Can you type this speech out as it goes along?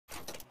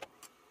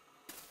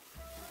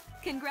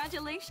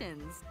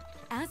Congratulations!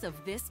 As of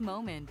this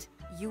moment,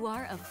 you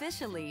are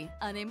officially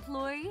an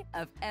employee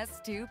of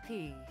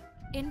S2P.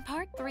 In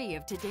Part 3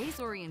 of today's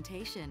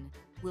orientation,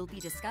 we'll be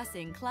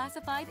discussing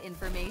classified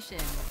information.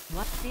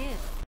 What did?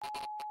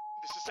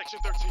 This is Section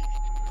 13.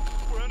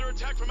 We're under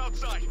attack from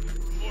outside.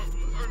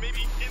 Or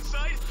maybe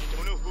inside? I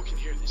don't know who can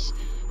hear this.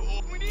 Oh,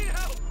 we need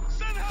help!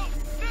 Send help!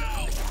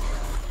 Now!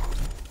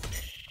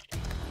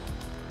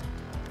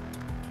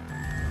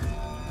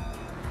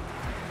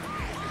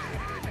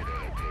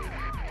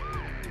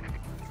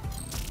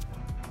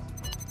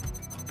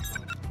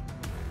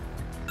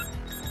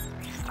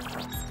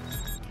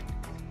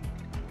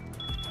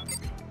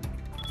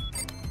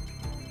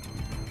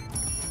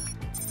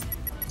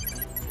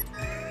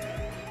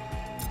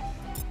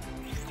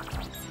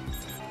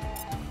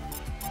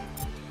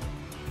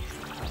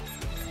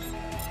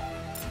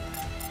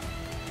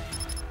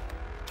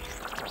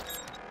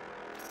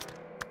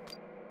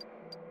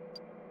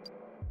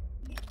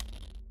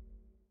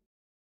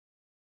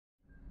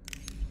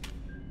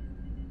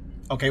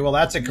 Okay, well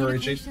that's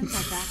encouraging.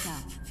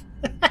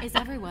 Is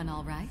everyone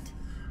all right?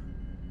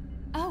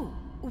 Oh,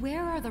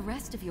 where are the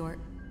rest of your...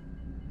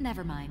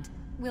 Never mind.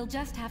 We'll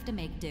just have to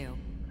make do.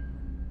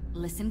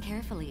 Listen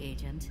carefully,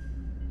 Agent.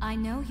 I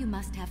know you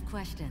must have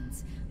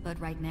questions, but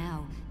right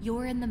now,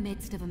 you're in the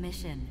midst of a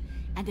mission,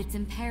 and it's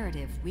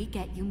imperative we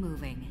get you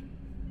moving.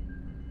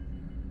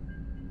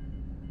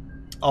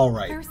 All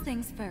right. First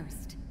things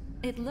first.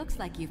 It looks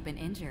like you've been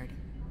injured.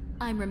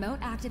 I'm remote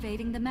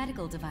activating the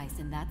medical device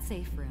in that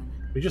safe room.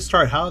 We just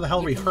started. How the hell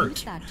are we hurt?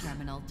 Use that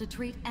terminal to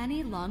treat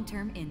any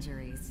long-term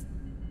injuries.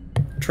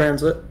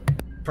 Transit.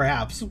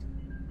 Perhaps.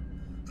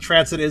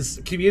 Transit is...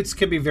 Commutes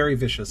can be very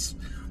vicious.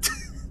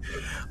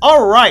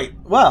 All right.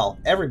 Well,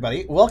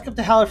 everybody, welcome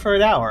to Howler for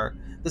an Hour.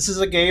 This is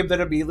a game that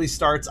immediately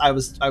starts... I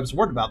was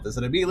warned about this.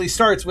 It immediately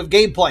starts with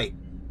gameplay,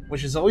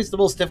 which is always the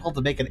most difficult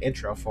to make an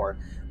intro for.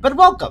 But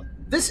welcome.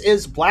 This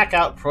is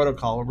Blackout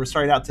Protocol, where we're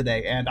starting out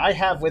today, and I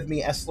have with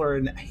me Essler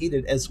and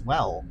Hated as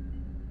well.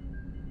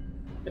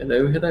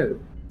 Hello, hello.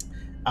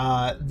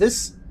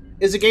 This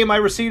is a game I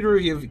received a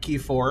review key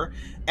for,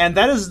 and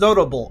that is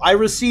notable. I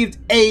received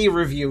a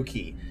review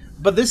key,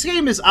 but this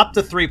game is up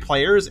to 3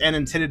 players and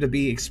intended to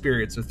be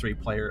experienced with 3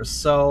 players,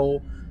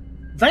 so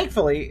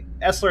thankfully,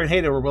 Essler and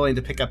Hader were willing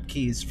to pick up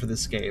keys for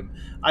this game.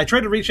 I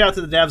tried to reach out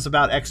to the devs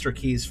about extra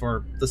keys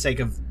for the sake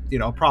of, you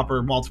know,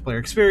 proper multiplayer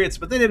experience,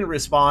 but they didn't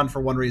respond for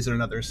one reason or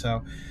another,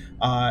 so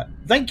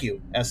thank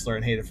you, Essler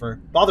and Hader, for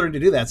bothering to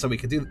do that so we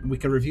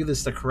could review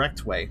this the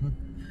correct way.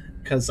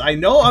 Because I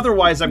know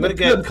otherwise I'm going to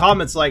get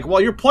comments like, well,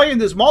 you're playing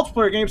this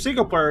multiplayer game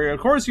single player. Of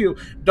course you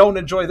don't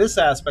enjoy this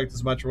aspect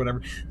as much or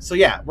whatever. So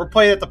yeah, we're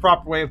playing it the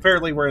proper way.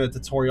 Apparently we're in a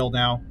tutorial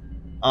now.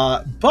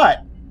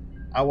 But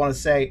I want to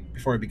say,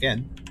 before we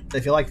begin, that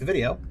if you like the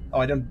video...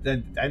 Oh, I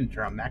didn't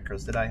turn on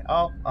macros, did I?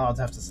 Oh, I'll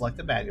have to select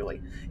it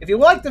manually. If you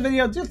like the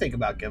video, do think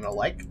about giving it a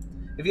like.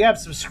 If you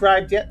haven't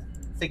subscribed yet,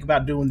 think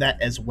about doing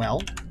that as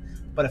well.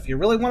 But if you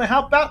really want to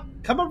help out,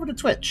 come over to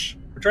Twitch.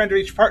 We're trying to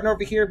reach a partner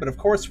over here, but of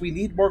course we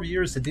need more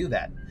viewers to do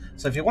that.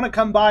 So if you want to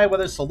come by,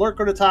 whether it's to lurk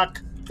or to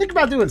talk, think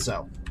about doing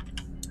so.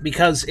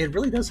 Because it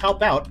really does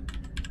help out,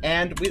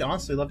 and we'd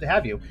honestly love to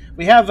have you.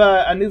 We have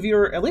a new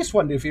viewer, at least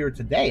one new viewer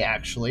today,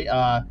 actually.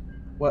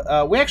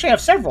 We actually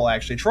have several,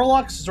 actually.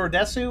 Trollocs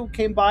Zordesu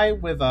came by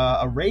with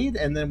a raid,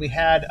 and then we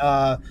had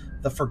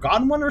the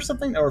Forgotten One or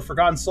something, or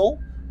Forgotten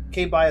Soul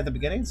came by at the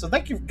beginning. So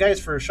thank you guys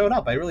for showing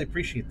up. I really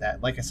appreciate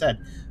that. Like I said,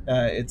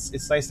 it's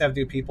nice to have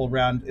new people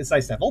around. It's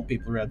nice to have old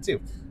people around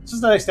too. It's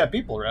just nice to have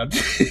people around.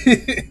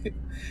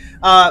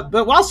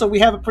 But also we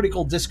have a pretty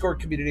cool Discord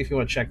community if you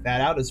want to check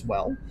that out as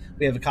well.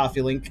 We have a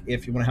coffee link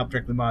if you want to help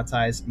directly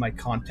monetize my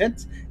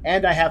content,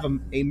 and I have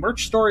a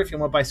merch store if you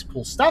want to buy some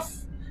cool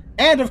stuff.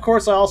 And of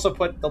course I also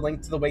put the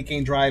link to the Weight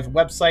Gain Drive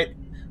website,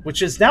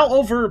 which is now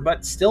over,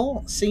 but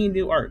still seeing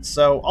new art.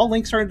 So all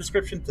links are in the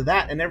description to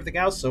that and everything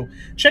else. So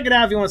check it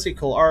out if you want to see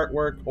cool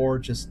artwork or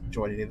just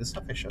enjoy any of the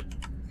stuff I showed.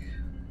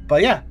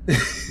 But yeah.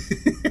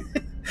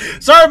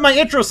 Sorry if my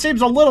intro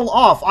seems a little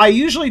off. I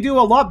usually do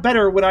a lot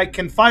better when I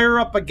can fire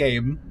up a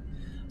game,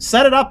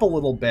 set it up a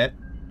little bit,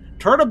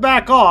 turn it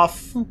back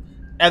off,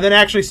 and then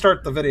actually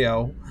start the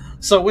video.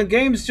 So when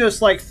games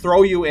just like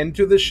throw you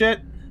into the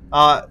shit,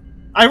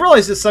 I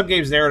realize that some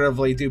games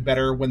narratively do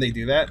better when they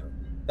do that.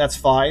 That's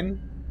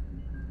fine.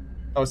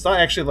 Oh, it's not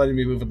actually letting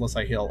me move unless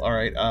I heal. All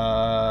right.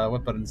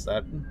 What button is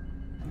that?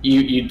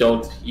 You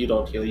don't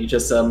heal. You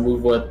just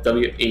move with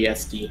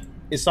WASD.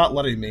 It's not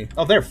letting me.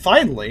 Oh, there.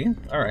 Finally.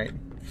 All right.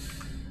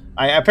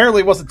 I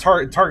apparently wasn't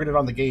targeted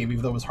on the game,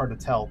 even though it was hard to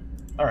tell.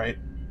 All right.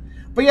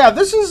 But yeah,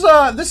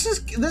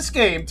 this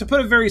game. To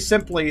put it very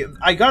simply,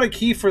 I got a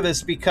key for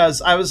this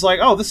because I was like,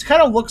 oh, this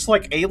kind of looks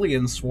like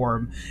Alien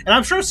Swarm, and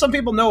I'm sure some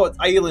people know what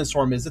Alien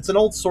Swarm is. It's an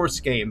old Source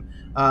game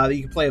that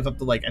you can play with up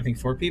to like I think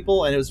 4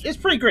 people, and it's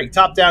pretty great.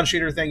 Top-down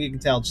shooter thing, you can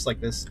tell just like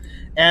this,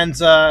 and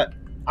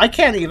I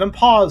can't even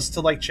pause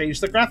to like change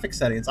the graphic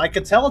settings. I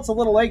could tell it's a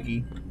little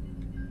laggy.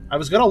 I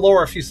was gonna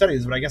lower a few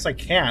settings, but I guess I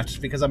can't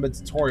because I'm a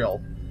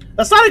tutorial.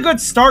 That's not a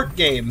good start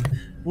game.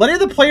 letting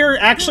the player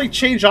actually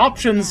change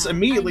options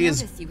immediately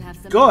is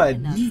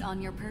good.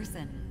 On your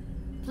person.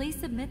 Please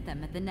submit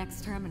them at the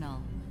next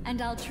terminal,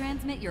 and I'll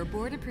transmit your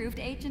board-approved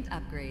agent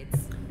upgrades.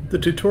 The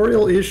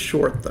tutorial is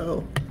short,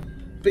 though.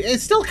 But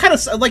it's still kind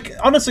of like,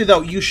 honestly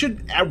though, you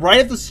should, right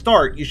at the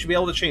start, you should be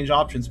able to change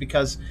options,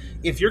 because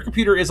if your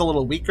computer is a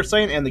little weak or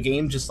something and the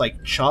game just like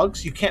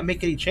chugs, you can't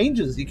make any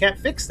changes. You can't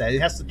fix that.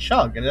 It has to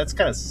chug, and that's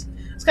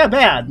it's kind of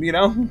bad, you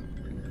know?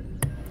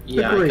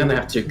 Yeah, I kind of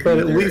have to agree. But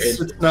at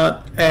least it's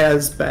not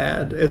as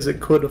bad as it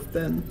could have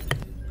been.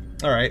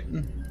 Alright.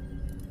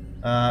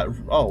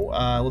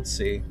 Let's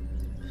see.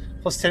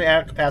 Plus 10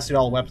 add capacity to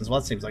all weapons. Well,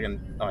 that seems like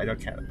an... Oh, I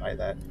can't buy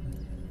that.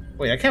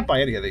 Wait, I can't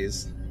buy any of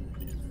these.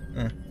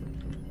 Okay.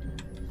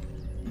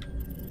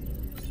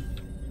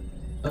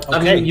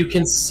 I mean, you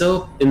can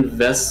still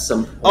invest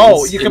some points.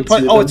 Oh, you can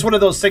put... them. Oh, it's one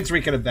of those things where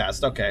you can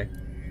invest. Okay.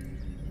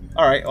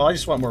 Alright, well, I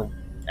just want more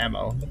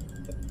ammo.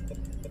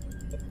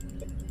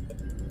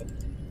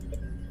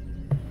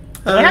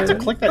 I have to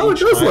click that Oh, it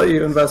each does time. let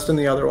you invest in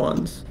the other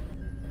ones.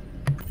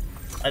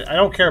 I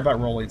don't care about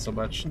rolling so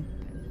much.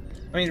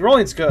 I mean,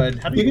 rolling's good.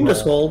 How do you You can roll?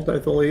 just hold, I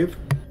believe.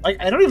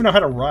 I don't even know how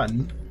to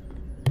run.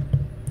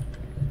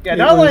 Yeah,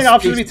 not allowing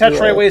options to be touched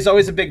right away is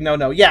always a big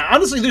no-no. Yeah,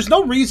 honestly, there's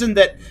no reason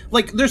that...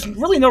 Like, there's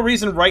really no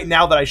reason right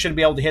now that I shouldn't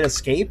be able to hit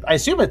escape. I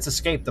assume it's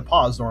escape to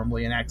pause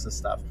normally and access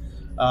stuff.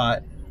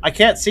 I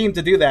can't seem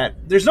to do that.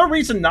 There's no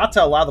reason not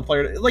to allow the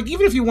player to... Like,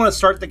 even if you want to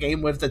start the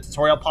game with the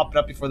tutorial popping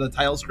up before the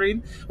title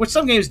screen, which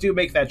some games do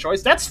make that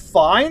choice, that's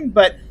fine,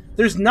 but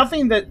there's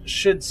nothing that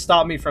should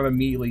stop me from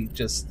immediately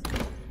just,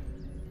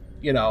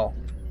 you know,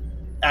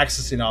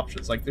 accessing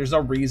options. Like, there's no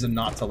reason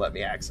not to let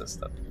me access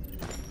them.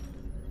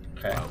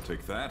 Okay. I'll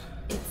take that.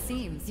 It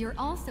seems you're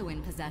also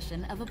in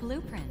possession of a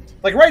blueprint.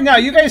 Like, right now,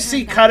 you guys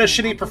see kind of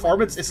shitty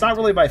performance. It's not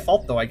really my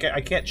fault, though. I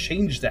can't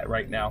change that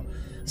right now.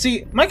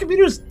 See, my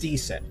computer's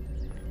decent.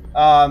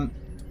 All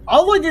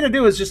I need to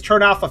do is just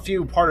turn off a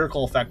few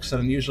particle effects,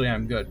 and usually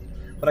I'm good.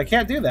 But I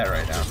can't do that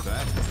right now.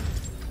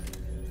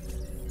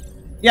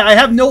 Yeah, I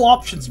have no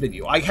options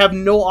menu. I have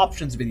no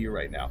options menu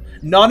right now.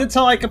 Not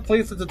until I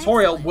complete the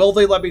tutorial will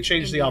they let me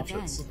change the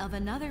options. In the event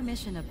of another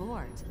mission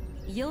aboard,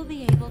 you'll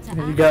be able to...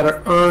 You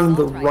gotta earn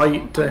the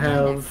right to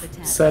have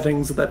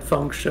settings that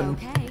function.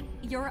 Okay,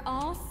 you're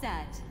all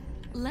set.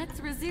 Let's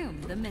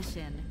resume the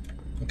mission.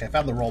 Okay, I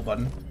found the roll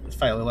button. It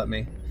finally let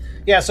me.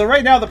 Yeah, so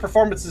right now the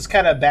performance is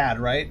kind of bad,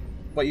 right?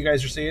 What you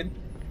guys are seeing?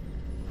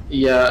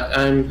 Yeah,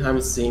 I'm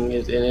seeing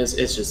it, and it's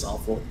just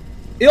awful.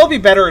 It'll be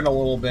better in a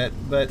little bit,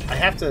 but I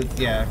have to,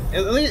 yeah.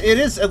 It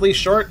is at least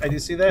short. I do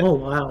see that. Oh,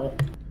 wow.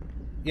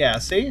 Yeah,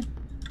 see?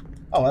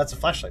 Oh, that's a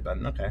flashlight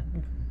button. Okay.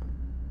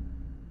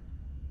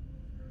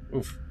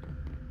 Oof.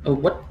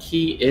 What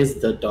key is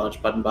the dodge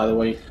button, by the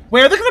way?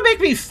 Wait, are they gonna make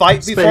me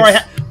fight before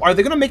Are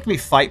they gonna make me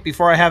fight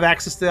before I have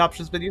access to the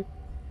options menu?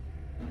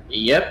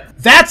 Yep.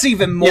 That's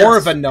even more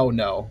of a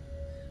no-no.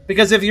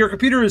 Because if your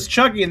computer is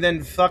chugging,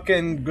 then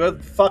fucking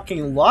good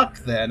fucking luck,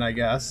 then, I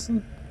guess.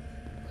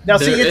 Now,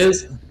 see,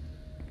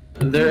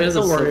 there is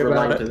a silver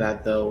line to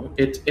that, though.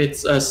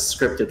 It's a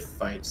scripted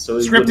fight, so...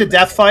 Scripted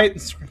death fight?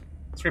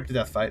 Scripted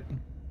death fight.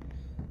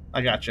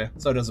 I gotcha.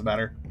 So it doesn't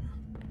matter.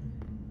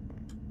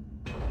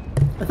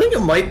 I think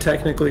it might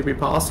technically be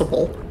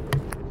possible.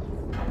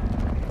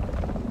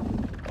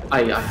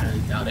 I highly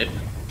doubt it.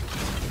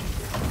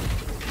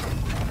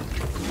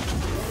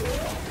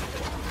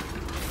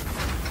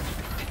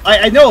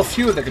 I know a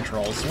few of the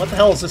controls. What the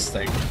hell is this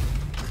thing?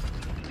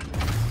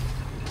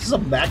 Is this a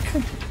mech?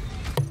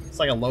 It's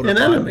like a loader. An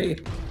enemy.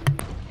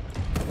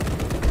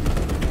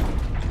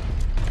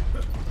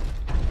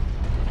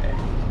 Okay.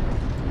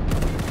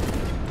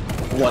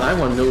 What I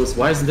want to know is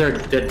why isn't there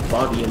a dead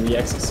body in the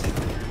exosuit?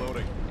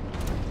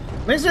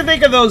 Makes me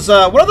think of those,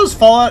 what are those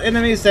Fallout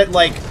enemies that,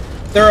 like,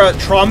 they're a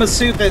trauma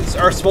suit that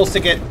are supposed to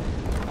get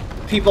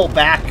people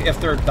back if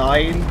they're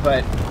dying,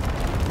 but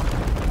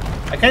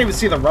I can't even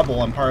see the rubble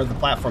on part of the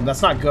platform.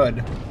 That's not good.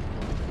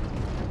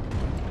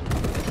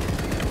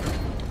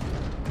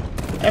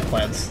 I have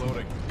plans.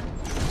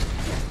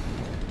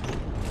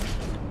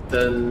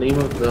 The name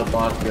of the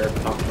bot you're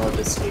talking about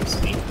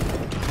escapes me.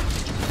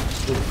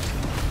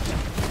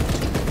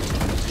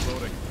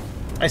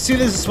 I see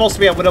this is supposed to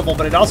be a winnable,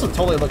 but it also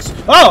totally looks...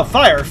 Oh,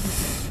 fire!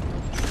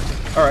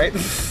 Alright.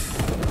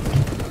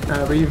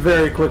 But you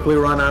very quickly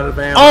run out of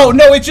ammo. Oh,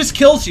 no, it just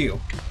kills you.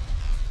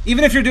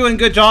 Even if you're doing a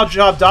good job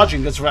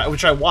dodging,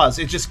 which I was,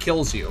 it just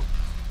kills you.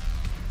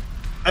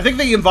 I think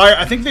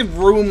the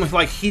room,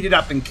 like, heated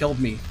up and killed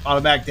me.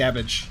 Automatic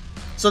damage.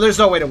 So there's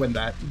no way to win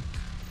that.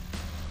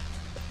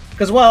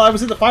 Because, well, I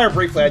was in the fire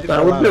briefly, I didn't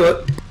That would do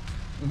it.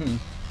 Mm-hmm.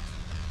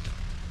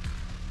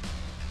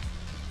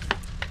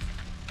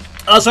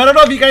 So I don't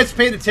know if you guys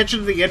paid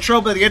attention to the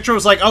intro, but the intro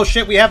was like, oh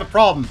shit, we have a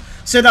problem.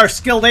 Send our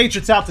skilled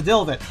agents out to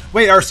deal with it.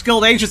 Wait, our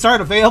skilled agents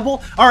aren't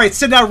available? Alright,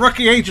 send our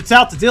rookie agents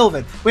out to deal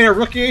with it. Wait, our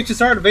rookie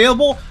agents aren't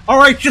available?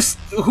 Alright, just,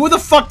 who the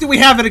fuck do we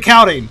have in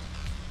accounting?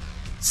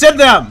 Send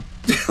them!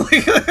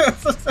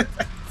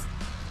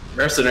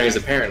 Mercenaries,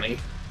 apparently.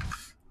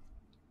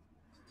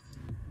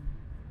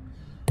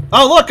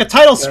 Oh, look, a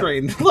title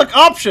screen. Look,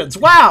 options.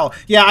 Wow.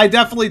 Yeah, I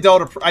definitely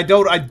don't. I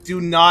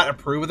do not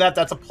approve of that.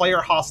 That's a player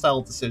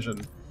hostile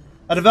decision.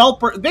 A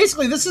developer.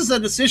 Basically, this is a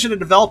decision a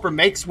developer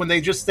makes when they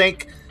just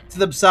think to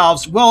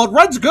themselves, "Well, it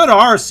runs good on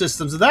our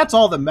systems, and that's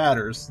all that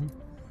matters."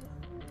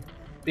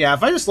 Yeah,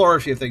 if I just lower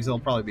a few things, it'll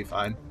probably be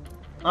fine.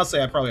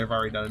 Honestly, I probably have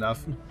already done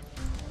enough.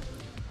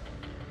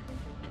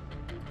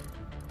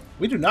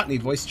 We do not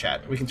need voice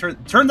chat. We can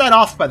turn that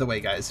off, by the way,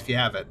 guys, if you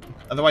have it.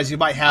 Otherwise, you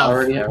might have.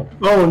 Already have.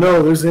 Oh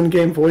no, there's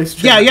in-game voice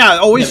chat. Yeah.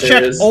 Always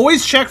check.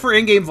 Always check for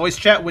in-game voice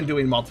chat when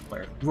doing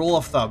multiplayer. Rule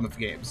of thumb of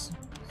games.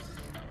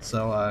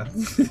 So,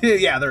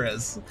 yeah, there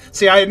is.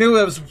 See, I knew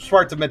it was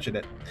smart to mention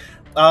it.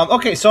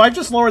 Okay, so I've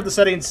just lowered the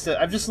settings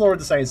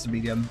to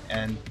medium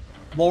and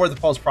lowered the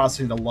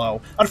post-processing to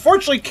low.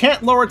 Unfortunately,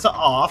 can't lower it to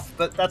off,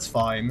 but that's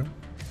fine.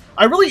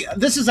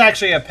 This is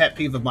actually a pet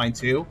peeve of mine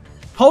too.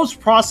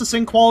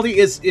 Post-processing quality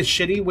is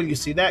shitty when you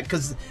see that,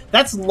 because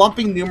that's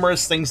lumping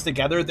numerous things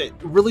together that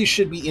really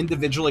should be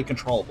individually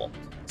controllable,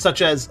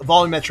 such as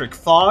volumetric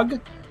fog,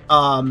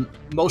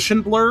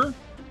 motion blur,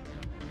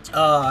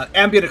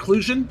 ambient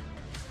occlusion,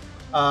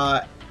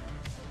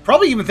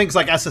 probably even things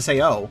like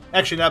SSAO.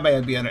 Actually, that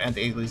might be an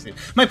anti-aliasing thing.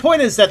 My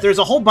point is that there's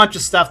a whole bunch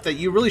of stuff that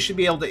you really should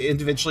be able to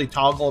individually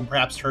toggle and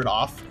perhaps turn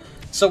off.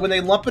 So when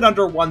they lump it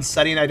under one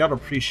setting, I don't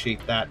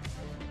appreciate that.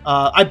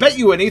 I bet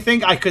you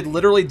anything, I could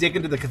literally dig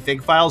into the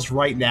config files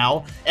right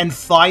now and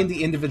find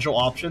the individual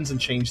options and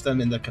change them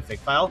in the config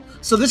file.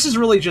 So this is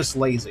really just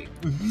lazy.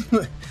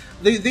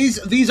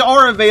 These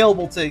are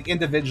available to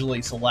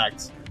individually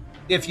select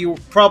if you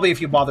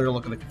bother to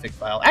look at the config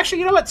file. Actually,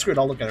 you know what? Screw it,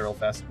 I'll look at it real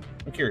fast.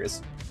 I'm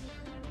curious.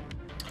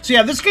 So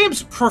yeah, this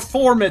game's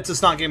performance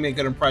is not giving me a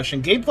good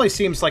impression. Gameplay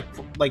seems like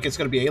it's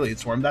going to be Alien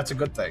Swarm. That's a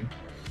good thing.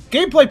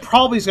 Gameplay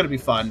probably is going to be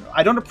fun.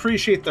 I don't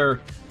appreciate their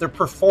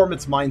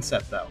performance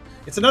mindset, though.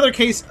 It's another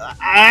case.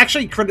 I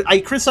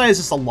criticize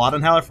this a lot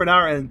on Howler for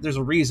now, and there's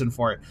a reason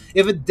for it.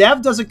 If a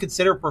dev doesn't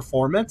consider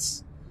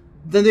performance,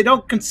 then they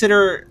don't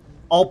consider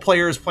all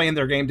players playing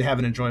their game to have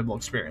an enjoyable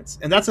experience,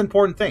 and that's an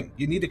important thing.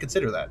 You need to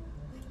consider that.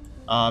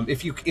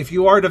 If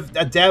you are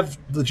a dev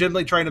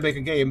legitimately trying to make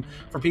a game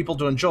for people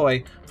to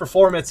enjoy,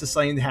 performance is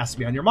something that has to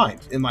be on your mind,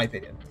 in my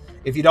opinion.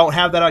 If you don't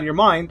have that on your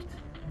mind,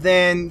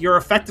 then you're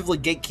effectively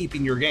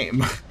gatekeeping your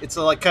game. It's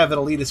like kind of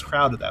an elitist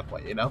crowd at that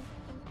point, you know?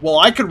 Well,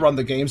 I can run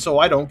the game, so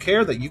I don't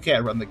care that you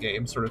can't run the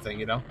game, sort of thing,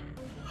 you know?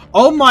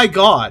 Oh my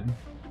god!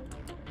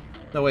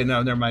 No, wait,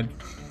 no, never mind.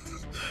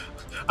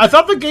 I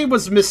thought the game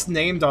was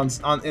misnamed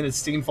in its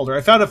Steam folder.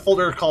 I found a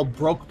folder called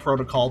Broke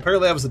Protocol.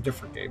 Apparently that was a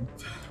different game.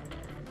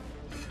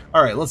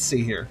 Alright, let's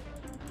see here.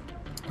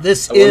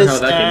 This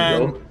is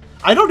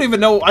I don't even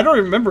know. I don't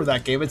remember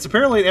that game. It's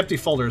apparently an empty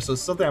folder, so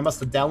it's something I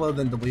must have downloaded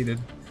and deleted.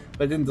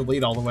 But I didn't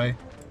delete all the way.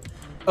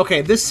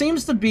 Okay, this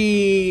seems to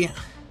be...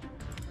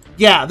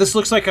 Yeah, this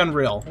looks like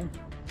Unreal.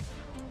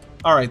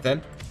 Alright,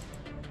 then.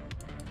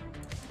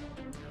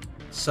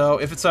 So,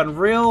 if it's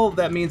Unreal,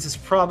 that means it's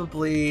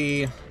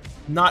probably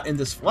not in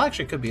this... Well,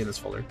 actually, it could be in this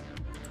folder.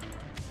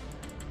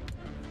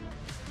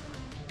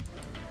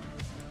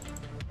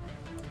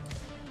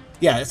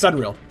 Yeah, it's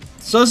Unreal.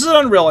 So this is an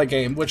Unreal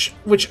game, which,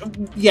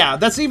 yeah,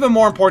 that's even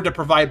more important to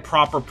provide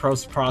proper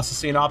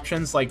post-processing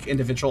options, like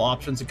individual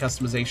options and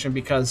customization,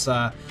 because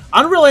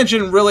Unreal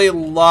Engine really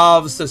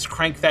loves to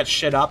crank that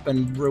shit up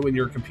and ruin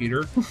your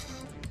computer.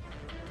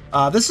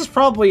 This is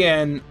probably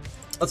in...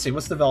 Let's see,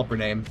 what's the developer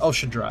name?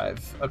 Ocean Drive.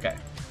 Okay.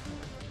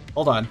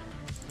 Hold on.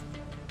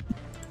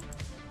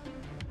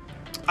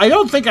 I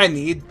don't think I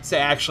need to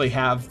actually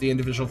have the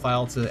individual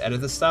file to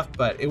edit this stuff,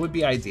 but it would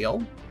be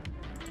ideal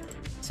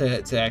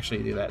to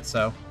actually do that,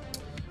 so...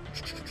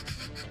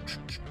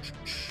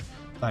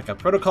 Blackout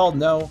Protocol,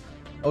 no.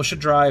 Ocean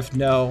Drive,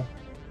 no.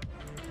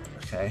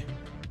 Okay.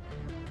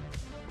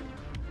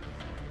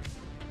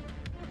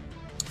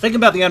 Thinking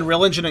about the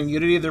Unreal Engine and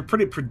Unity, they're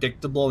pretty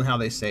predictable in how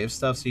they save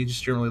stuff, so you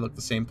just generally look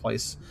the same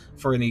place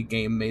for any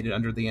game made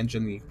under the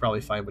engine, and you can probably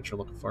find what you're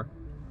looking for.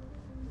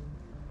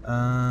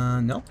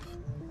 Nope.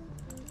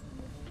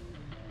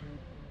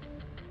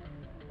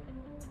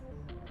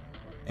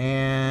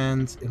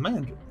 And am I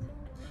under...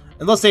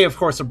 Unless they, of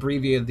course,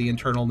 abbreviated the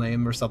internal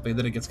name or something,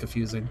 then it gets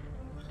confusing.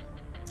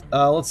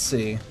 Let's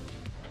see.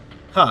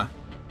 Huh.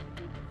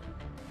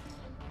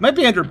 Might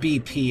be under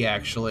BP,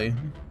 actually.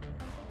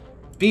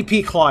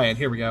 BP client,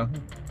 here we go.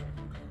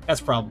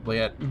 That's probably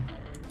it.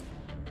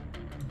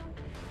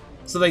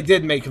 So they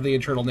did make the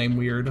internal name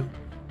weird.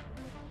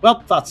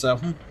 Well, thought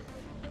so.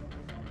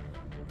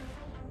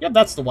 Yep,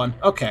 that's the one.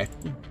 Okay.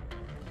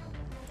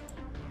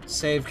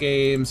 Save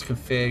games,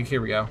 config,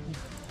 here we go.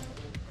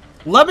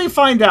 Let me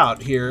find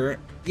out here.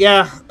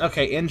 Yeah,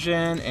 okay,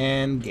 engine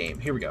and game.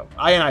 Here we go.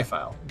 INI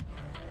file.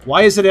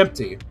 Why is it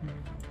empty?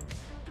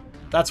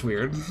 That's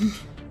weird.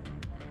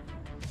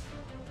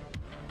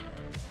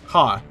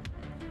 Huh.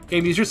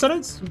 Game user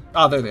settings?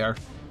 Oh, there they are.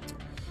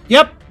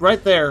 Yep,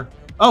 right there.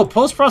 Oh,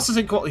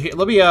 post-processing quality.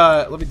 Let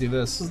me do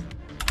this.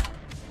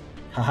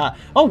 Haha.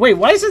 Oh, wait,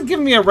 why is it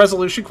giving me a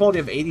resolution quality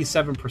of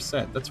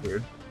 87%? That's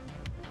weird.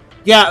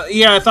 Yeah,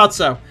 I thought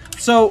so.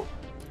 So,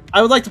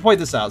 I would like to point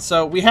this out.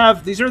 So we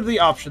have, these are the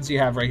options you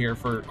have right here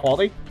for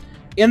quality.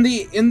 In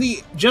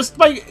the just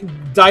by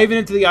diving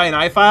into the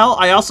INI file,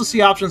 I also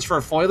see options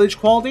for foliage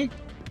quality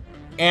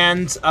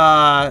and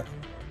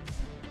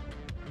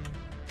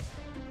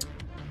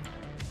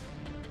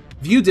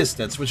view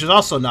distance, which is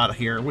also not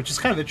here, which is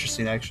kind of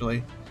interesting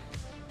actually.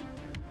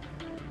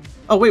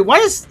 Oh wait, why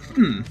is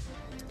you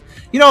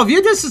know, a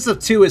view distance of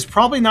 2 is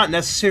probably not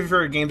necessary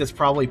for a game that's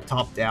probably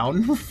top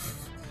down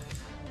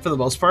for the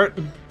most part.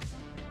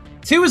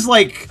 2 is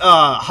like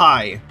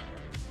high.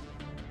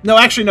 No,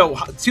 actually no,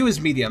 2 is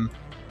medium.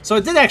 So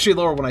it did actually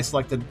lower when I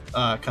selected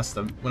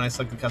custom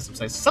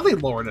size. Something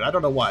lowered it. I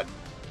don't know what.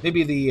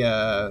 Maybe the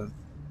I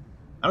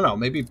don't know,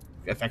 maybe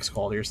FX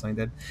quality or something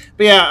did.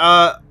 But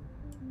yeah,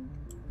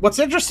 what's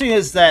interesting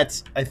is that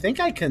I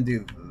think I can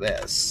do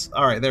this.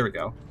 All right, there we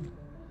go.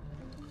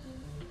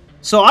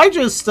 So I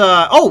just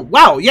oh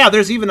wow, yeah,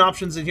 there's even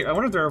options in here. I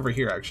wonder if they're over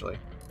here actually.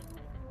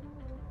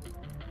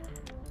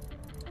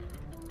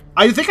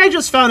 I think I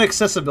just found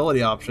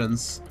accessibility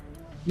options.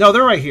 No,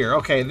 they're right here.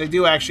 Okay, they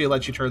do actually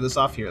let you turn this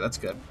off here. That's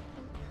good.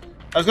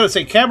 I was going to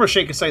say camera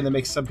shake is something that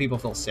makes some people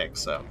feel sick,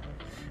 so.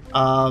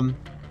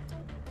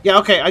 Yeah,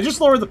 okay, I just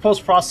lowered the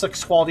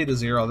post-process quality to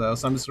 0, though,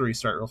 so I'm just going to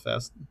restart real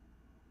fast.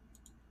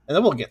 And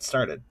then we'll get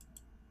started.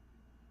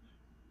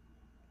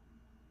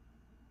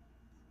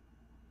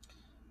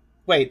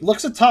 Wait,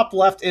 looks at top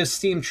left is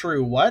Steam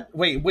true. What?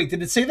 Wait,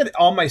 did it say that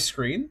on my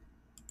screen?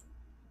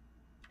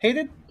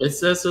 Hated? It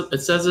says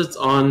it's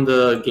on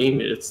the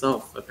game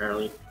itself,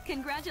 apparently.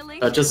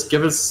 Congratulations. Just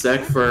give us a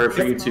sec for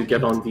you to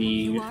get on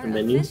the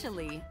menu.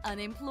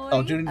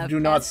 Oh, do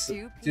not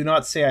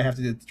say I have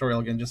to do the tutorial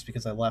again just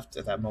because I left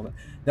at that moment.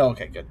 No,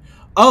 okay, good.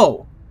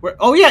 Oh,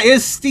 oh yeah,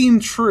 is Steam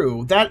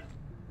true? That,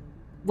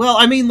 well,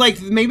 I mean,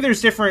 like maybe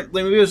there's different.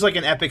 Maybe there's like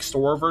an Epic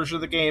Store version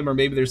of the game, or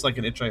maybe there's like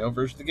an itch.io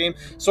version of the game.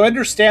 So I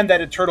understand that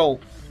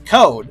internal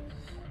code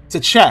to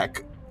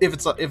check if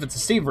it's a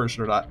Steam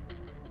version or not.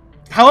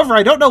 However,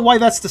 I don't know why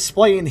that's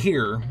displaying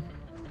here.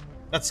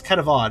 That's kind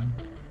of odd.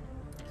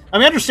 I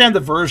mean, I understand the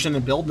version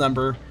and build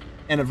number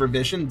and a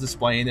revision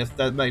displaying if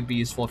that might be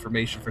useful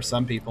information for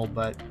some people,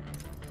 but...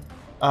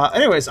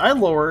 anyways, I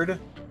lowered...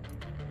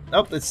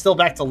 Nope, it's still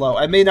back to low.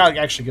 I may not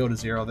actually go to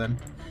 0 then.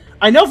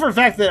 I know for a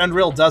fact that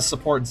Unreal does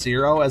support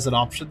 0 as an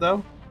option,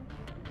 though.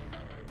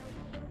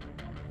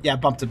 Yeah,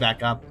 bumped it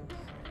back up.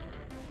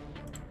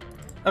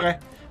 Okay.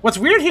 What's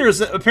weird here is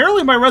that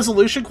apparently my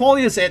resolution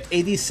quality is at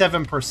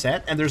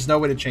 87%, and there's no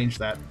way to change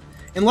that.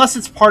 Unless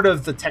it's part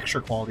of the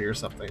texture quality or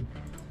something.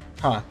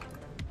 Huh.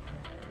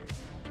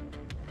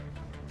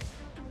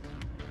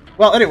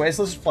 Well, anyways,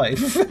 let's just play.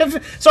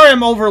 Sorry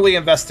I'm overly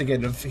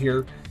investigative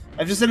here.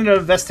 I'm just in an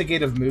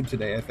investigative mood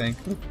today, I think.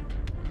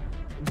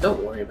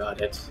 Don't worry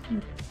about it.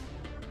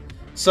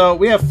 So,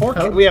 we have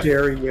we have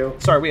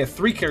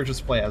 3 characters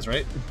to play as,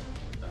 right?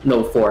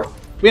 No, 4.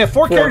 We have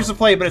 4 characters to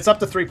play, but it's up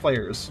to 3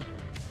 players.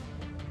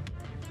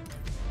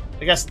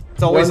 I guess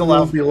it's always allowed.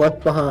 One will be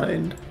left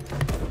behind.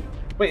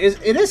 Wait,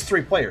 it is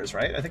 3 players,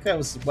 right? I think that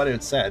was what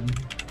it said.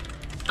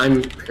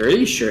 I'm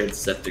pretty sure it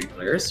said 3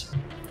 players.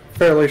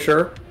 Fairly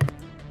sure.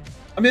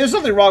 I mean, there's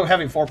nothing wrong with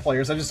having 4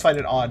 players. I just find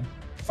it odd.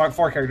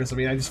 4 characters, I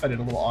mean, I just find it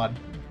a little odd.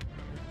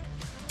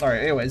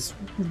 Alright, anyways.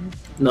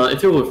 No,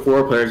 if it were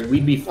 4 players,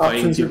 we'd be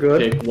fine to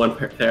pick one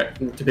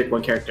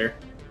character.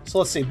 So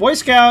let's see. Boy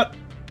Scout.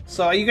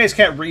 So you guys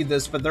can't read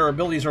this, but their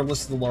abilities are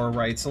listed in the lower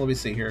right. So let me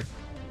see here.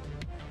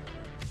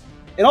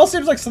 It all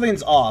seems like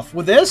something's off.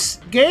 With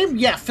this game,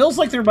 yeah, feels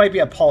like there might be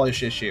a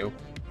polish issue.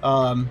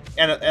 And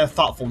a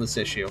thoughtfulness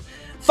issue.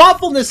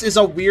 Thoughtfulness is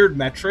a weird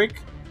metric.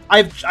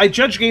 I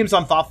judge games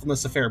on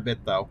thoughtfulness a fair bit,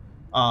 though.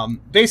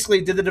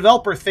 Basically, did the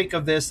developer think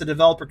of this? Did the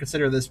developer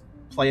consider this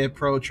play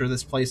approach, or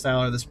this play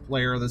style, or this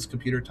player, or this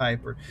computer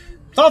type? Or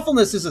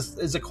thoughtfulness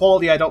is a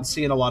quality I don't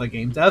see in a lot of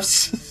game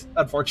devs,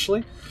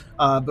 unfortunately.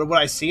 But when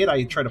I see it,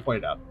 I try to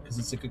point it out because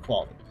it's a good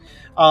quality.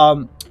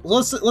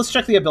 Let's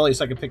check the ability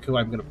so I can pick who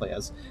I'm going to play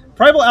as.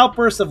 Primal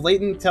outburst of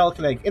latent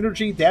telekinetic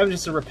energy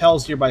damages and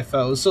repels nearby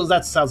foes. So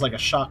that sounds like a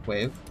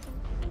shockwave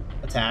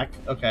attack.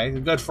 Okay,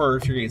 good for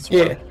if you're getting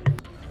swarmed. Yeah.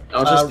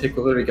 I'll just pick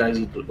whatever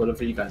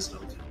you guys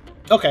don't.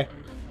 Okay.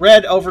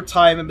 Red,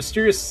 overtime, a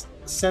mysterious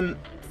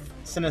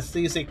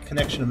synesthetic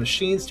connection of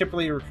machines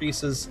typically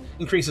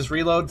increases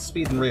reload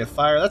speed and rate of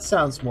fire. That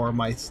sounds more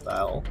my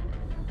style.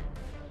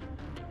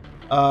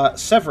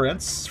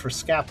 Severance for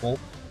Scalpel.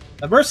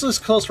 A merciless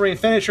close-range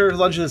finisher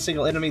lunges at a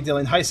single enemy,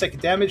 dealing high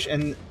second damage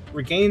and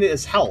regain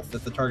its health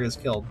if the target is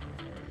killed.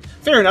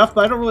 Fair enough,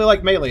 but I don't really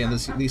like melee in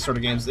these sort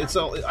of games.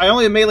 I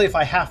only melee if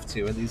I have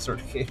to in these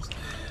sort of games.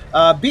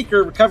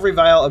 Beaker, Recovery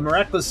Vial, a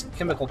miraculous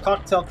chemical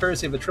cocktail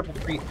courtesy of a triple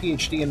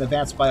PhD in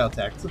advanced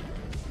biotech.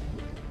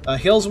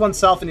 Heals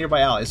oneself and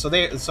nearby allies.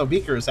 So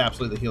Beaker is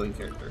absolutely the healing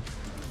character.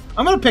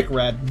 I'm gonna pick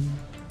Red.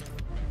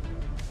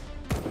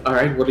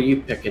 Alright, what are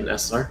you picking,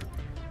 SR?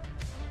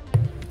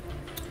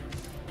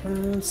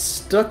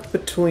 Stuck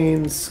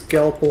between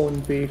Scalpel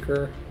and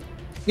Beaker.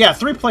 Yeah,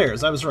 3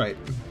 players. I was right.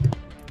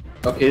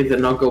 Okay,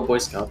 then I'll go Boy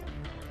Scout.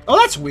 Oh,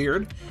 that's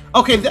weird.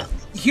 Okay,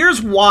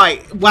 here's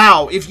why.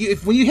 Wow,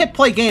 when you hit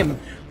play game,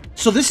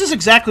 So this is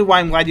exactly why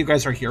I'm glad you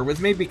guys are here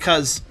with me,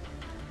 because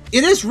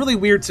it is really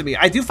weird to me.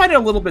 I do find it a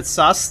little bit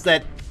sus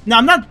that... Now,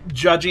 I'm not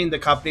judging the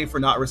company for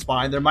not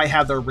responding. They might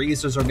have their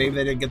reasons, or maybe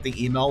they didn't get the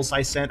emails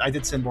I sent. I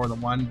did send more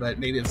than one, but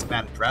maybe it's a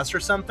bad address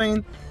or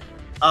something.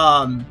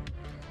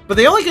 But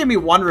they only gave me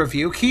one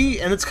review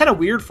key, and it's kind of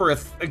weird for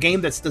a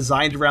game that's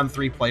designed around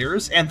 3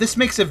 players, and this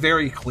makes it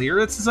very clear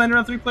it's designed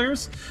around 3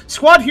 players.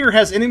 Squad here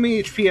has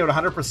enemy HP at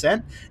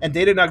 100% and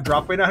data nug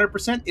drop rate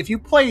 100%. If you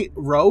play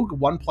Rogue,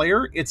 1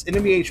 player, its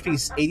enemy HP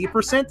is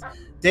 80%,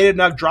 data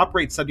nug drop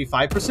rate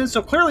 75%,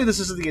 so clearly this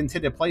is the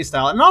intended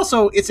playstyle, and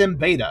also it's in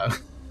beta,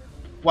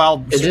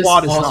 while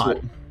Squad is not.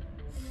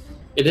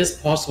 It is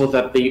possible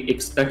that they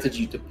expected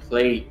you to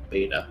play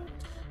beta.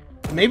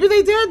 Maybe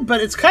they did, but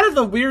it's kind of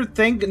the weird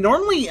thing.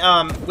 Normally,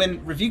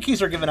 when review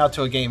keys are given out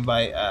to a game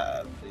by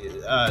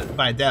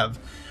a dev,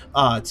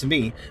 to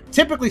me,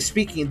 typically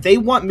speaking, they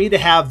want me to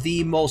have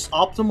the most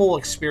optimal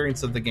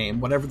experience of the game,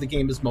 whatever the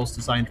game is most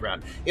designed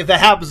around. If that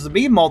happens to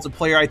be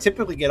multiplayer, I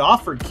typically get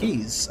offered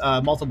keys,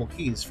 multiple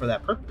keys for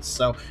that purpose.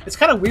 So it's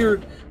kind of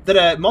weird that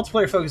a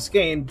multiplayer-focused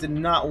game the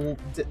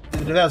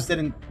devs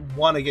didn't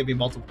want to give me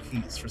multiple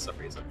keys for some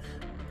reason.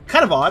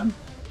 Kind of odd,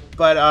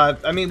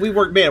 but I mean, we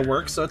made it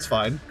work, so it's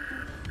fine.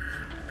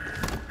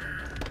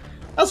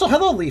 Also,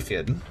 hello,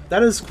 Leafian.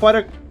 That is quite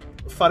a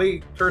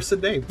funny person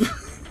name.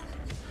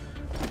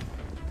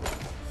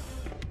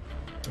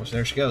 Oh,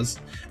 there she goes.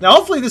 Now,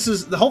 hopefully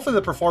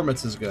the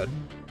performance is good.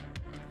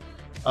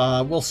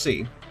 We'll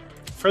see.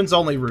 Friends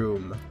only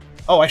room.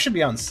 Oh, I should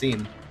be on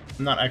Steam.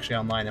 I'm not actually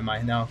online, am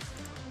I? No.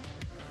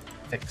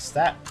 Fix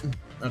that.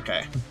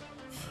 Okay.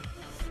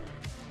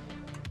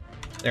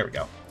 There we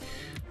go.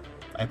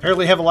 I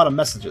apparently have a lot of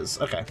messages.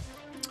 Okay.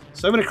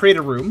 So I'm going to create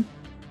a room.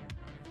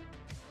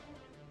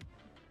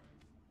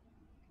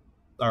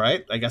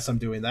 Alright, I guess I'm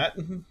doing that.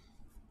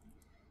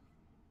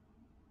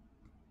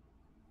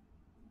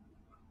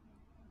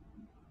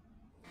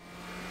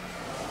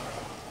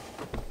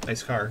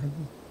 Nice car.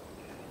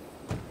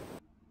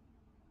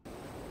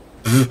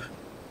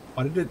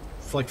 Why did it,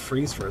 like,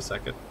 freeze for a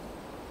second?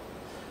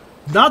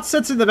 Not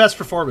sensing the best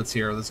performance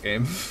here in this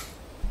game.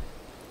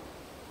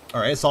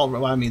 Alright, assault.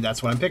 Well, I mean,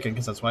 that's what I'm picking,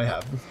 because that's what I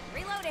have.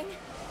 Reloading.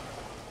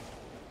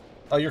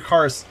 Oh, your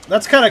car's...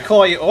 That's kind of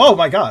cool. Oh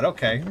my god,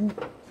 okay.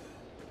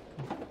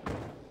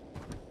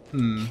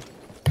 Did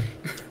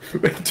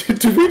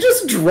we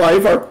just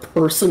drive our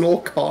personal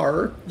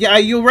car? Yeah,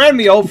 you ran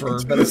me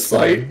over, but it's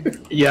site.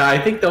 Yeah, I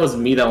think that was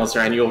me that almost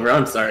ran you over.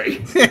 I'm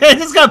sorry. It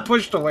just got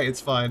pushed away.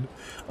 It's fine.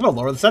 I'm gonna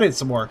lower the settings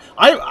some more.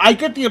 I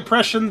get the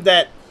impression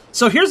that...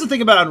 So here's the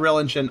thing about Unreal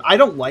Engine. I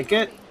don't like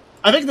it.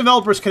 I think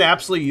developers can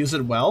absolutely use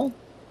it well.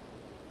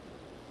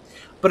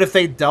 But if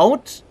they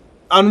don't,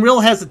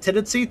 Unreal has a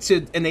tendency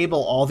to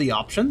enable all the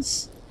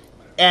options.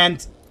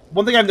 And...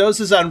 one thing I've noticed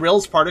is that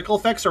Unreal's particle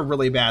effects are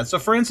really bad. So,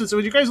 for instance,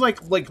 would you guys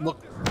like look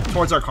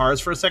towards our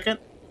cars for a second?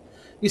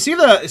 You see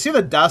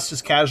the dust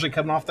just casually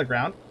coming off the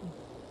ground?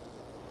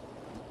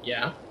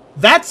 Yeah.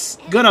 That's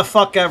gonna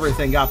fuck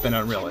everything up in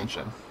Unreal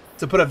Engine,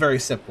 to put it very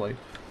simply.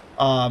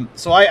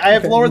 So I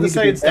have lowered the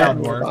settings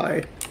down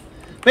more.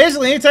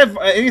 Basically,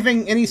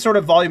 any sort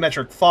of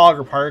volumetric fog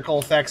or particle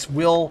effects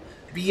will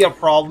be a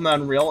problem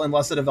in Unreal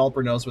unless the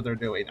developer knows what they're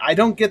doing. I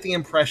don't get the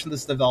impression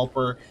this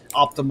developer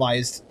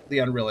optimized the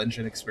Unreal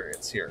Engine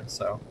experience here.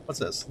 So, what's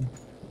this?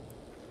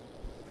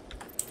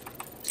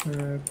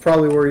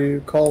 Probably where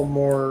you call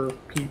more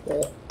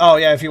people. Oh,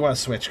 yeah, if you want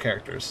to switch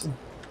characters.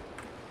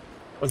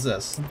 What's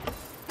this?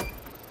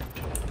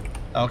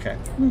 Okay.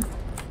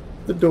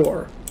 The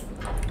door.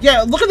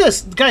 Yeah, look at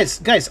this.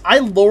 Guys, I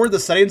lowered the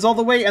settings all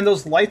the way, and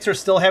those lights are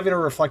still having a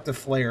reflective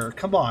flare.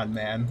 Come on,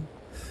 man.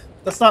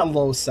 That's not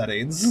low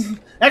settings.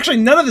 Actually,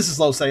 none of this is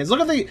low settings.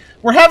 Look at the...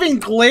 We're having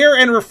glare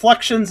and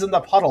reflections in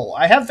the puddle.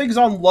 I have things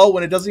on low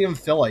when it doesn't even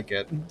feel like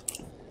it.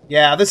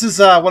 Yeah, this is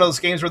one of those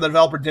games where the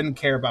developer didn't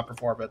care about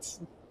performance.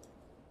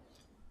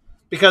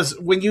 Because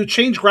when you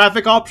change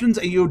graphic options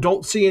and you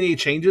don't see any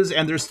changes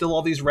and there's still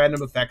all these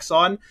random effects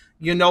on,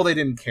 you know they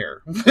didn't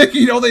care.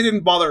 You know they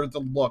didn't bother to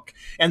look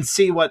and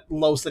see what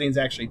low settings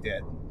actually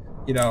did.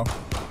 You know?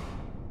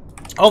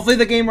 Hopefully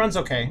the game runs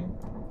okay.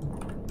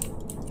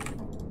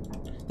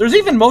 There's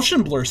even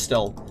motion blur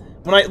still.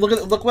 When I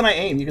look when I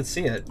aim, you can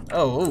see it.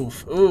 Oh,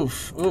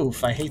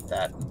 oof! I hate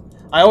that.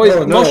 I always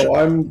no,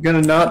 I'm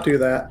gonna not do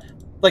that.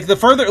 Like the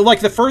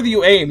further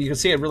you aim, you can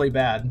see it really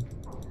bad.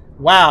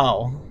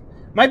 Wow,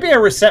 might be a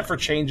reset for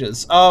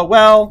changes.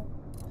 Well,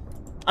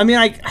 I mean,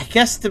 I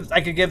guess I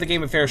could give the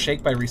game a fair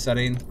shake by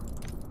resetting.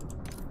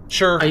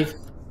 Sure.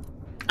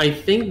 I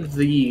think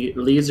the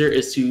laser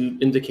is to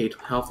indicate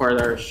how far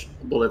our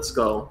bullets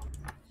go.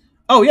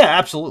 Oh yeah,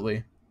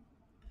 absolutely.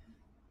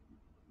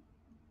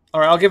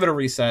 Alright, I'll give it a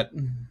reset.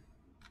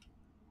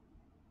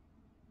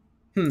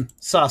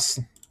 Sus.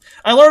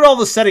 I lowered all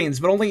the settings,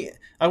 but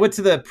I went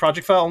to the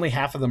project file, only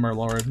half of them are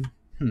lowered.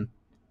 Let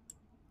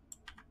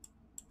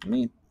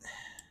me...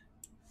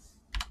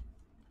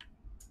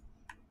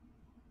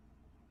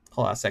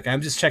 Hold on a second,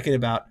 I'm just checking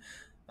about...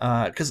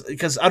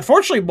 Because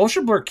unfortunately,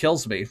 motion blur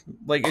kills me.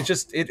 Like,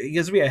 it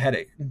gives me a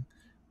headache.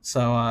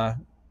 So,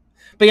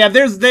 But yeah,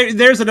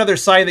 there's another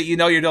sign that you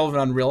know you're dealing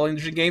with an Unreal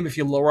Engine game. If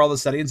you lower all the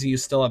settings and you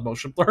still have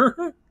motion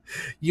blur,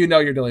 you know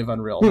you're dealing with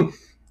Unreal.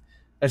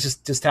 That's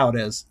just how it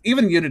is.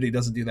 Even Unity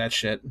doesn't do that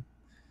shit.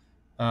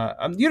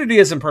 Unity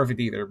isn't perfect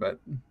either, but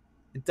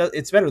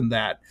it's better than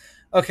that.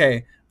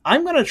 Okay,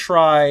 I'm gonna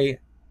try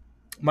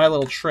my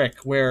little trick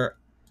where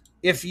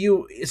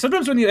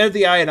sometimes when you edit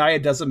the INI,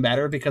 it doesn't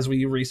matter because when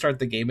you restart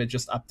the game, it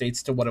just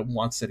updates to what it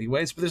wants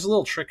anyways. But there's a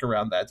little trick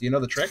around that. Do you know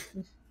the trick?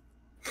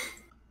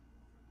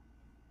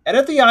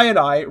 Edit the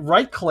INI,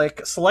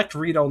 right-click, select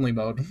read-only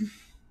mode.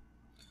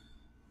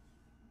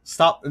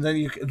 Stop, and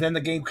then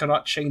the game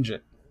cannot change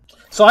it.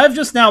 So I've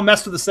just now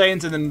messed with the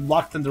settings and then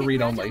locked into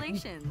read-only.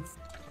 Congratulations.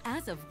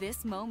 As of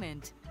this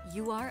moment,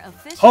 you are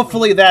officially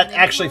hopefully that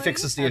actually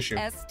fixes the issue.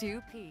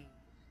 S2P.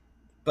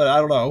 But I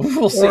don't know.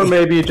 We'll see. Or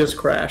maybe you just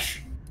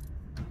crash.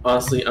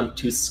 Honestly, I'm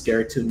too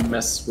scared to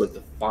mess with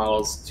the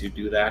files to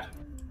do that.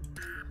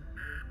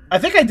 I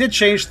think I did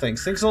change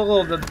things. Things are a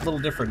little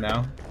different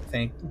now, I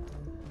think.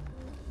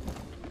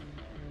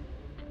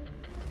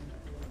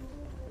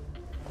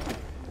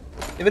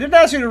 If it didn't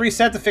ask you to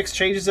reset to fix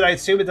changes, then I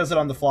assume it does it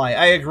on the fly.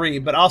 I agree,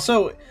 but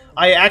also,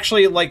 I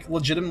actually, like,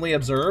 legitimately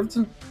observed.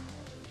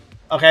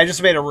 Okay, I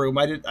just made a room.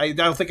 I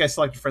don't think I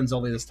selected friends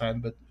only this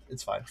time, but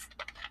it's fine.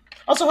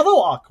 Also,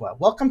 hello, Aqua.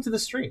 Welcome to the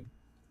stream.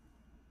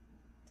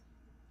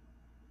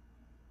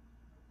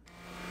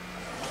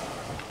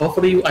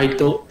 Hopefully, I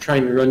don't try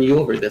and run you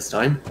over this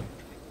time.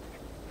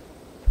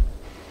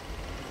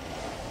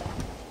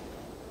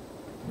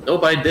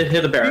 Nope, I did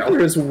hit a barrel. Peter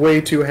is way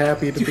too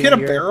happy to be here. You hit a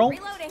barrel?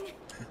 Reloading.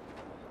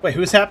 Wait,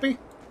 who's happy?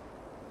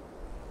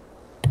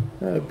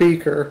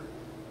 Beaker.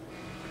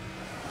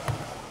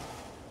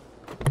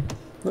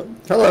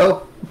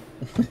 Hello.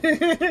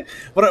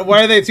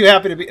 Why are they too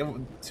happy to be?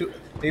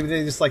 Maybe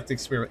they just like to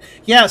experiment.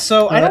 Yeah,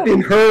 so I don't.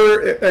 In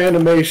her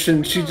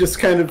animation, she just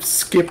kind of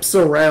skips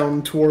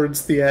around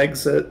towards the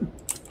exit.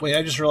 Wait,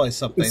 I just realized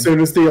something. As soon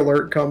as the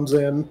alert comes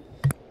in.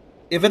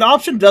 If an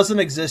option doesn't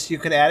exist, you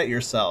can add it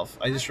yourself.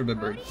 I just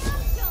remembered.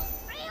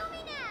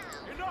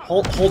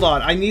 Hold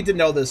on. I need to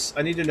know this.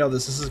 I need to know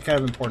this. This is kind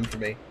of important for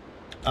me.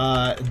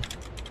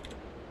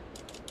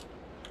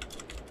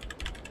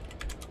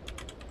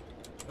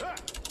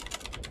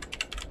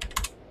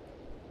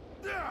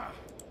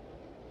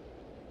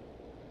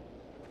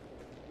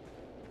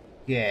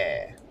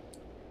 Yeah.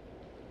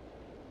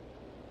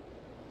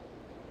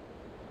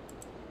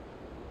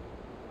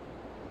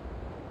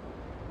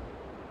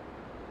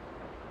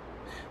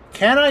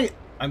 Can I?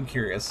 I'm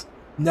curious.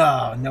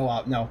 No.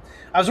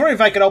 I was wondering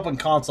if I could open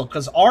console,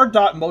 because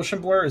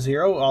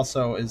r.motionblur0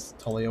 also is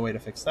totally a way to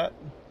fix that.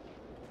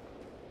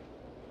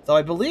 Though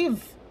I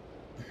believe...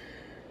 I'm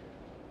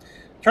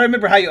trying to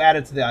remember how you add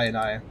it to the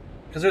INI.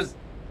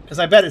 Because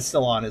I bet it's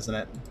still on, isn't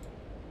it?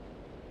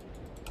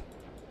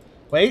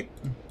 Wait.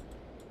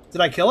 Did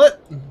I kill it?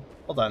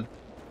 Hold on.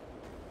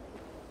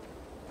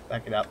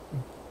 Back it up.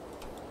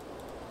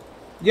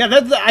 Yeah,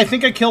 I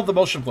think I killed the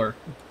motion blur.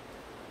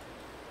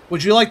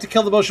 Would you like to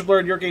kill the motion blur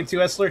in your game too,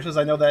 Essler? Because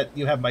I know that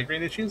you have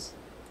migraine issues.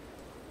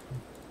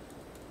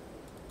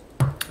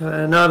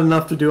 Not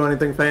enough to do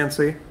anything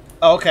fancy.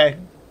 Oh, okay.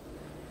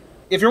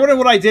 If you're wondering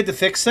what I did to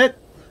fix it,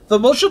 the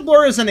motion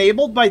blur is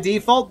enabled by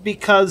default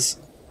because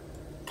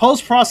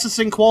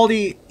post-processing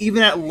quality,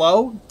 even at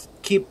low,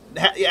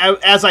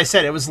 as I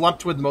said, it was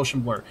lumped with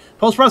motion blur.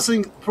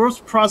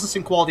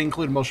 Post-processing quality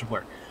included motion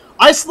blur.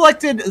 I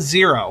selected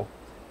 0.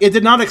 It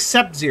did not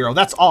accept 0.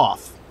 That's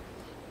off.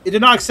 It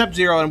did not accept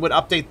 0 and would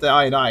update the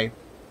INI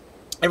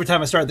every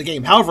time I started the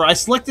game. However, I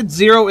selected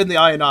 0 in the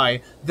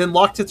INI, then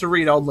locked it to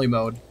read-only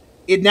mode.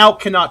 It now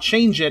cannot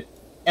change it,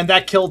 and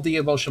that killed the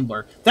motion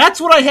blur.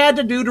 That's what I had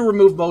to do to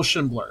remove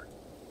motion blur.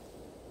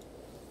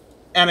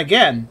 And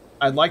again,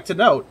 I'd like to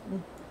note,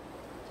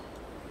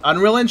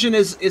 Unreal Engine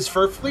is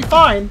perfectly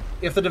fine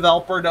if the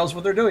developer knows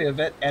what they're doing with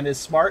it and is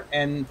smart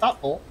and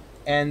thoughtful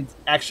and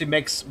actually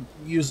works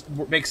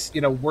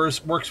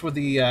with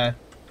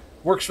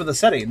the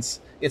settings.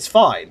 It's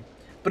fine.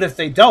 But if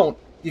they don't,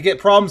 you get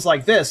problems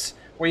like this,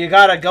 where you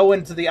gotta go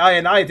into the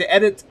INI to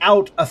edit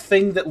out a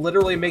thing that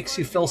literally makes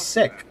you feel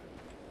sick.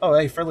 Oh,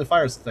 hey, Friendly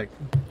Fire's the thing.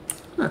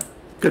 Huh.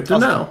 Good to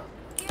know.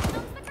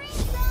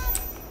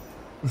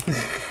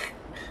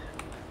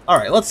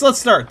 Alright, let's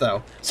start,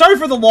 though. Sorry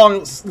for the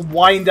long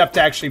wind-up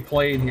to actually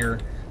playing here,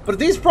 but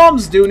these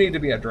problems do need to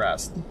be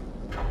addressed.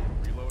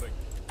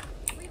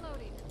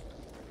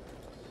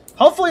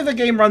 Hopefully the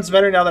game runs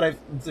better now that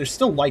there's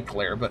still light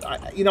glare, but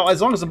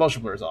as long as the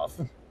motion blur is off.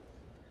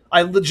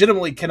 I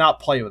legitimately cannot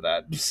play with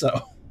that,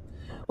 so...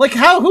 Like,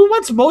 who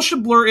wants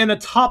motion blur in a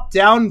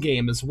top-down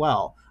game as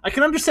well? I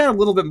can understand a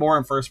little bit more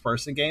in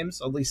first-person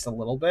games, at least a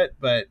little bit,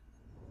 but...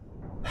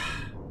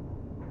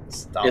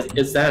 Stop.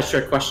 Is that a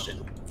trick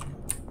question?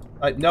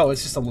 No,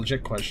 it's just a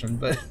legit question,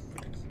 but...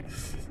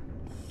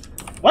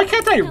 Why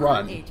can't I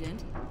run?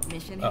 Agent.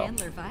 Mission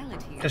handler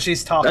Violet here. Because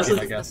she's talking,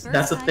 I guess.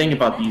 That's the thing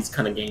about these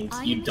kind of games.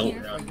 You don't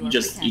run. You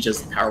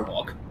just power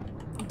walk.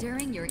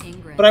 During your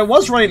ingress, but I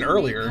was running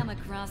earlier.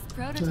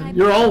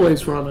 You're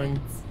always running.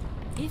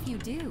 If you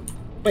do,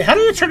 Wait, how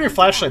do you turn your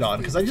flashlight on?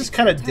 Because I just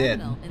kind of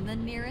did. In the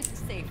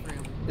nearest safe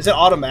room. Is it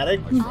automatic?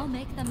 I'll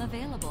make them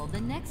available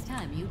the next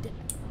time you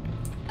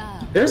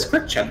There's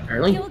quick chat,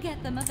 apparently. You'll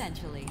get them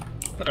eventually.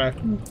 Okay.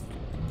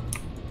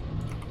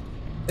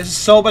 This is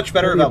so much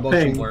better about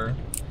motion blur.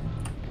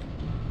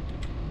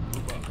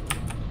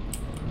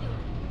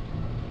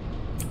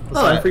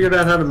 Oh, I figured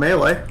out how to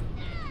melee.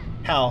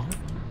 How?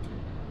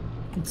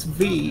 It's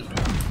V.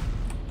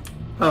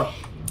 Oh.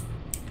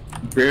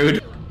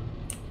 Rude.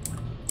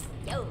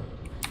 Yo.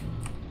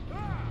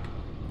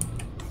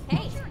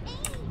 Hey.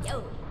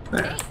 Yo.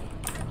 Hey.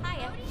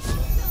 Hiya.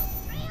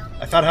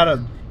 I found how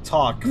to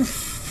talk.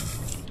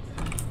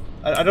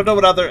 I don't know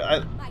what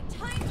other...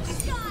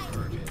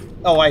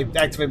 Oh, I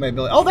activate my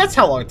ability. Oh, that's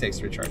how long it takes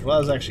to recharge. Well,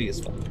 that was actually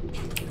useful.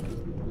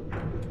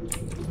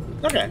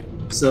 Okay.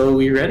 So,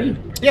 we ready?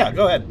 Yeah,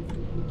 go ahead.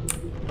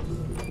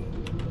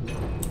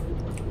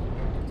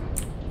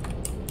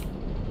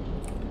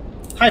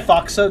 Hi,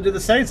 Fox. So, did the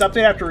settings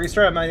update after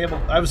restart?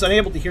 I was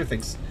unable to hear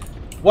things.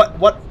 What?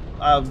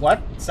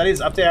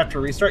 Settings update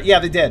after restart? Yeah,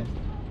 they did.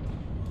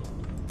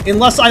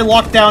 Unless I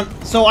locked down...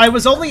 So, I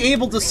was only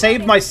able to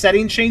save my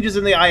setting changes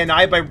in the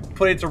INI by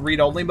putting it to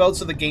read-only mode,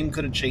 so the game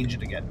couldn't change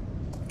it again.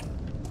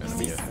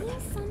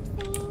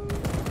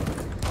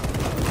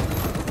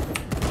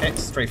 Okay,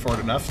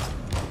 straightforward enough.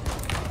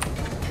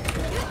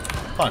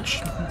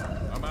 Punch.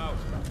 I'm out.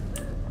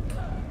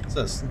 What's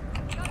this?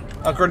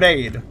 A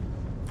grenade.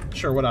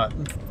 Sure, why not?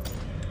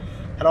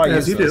 How do I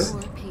use this?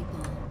 Poor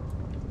people.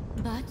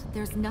 But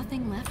there's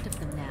nothing left of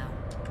them now.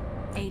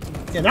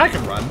 Agents. Yeah, now I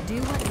can run.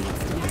 Do what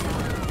needs to be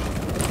done.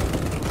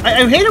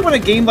 I hate it when a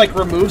game like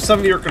removes some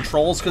of your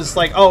controls because it's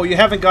like, oh, you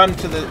haven't gone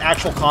to the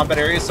actual combat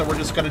area, so we're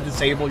just going to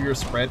disable your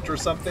sprint or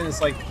something.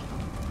 It's like,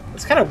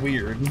 it's kind of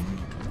weird.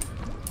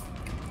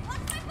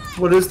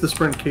 What is the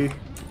sprint key?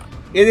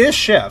 It is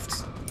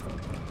shift.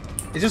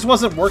 It just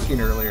wasn't working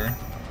earlier.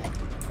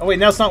 Oh wait,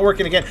 now it's not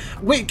working again.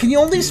 Wait, can you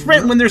only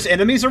sprint when there's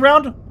enemies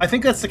around? I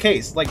think that's the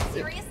case. Like,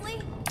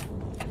 Seriously?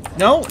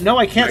 no,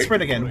 I can't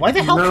sprint again. Why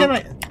the hell can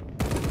I?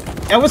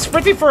 I was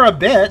sprinting for a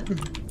bit.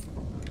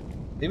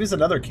 Maybe it's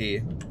another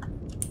key.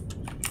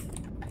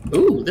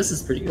 Ooh, this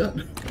is pretty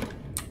good.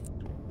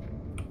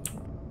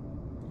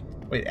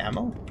 Wait,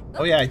 ammo?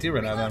 Oh yeah, I do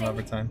run out of ammo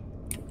every time.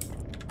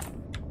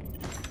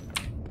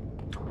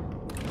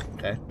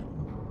 Okay.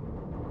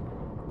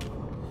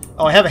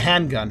 Oh, I have a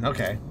handgun.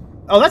 Okay.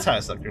 Oh, that's how I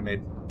suck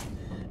grenade.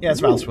 Yeah,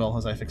 it's mouse wheel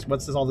as I fix.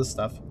 What's this? All this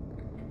stuff?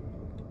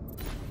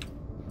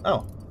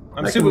 Oh,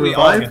 I'm assuming we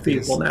all get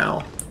these. People now.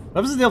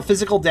 What was the deal?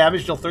 Physical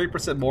damage deal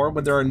 30% more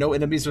when there are no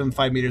enemies within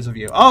 5 meters of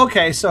you. Oh,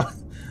 okay. So,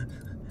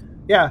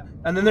 yeah,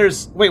 and then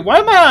there's. Wait, why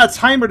am I on a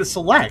timer to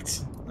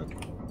select?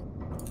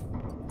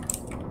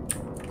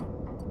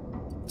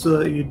 So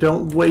that you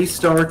don't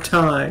waste our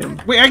time.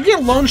 Wait, I can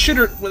get Lone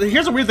Shooter... Well,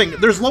 here's a weird thing.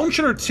 There's Lone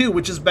Shooter 2,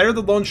 which is better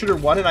than Lone Shooter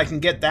 1, and I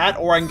can get that,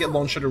 or I can get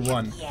Lone Shooter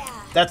 1.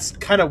 That's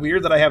kind of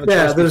weird that I have a choice.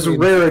 Yeah, there's a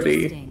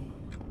rarity.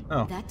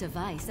 Oh. That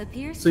device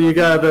appears So you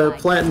got a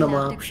platinum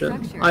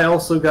option. I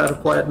also got a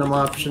platinum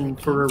option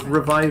for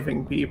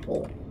reviving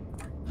people.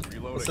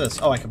 What's this?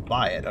 Oh, I can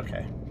buy it.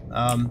 Okay.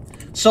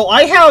 So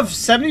I have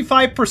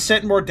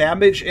 75% more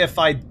damage if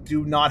I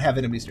do not have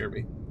enemies near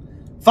me.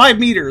 5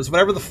 meters,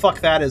 whatever the fuck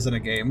that is in a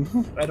game.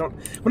 I don't...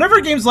 Whenever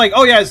a game's like,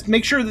 oh yeah,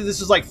 make sure that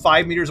this is like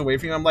 5 meters away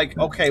from you, I'm like,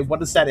 okay, what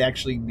does that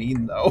actually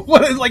mean though?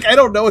 Like, I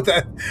don't know what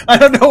that... I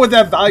don't know what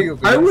that value is.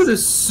 I would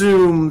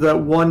assume that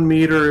 1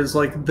 meter is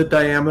like the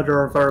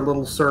diameter of our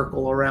little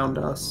circle around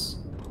us.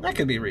 That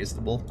could be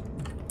reasonable.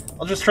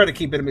 I'll just try to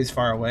keep enemies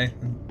far away.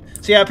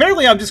 So yeah,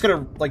 apparently I'm just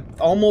gonna, like,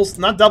 almost,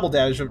 not double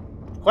damage, but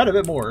quite a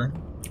bit more.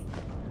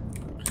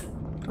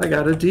 I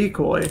got a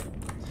decoy.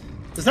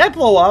 Does that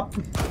blow up?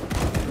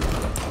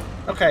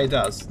 Okay, it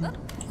does.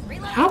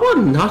 How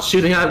about not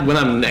shooting at when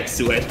I'm next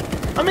to it?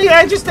 I mean,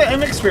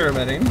 I'm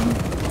experimenting.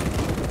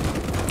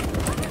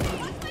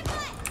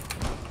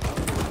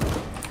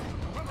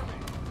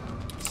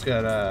 It's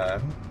got,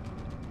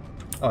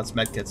 oh, it's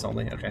medkits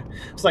only, okay.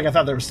 It's like I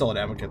thought there was still an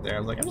ammo kit there. I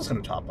was like, I'm just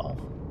gonna top off.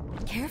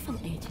 Careful,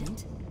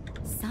 Agent.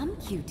 Some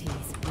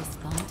QTs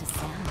respond to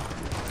sound.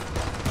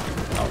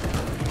 Oh.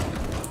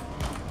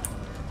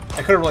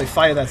 I couldn't really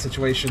fight in that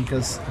situation,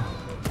 because...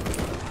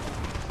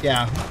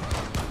 Yeah.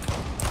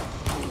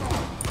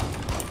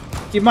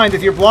 Keep in mind,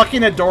 if you're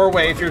blocking a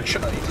doorway, if you're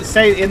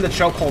stay in the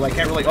chokehold, I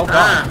can't really... Oh,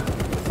 God.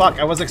 Fuck,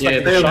 I wasn't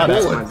expecting to shot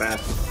at. My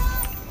bad.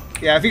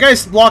 Yeah, if you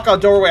guys block a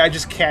doorway, I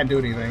just can't do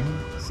anything,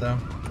 so...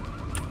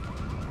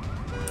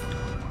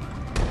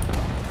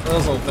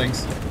 Those little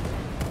things.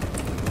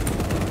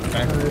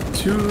 Okay.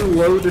 Too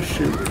low to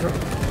shoot.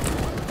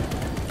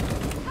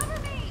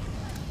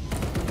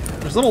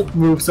 There's little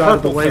moves out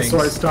of the way, things. so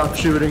I stop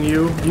shooting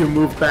you. You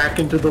move back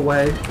into the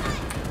way.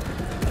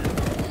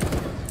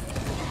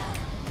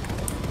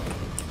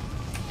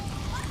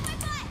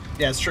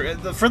 Yeah, it's true.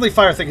 The friendly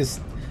fire thing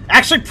is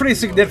actually pretty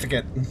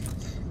significant.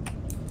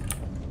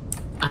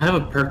 I have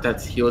a perk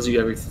that heals you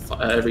every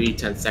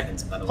 10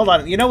 seconds, by the way. Hold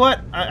on, you know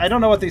what? I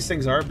don't know what these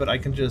things are, but I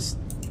can just...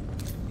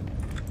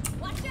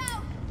 Watch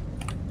out!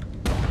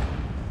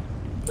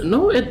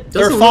 No, it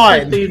doesn't. They're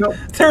fine.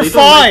 They're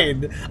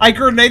fine. I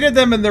grenaded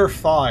them and they're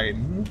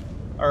fine.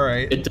 All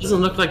right. It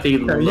doesn't look like they.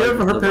 Yeah, you have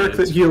a hermetic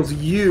that heals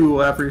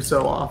you every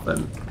so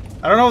often.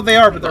 I don't know what they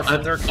are, but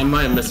I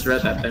might have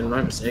misread that. Then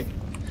my mistake.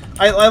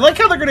 I like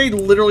how the grenade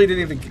literally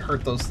didn't even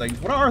hurt those things.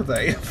 What are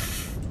they?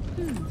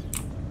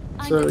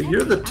 So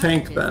you're the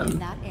tank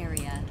then.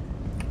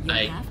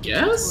 I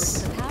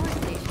guess.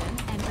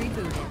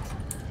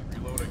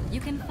 You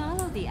can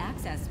follow the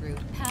access route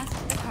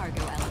past the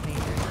cargo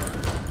elevator.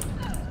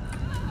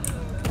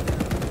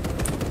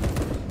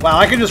 Wow,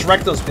 I can just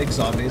wreck those big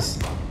zombies.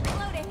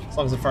 As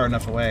long as they're far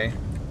enough away.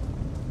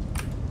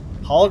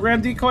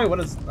 Hologram decoy? What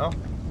is... Oh,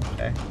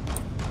 okay.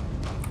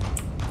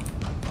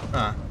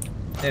 Huh.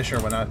 Yeah,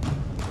 sure, why not?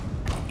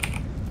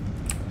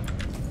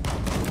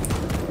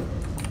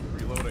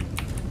 Reloading.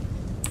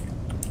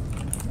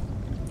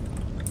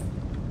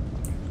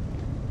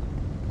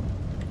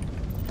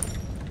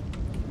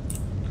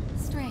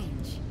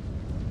 Strange.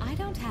 I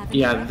don't have...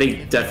 Yeah,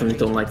 they definitely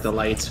don't like the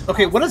lights.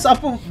 Okay, what is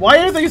up? Why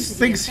are these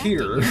things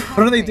here?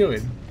 What are they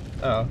doing?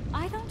 Oh.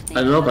 I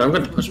don't know, but I'm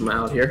going to push them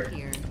out here.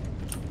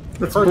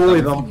 Let's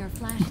bully them.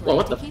 Well,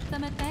 what the...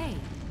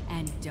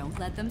 Don't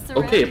let them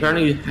surround okay,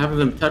 apparently having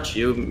them touch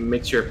you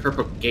makes your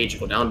purple gauge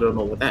go down. Don't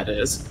know what that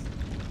is.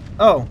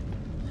 Oh.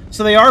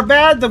 So they are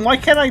bad? Then why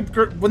can't I...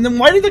 Then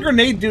why did the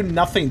grenade do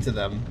nothing to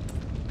them?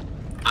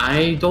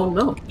 I don't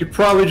know. You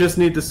probably just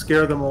need to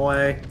scare them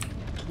away.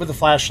 With a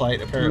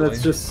flashlight, apparently.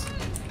 That's just...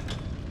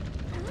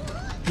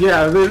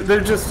 Yeah, they're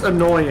just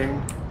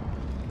annoying.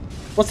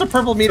 What's the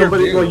purple meter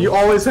do? Well, you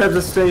always have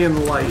to stay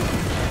in light.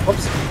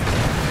 Whoops.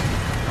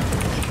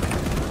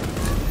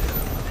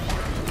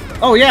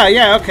 Oh,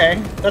 yeah, okay.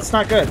 That's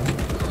not good.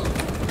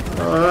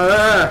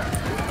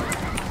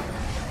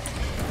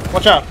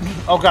 Watch out.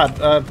 Oh, God.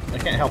 I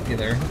can't help you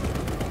there.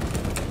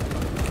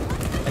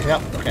 I can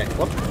help. Okay,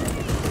 whoop.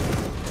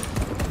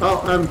 Oh,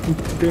 I'm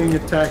being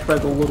attacked by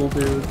the little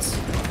dudes.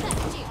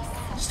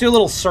 Just do a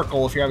little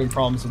circle if you're having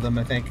problems with them,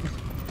 I think.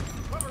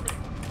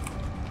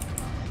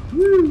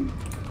 Woo!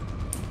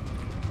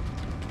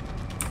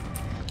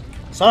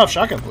 Sawed-off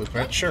shotgun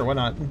blueprint. Sure, why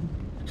not?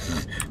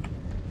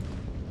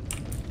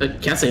 I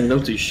can't say no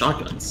to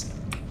shotguns.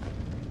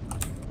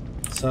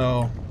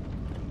 So,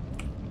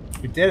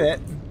 we did it.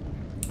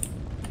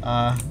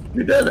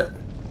 You did it.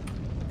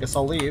 Guess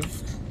I'll leave.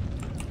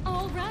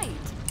 All right,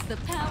 the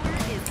power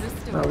is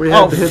restored. We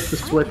have to hit the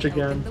switch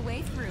again.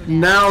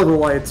 Now the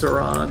lights are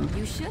on.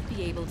 You should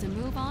be able to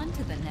move on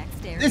to the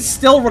next area. It's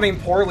still running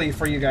poorly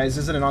for you guys,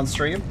 isn't it, on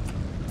stream?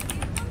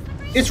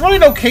 It's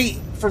running okay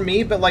for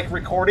me, but like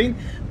recording,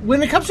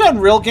 when it comes to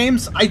Unreal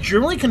games, I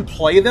generally can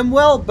play them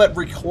well, but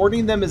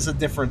recording them is a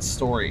different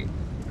story.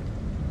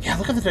 Yeah,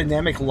 look at the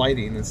dynamic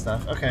lighting and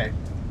stuff. Okay.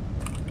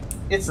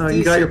 It's decent,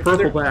 you got your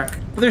purple back.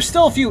 But there's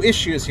still a few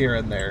issues here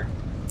and there.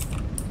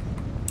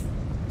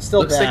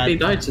 Still Looks bad. like they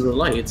died to the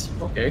lights.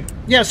 Okay.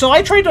 Yeah, so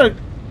I tried to...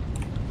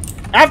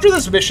 After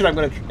this mission, I'm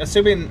going to...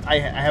 Assuming I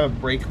have a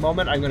break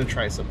moment, I'm going to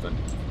try something.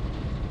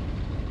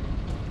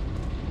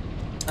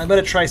 I'm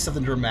going to try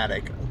something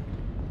dramatic.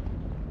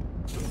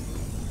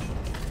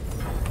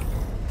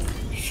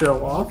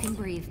 Show off. You can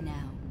breathe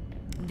now.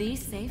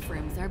 These safe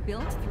rooms are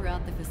built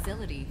throughout the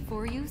facility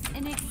for use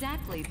in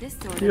exactly this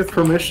sort of... You have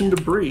permission to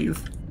breathe.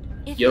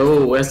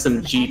 Yo,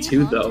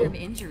 SMG2 though.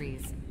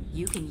 Injuries,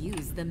 you can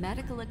use the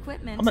medical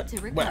equipment to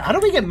recover. Wait, how do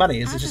we get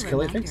money? Is it just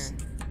killing things?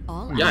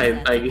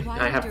 Yeah,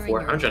 I have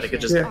 400. I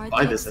could just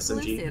buy this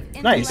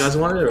SMG. Nice. You guys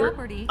want it, or?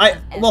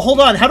 Well, hold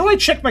on. How do I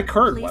check my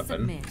current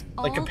weapon?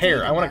 Like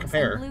compare. I want to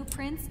compare.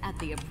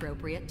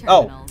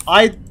 Oh,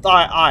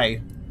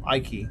 I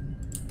key.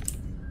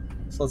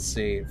 So let's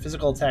see.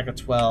 Physical attack of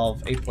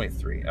 12,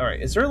 8.3. All right.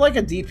 Is there like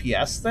a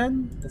DPS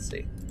then? Let's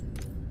see.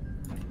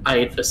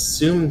 I'd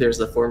assume there's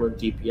a form of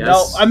DPS.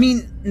 No, I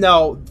mean,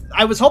 no.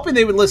 I was hoping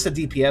they would list a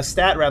DPS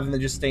stat rather than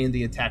just stating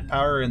the attack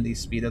power and the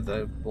speed of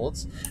the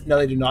bullets. No,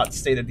 they do not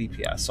state a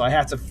DPS, so I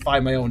have to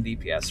find my own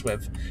DPS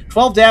with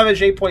 12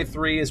 damage,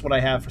 8.3 is what I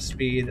have for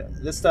speed.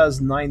 This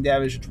does 9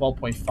 damage at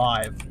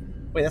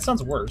 12.5. Wait, that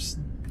sounds worse.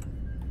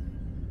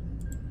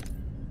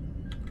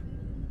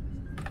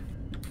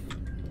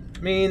 I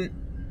mean,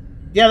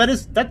 yeah,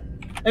 that.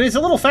 I mean, it's a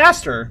little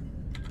faster.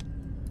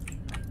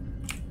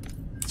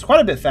 It's quite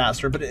a bit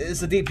faster, but is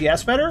the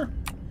DPS better?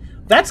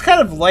 That's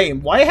kind of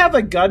lame. Why have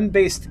a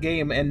gun-based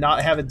game and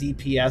not have a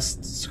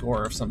DPS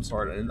score of some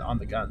sort on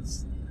the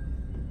guns?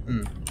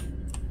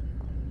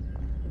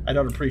 I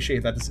don't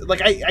appreciate that.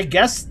 Like, I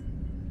guess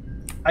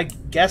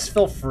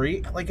feel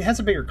free. Like, it has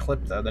a bigger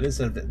clip though. That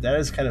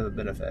is kind of a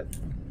benefit.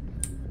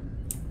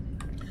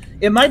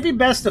 It might be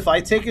best if I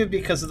take it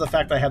because of the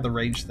fact I have the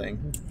rage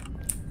thing.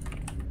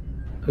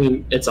 I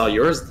mean, it's all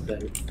yours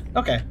then.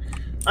 Okay,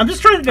 I'm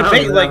just trying to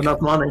debate like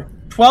enough money.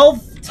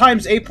 12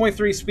 times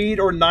 8.3 speed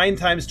or 9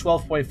 times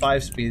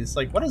 12.5 speed. It's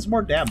like, what is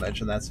more damage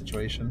in that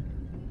situation?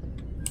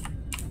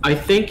 I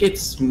think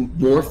it's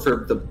more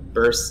for the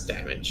burst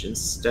damage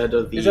instead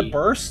of the... Is it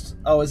burst?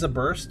 Oh, is it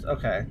burst?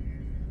 Okay.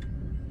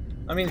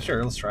 I mean,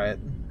 sure, let's try it.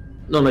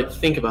 No, like,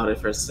 think about it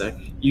for a sec.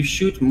 You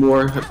shoot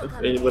more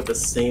with the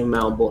same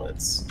amount of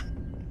bullets.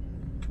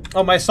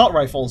 Oh, my assault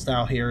rifle's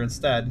now here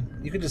instead.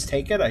 You can just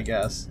take it, I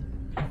guess.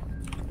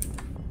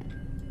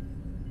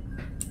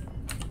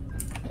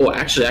 Oh,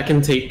 actually, I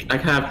can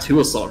have 2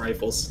 assault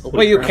rifles. Holy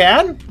Wait, you crap.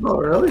 can? Oh,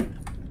 really?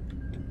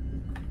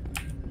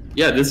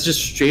 Yeah, this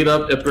just straight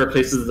up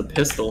replaces the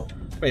pistol.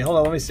 Wait, hold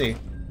on, let me see.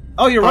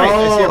 Oh, you're right.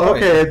 I see your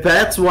point. Okay,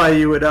 that's why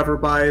you would ever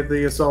buy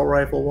the assault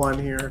rifle one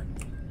here.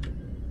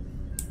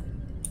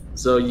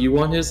 So you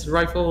want his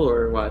rifle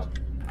or what?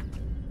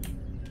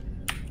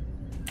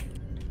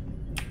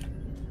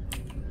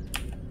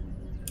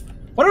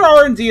 What are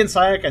R&D and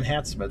psionic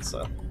enhancements,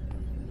 though?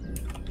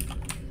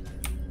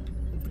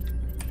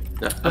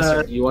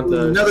 You want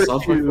the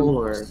assault rifle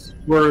or?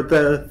 Were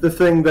the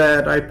thing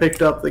that I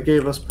picked up that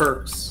gave us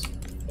perks.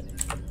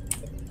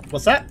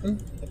 What's that?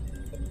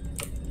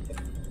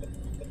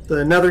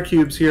 The nether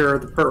cubes here are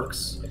the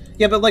perks.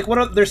 Yeah, but like,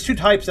 there's 2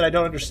 types that I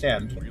don't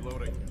understand.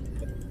 Reloading.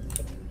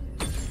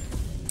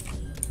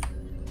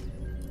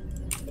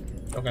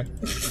 Okay.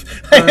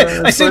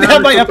 I seem to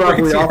have my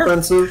upgrades here.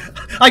 Offensive.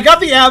 I got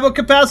the ammo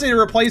capacity to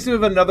replace it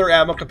with another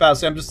ammo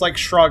capacity. I'm just like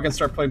shrug and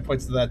start putting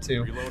points to that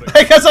too.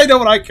 I guess I know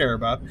what I care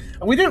about.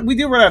 And we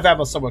do run out of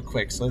ammo somewhat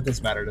quick, so it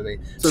doesn't matter to me.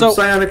 So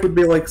psionic would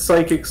be like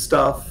psychic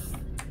stuff,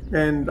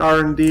 and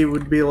R&D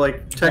would be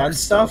like tech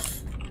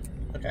stuff.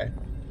 Okay.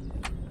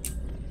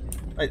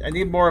 I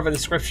need more of a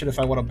description if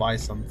I want to buy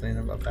something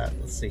about that.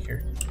 Let's see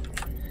here.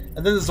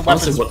 And then there's the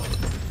weapons.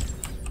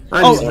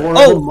 By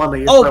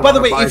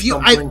the way, if you,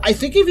 I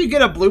think if you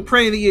get a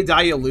blueprint and then you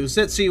die, you lose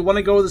it. So you want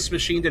to go to this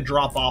machine to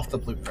drop off the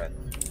blueprint.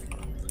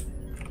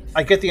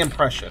 I get the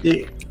impression.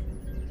 Yeah.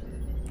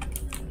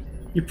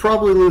 You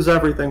probably lose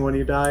everything when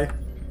you die.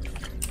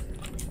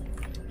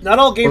 Not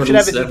all games should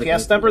have a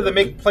DPS number that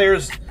make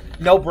players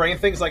no-brain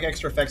things like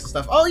extra effects and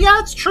stuff. Oh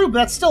yeah, it's true, but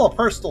that's still a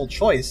personal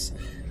choice.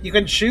 You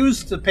can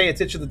choose to pay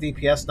attention to the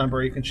DPS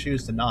number, you can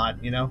choose to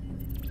not, you know?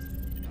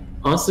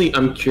 Honestly,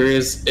 I'm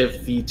curious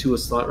if the 2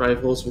 assault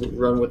rifles will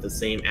run with the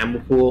same ammo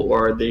pool,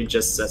 or are they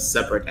just a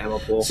separate ammo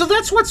pool? So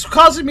that's what's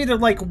causing me to,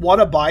 like,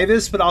 want to buy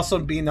this, but also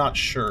be not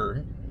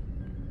sure.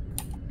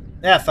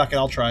 Yeah, fuck it,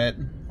 I'll try it.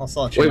 I'll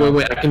sell it.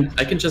 Wait,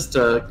 I can just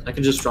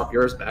drop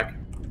yours back.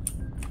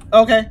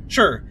 Okay,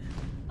 sure.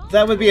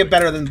 That would be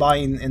better than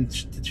buying in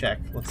to check.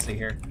 Let's see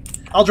here.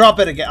 I'll drop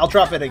it again. I'll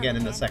drop it again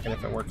in a second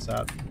if it works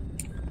out.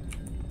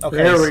 Okay,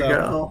 there we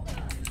go.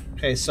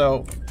 Okay,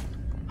 so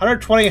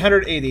 120,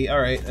 180. All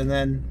right, and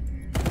then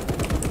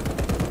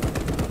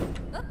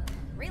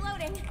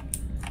reloading.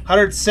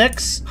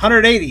 106,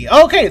 180.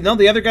 Okay, no,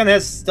 the other gun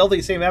has still the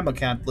same ammo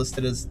count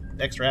listed as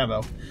extra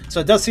ammo.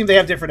 So it does seem they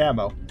have different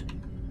ammo.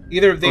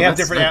 Either they have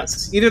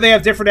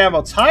different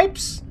ammo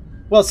types.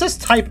 Well, it says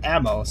type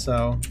ammo,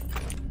 so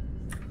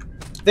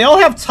they all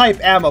have type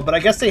ammo, but I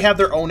guess they have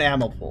their own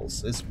ammo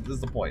pools. Is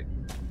the point?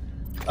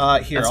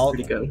 Here, That's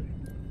pretty good.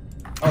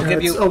 I'll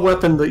give you a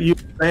weapon that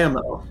uses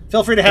ammo.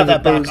 Feel free to have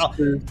that back.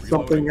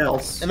 Something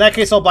else. In that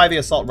case, I'll buy the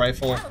assault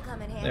rifle.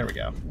 There we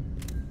go.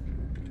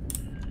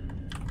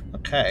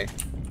 Okay.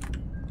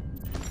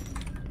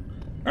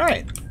 All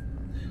right.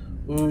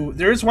 Ooh,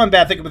 there is one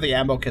bad thing about the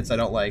ammo kits I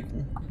don't like.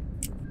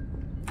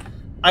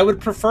 I would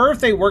prefer if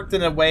they worked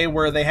in a way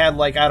where they had,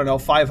 like, I don't know,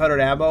 500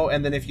 ammo,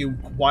 and then if you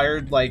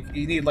wired, like,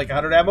 you need, like,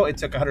 100 ammo, it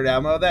took 100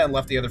 ammo of that and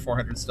left the other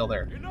 400 still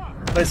there.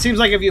 But it seems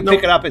like if you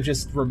pick it up, it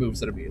just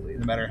removes it immediately,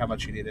 no matter how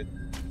much you need it.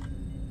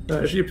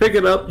 If you pick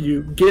it up,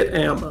 you get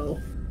ammo.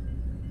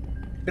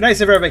 It'd be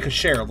nice if everybody could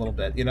share a little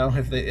bit, you know?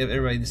 If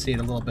everybody just needed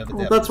a little bit of a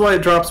dip. Well, that's why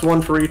it drops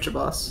 1 for each of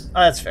us.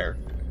 That's fair.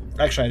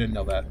 Actually, I didn't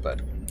know that,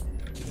 but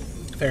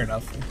fair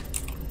enough.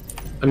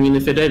 I mean,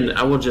 if it didn't,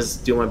 I would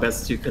just do my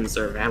best to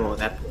conserve ammo at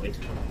that point.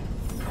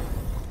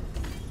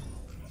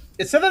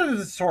 It said that in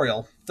the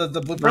tutorial. The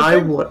blueprint I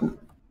thing. wouldn't.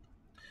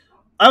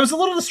 I was a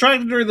little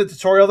distracted during the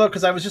tutorial, though,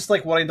 because I was just,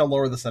 like, wanting to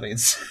lower the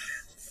settings.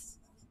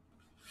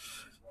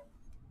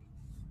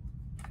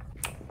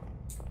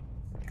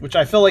 Which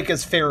I feel like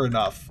is fair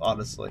enough,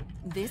 honestly.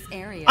 This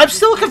area I'm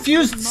still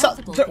confused.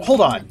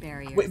 Hold on.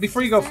 Wait,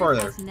 before you go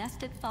further.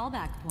 Nested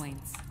fallback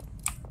points.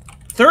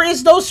 There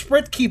is no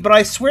sprint key, but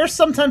I swear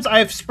sometimes I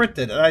have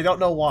sprinted, and I don't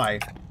know why.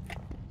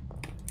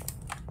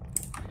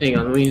 Hang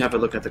on, let me have a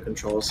look at the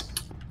controls.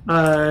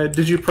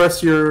 Did you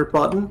press your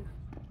button?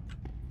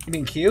 You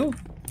mean Q?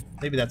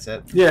 Maybe that's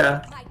it.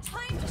 Yeah.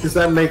 Because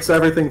that makes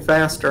everything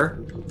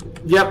faster.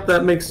 Yep,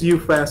 that makes you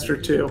faster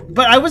too.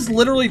 But I was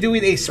literally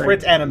doing a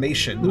sprint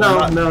animation.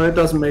 No, it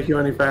doesn't make you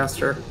any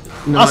faster.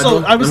 No,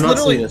 also, I was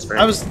literally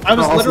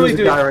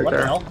doing right what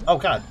there. the hell? Oh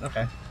god,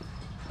 okay.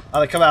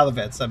 Oh, they come out of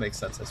the vents. That makes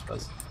sense, I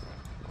suppose.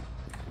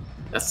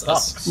 That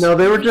sucks. No,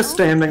 they were just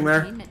standing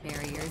there.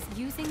 Barriers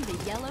using the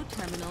yellow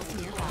terminals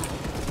nearby.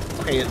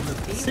 Okay, it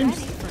Be seems.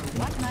 ready for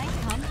what might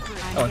come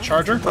through. Oh, a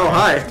charger? Oh,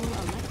 hi.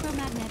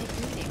 Electromagnetic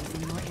readings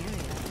in your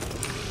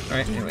area.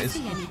 Alright, Do you anyways.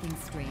 see anything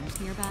strange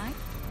nearby?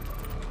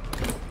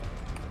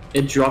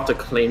 It dropped a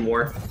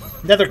claymore.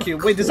 Nether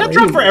cube. Wait, does that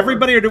drop for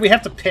everybody, or do we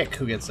have to pick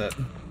who gets it?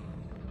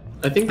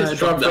 I think this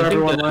dropped for I think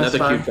everyone the last nether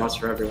time. cube drops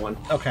for everyone.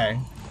 Okay.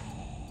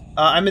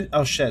 I'm in.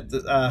 Oh shit.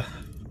 Let's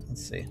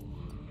see.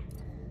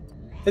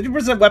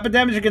 50% weapon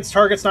damage against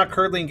targets not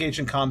currently engaged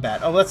in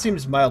combat. Oh, that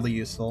seems mildly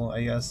useful,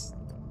 I guess.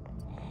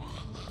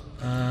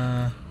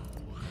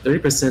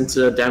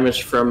 30%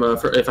 damage from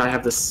if I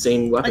have the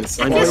same weapon.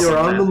 While you're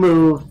on the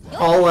move,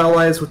 all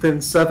allies within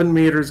 7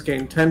 meters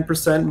gain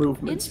 10%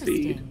 movement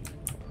speed.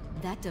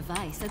 That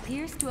device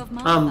appears to have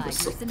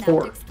modified your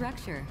synaptic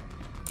structure.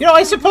 You know,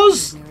 I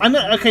suppose I'm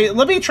gonna, okay.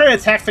 Let me try to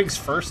attack things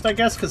first, I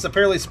guess, because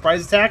apparently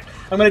surprise attack.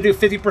 I'm gonna do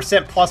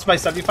 50% plus my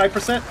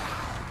 75%.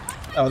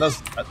 Oh,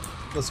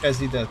 those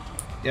guys need to.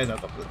 Yeah, no,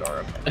 open the door.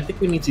 Okay. I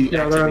think we need to.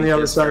 Yeah, they're on the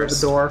other side of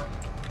the door.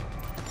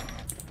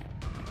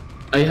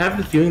 I have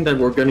the feeling that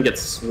we're gonna get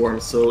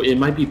swarmed, so it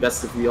might be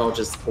best if we all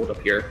just hold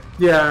up here.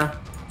 Yeah,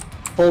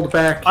 hold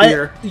back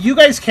here. You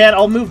guys can.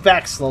 I'll move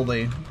back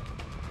slowly.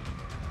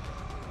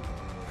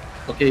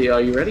 Okay,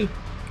 are you ready?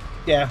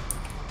 Yeah.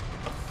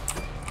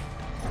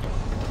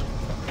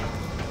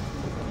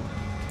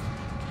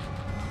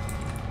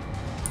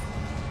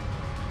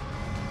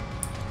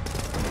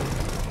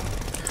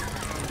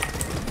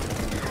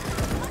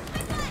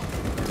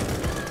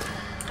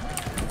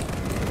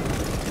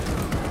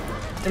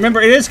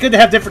 Remember, it is good to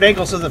have different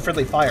angles of the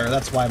friendly fire.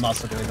 That's why I'm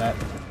also doing that.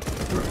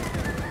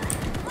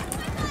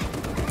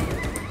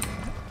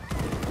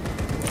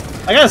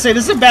 I gotta say,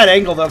 this is a bad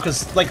angle, though,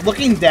 because, like,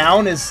 looking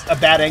down is a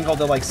bad angle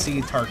to, like,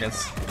 see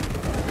targets.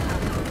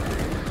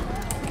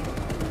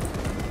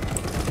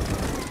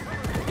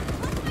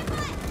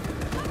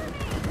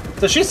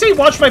 Does she say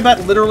watch my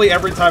butt literally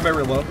every time I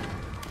reload?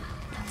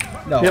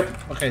 No.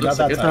 Yep. Okay, not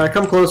that time.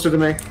 Come closer to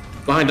me.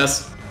 Behind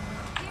us.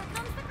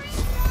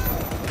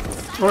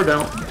 Or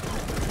don't.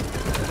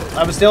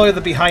 I was dealing with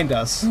the behind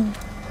us. And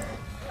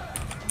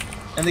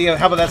the,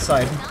 how about that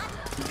side?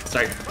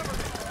 Sorry.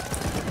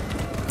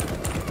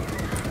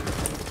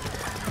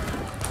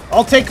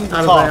 I'll take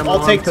top.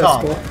 I'll take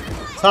top.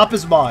 Top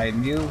is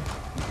mine. You.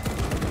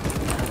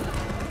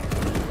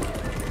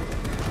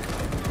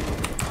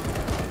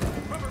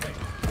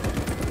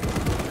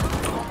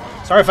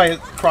 Sorry if I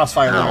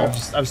crossfire there.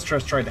 I was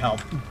just trying to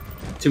help.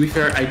 To be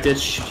fair, I did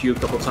shoot you a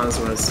couple times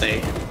when I was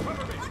saying.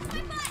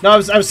 No, I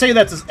was saying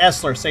that to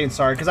Essler, saying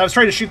sorry, because I was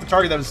trying to shoot the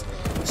target that was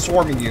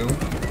swarming you.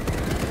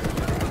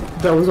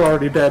 That was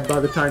already dead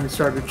by the time you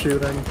started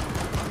shooting.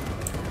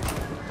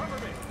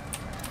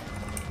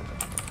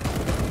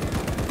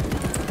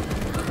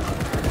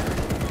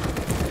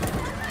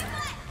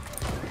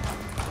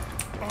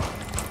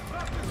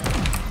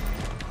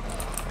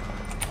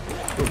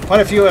 Quite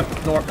a few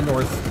up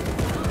north.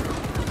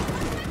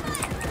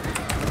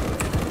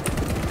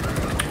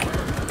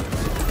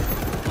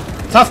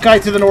 Tough guy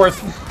to the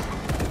north.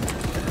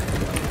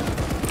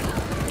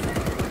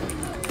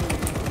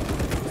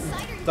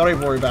 Don't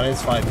even worry about it,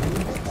 it's fine.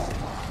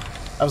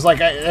 I was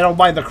like, I don't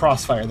mind the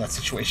crossfire in that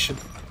situation.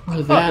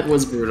 Oh, that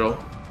was brutal.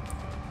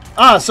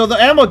 Ah, so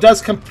the ammo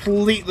does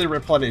completely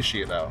replenish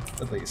you, though,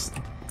 at least.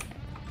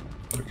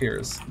 It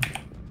appears.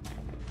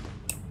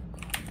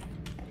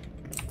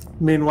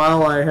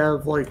 Meanwhile, I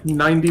have like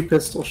 90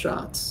 pistol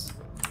shots.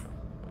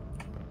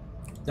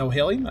 No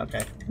healing?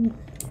 Okay.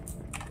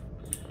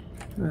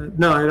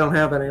 No, I don't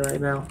have any right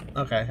now.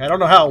 Okay, I don't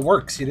know how it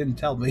works. You didn't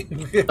tell me.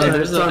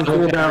 It's on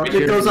cooldown.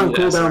 It goes on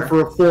cooldown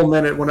for a full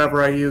minute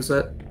whenever I use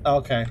it.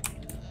 Okay.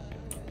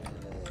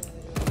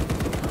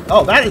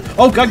 Oh, that is...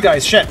 Oh, gun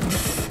guys, shit.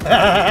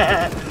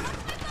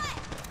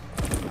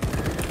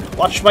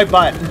 Watch my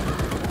butt.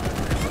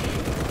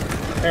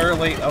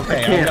 Apparently...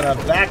 Okay, I'm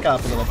gonna back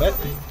up a little bit.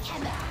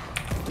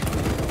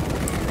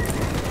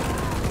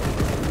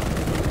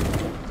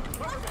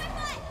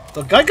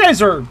 The gun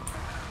guys are...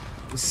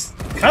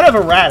 kind of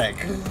erratic.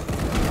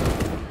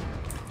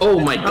 Oh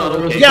my god,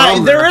 okay. Yeah,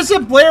 there is a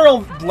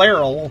barrel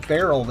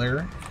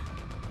there.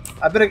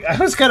 I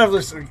was kind of...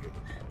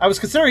 I was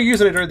considering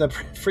using it during the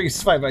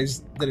freeze fight, but I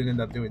just didn't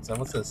end up doing so.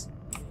 What's this?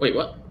 Wait,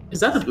 what? Is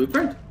that the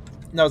blueprint?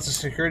 No, it's a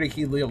security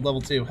key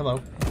level 2.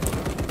 Hello.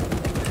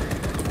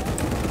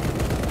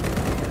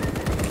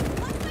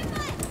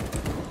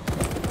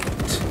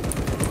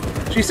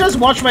 She says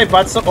watch my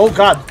butt, so... Oh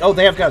god. Oh,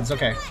 they have guns.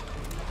 Okay.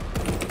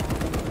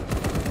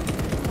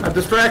 I've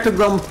distracted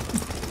them.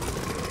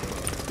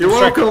 You're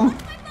welcome.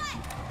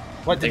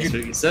 What did Thanks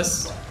for the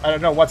assist. I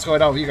don't know what's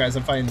going on with you guys.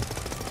 I'm finding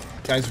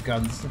guys with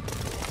guns.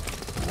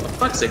 For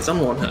fuck's sake,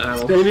 someone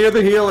ammo. Stay near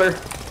the healer.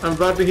 I'm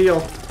about to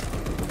heal.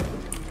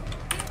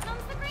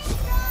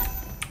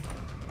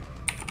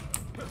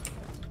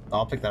 Oh,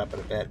 I'll pick that up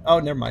in a bit. Oh,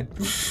 never mind.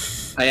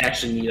 I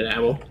actually need an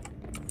ammo.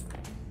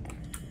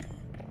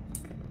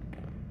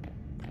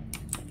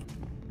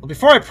 Well,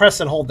 before I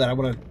press and hold that, I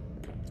want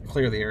to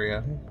clear the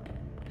area.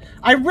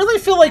 I really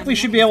feel like we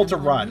should be able to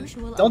run.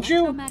 Don't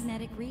you?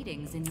 Electromagnetic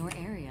readings in your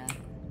area.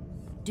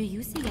 Do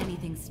you see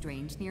anything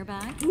strange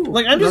nearby?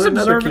 Like, I'm just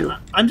observing.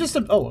 I'm just.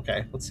 Oh,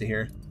 okay. Let's see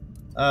here.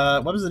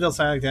 Weapons that deal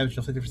silent damage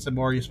deal 50%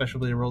 more. Your special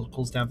ability roll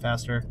cools down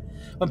faster.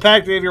 When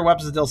packed, give your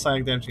weapons that deal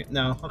silent damage.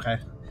 No, okay.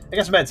 I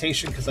guess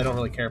meditation because I don't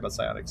really care about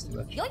psionics too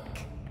much.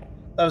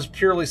 That was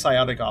purely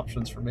psionic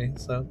options for me.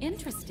 So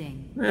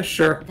Interesting. Yeah,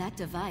 sure. That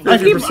device.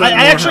 I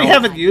actually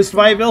haven't used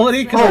my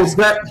ability because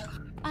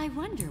I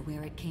wonder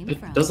where it came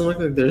from. It doesn't look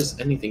like there's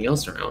anything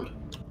else around.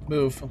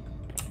 move.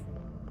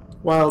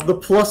 Wow, the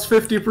plus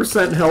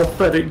 50% health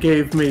that it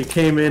gave me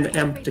came in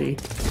empty.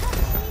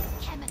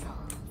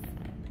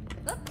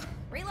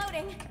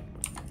 Reloading.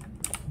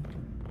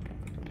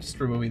 Just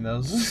removing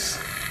those.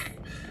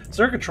 Is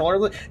there a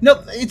controller?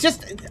 No, it's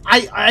just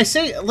I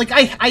say like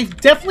I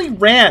definitely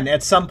ran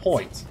at some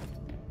point.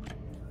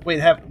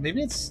 Wait,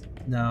 maybe it's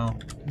no.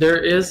 There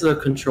is a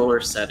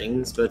controller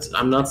settings, but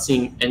I'm not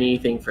seeing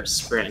anything for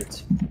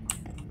sprint.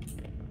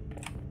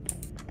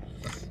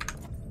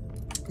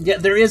 Yeah,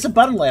 there is a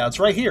button layout. It's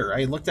right here.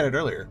 I looked at it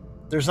earlier.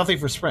 There's nothing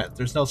for sprint.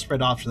 There's no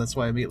sprint option. That's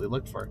why I immediately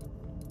looked for it.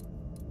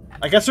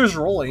 I guess there's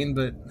rolling,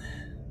 but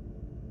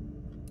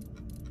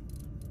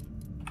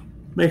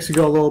Makes you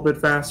go a little bit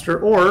faster,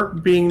 or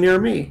being near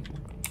me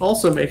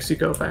also makes you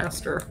go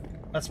faster.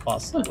 that's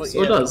possible. Oh,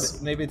 so it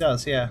does. Maybe it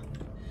does, yeah.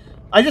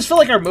 I just feel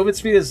like our movement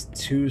speed is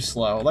too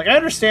slow. Like, I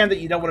understand that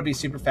you don't want to be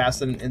super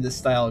fast in this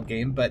style of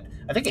game, but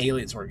I think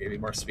Aliens were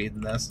giving more speed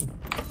than this.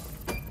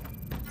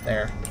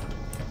 There.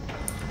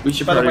 We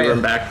should By the probably way,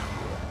 run back.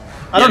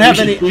 I don't have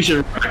any... We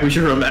should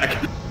run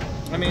back.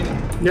 I mean...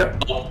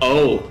 Yep.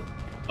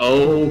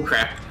 Oh,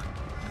 crap.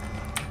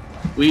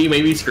 We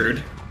may be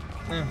screwed.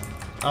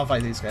 I'll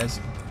fight these guys.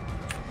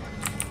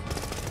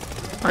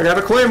 I got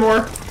a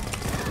claymore.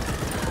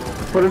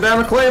 Putting down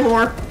a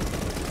claymore.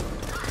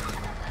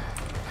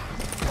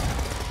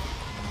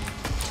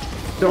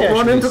 Don't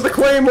run into the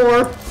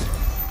claymore.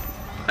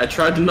 I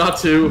tried not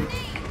to.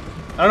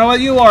 I don't know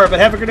what you are, but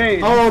have a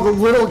grenade. Oh, the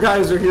little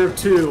guys are here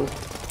too.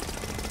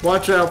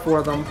 Watch out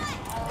for them.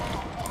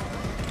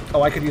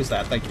 Oh, I could use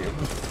that. Thank you.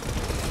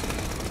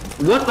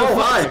 What the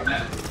fuck?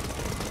 Hi.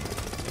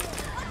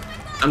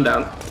 I'm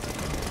down.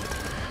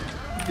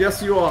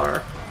 Yes, you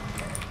are.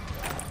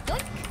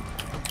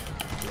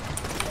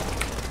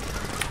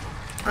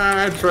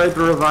 I tried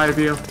to revive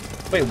you.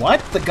 Wait,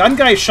 what? The gun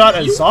guy shot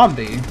a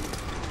zombie.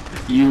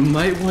 You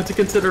might want to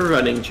consider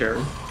running, Chair.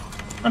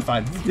 I'm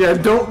fine. Yeah,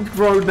 don't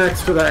go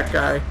next to that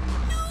guy.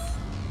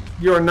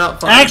 You are not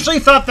fine. I actually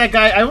thought that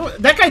guy...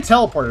 that guy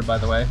teleported, by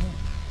the way.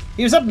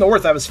 He was up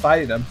north. I was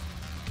fighting him.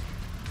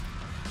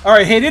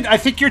 Alright, Hayden, I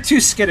think you're too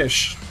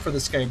skittish for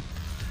this game.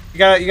 You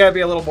gotta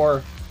be a little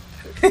more...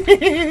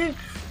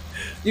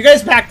 You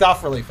guys backed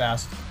off really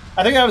fast.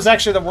 I think that was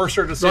actually the worst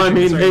decision. So, I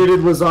mean,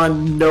 Hayden was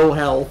on no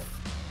health.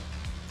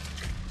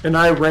 And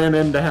I ran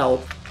in to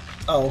help.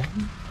 Oh.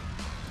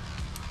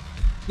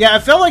 Yeah, I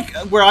felt like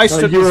where I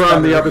stood... You were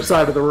on the other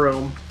side of the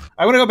room.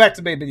 I want to go back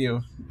to maybe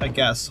you, I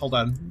guess. Hold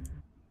on.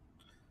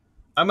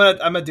 I'm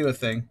gonna do a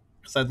thing.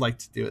 Because I'd like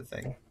to do a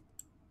thing.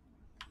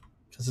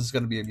 Because this is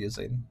going to be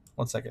amusing.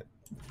 1 second.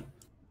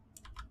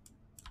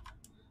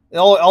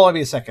 It'll only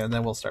be a second, and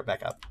then we'll start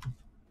back up.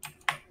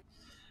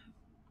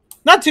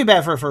 Not too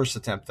bad for a first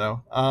attempt,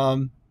 though.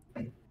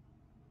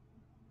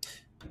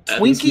 At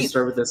least we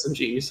start with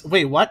SMGs.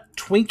 Wait, what?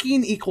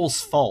 Twinking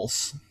equals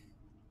false.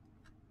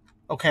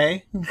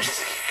 Okay.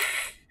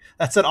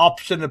 That's an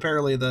option,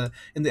 apparently,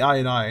 in the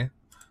I&I.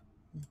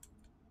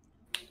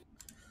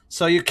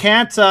 So you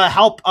can't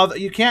help other.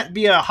 You can't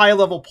be a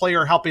high-level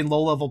player helping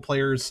low-level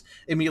players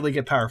immediately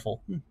get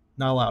powerful.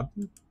 Not allowed.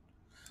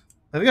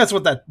 I think that's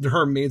what that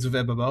term means with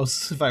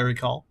MMOs, if I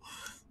recall.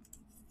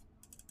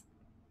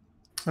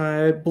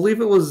 I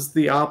believe it was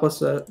the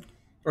opposite.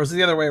 Or is it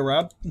the other way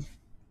around?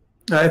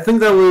 I think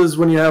that was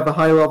when you have a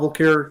high-level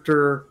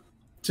character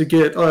to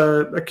get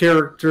a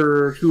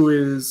character who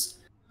is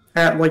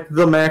at, like,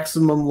 the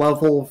maximum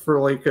level for,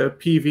 like, a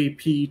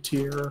PvP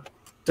tier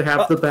to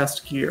have the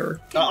best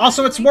gear.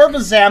 Also, it's more of a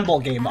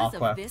Zamble game,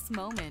 Aqua.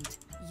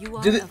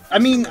 I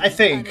mean, I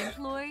think.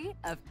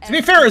 To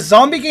be fair,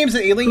 zombie games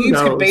and alien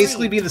games could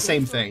basically be the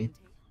same thing.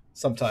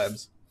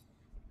 Sometimes.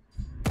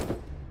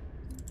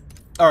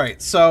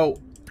 Alright, so...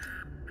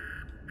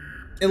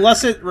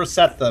 Unless it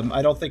reset them,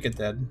 I don't think it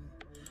did.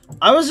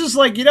 I was just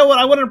like, you know what,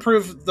 I want to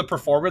improve the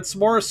performance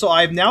more, so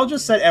I've now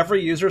just set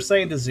every user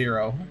setting to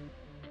 0.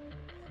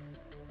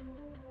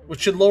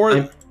 Which should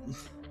lower...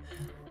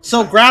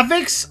 So,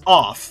 graphics,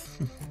 off.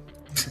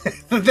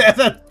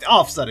 the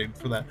off setting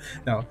for that.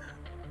 No.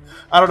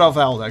 I don't know if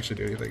that will actually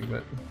do anything,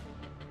 but...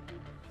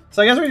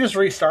 So I guess we just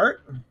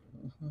restart?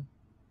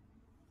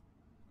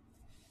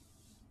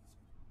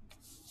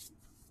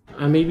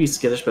 I may be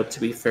skittish, but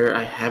to be fair,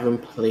 I haven't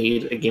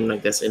played a game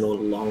like this in a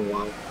long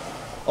while.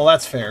 Well,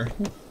 that's fair.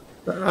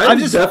 I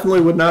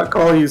definitely would not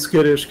call you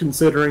skittish,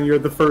 considering you're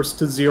the first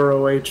to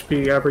 0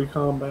 HP every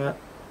combat.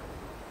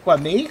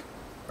 What, me?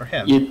 Or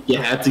him? You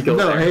had to go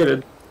there. No,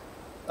 Hated.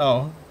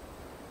 Oh.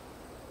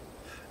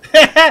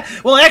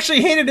 Well,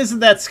 actually, Hated isn't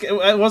that...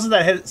 It wasn't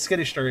that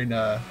skittish during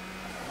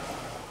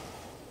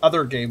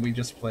other game we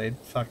just played.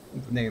 Fuck,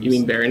 names. You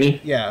mean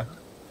Barony? Yeah.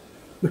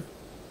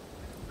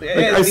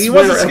 I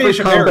swear every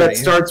combat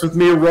starts with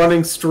me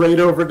running straight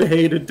over to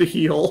Hated to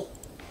heal.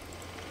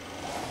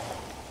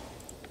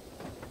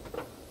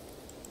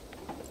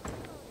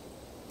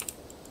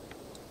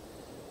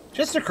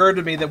 Just occurred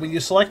to me that when you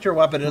select your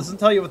weapon, it doesn't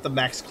tell you what the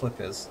max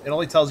clip is. It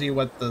only tells you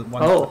what the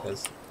one clip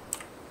is.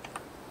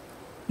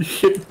 You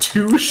hit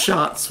 2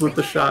 shots with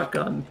the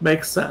shotgun.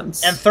 Makes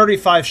sense. And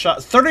 35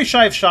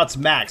 shots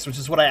max, which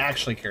is what I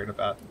actually cared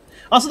about.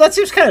 Also, that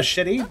seems kind of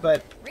shitty,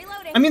 but...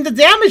 I mean, the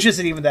damage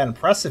isn't even that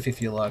impressive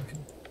if you look.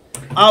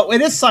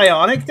 It is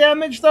psionic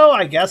damage, though.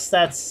 I guess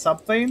that's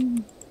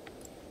something.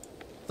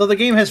 Though the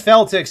game has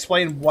failed to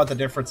explain what the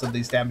difference of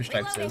these damage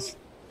types is.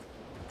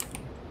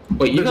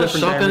 Wait, you got a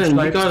different shotgun damage and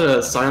you types. got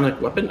a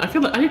psionic weapon? I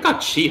feel like I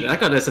got cheated. I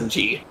got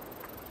SMG.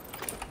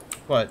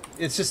 What?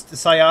 It's just the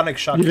psionic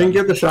shotgun. You didn't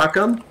get the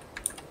shotgun?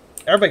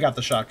 Everybody got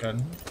the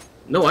shotgun.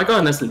 No, I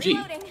got an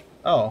SMG.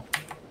 Oh.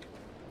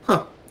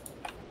 Huh.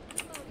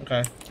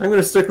 Okay. I'm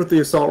gonna stick with the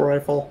assault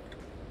rifle.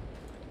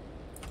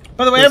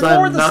 By the way, I've Because I'm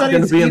lowered the not gonna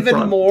settings be in even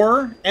front.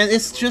 more, and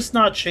it's just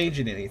not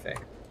changing anything.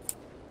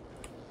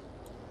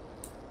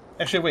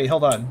 Actually, wait,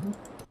 hold on.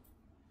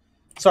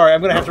 Sorry,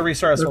 I'm gonna have to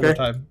restart us one more Okay.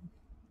 time.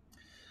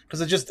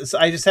 Because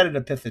I just had an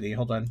epiphany.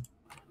 Hold on.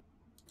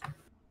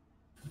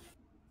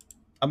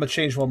 I'm gonna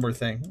change one more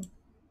thing.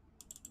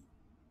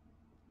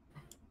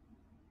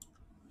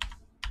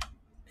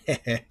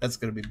 That's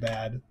gonna be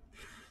bad.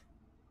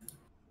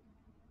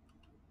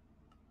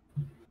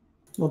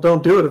 Well,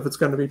 don't do it if it's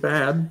gonna be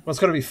bad. Well, it's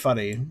gonna be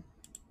funny.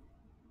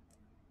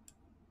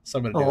 So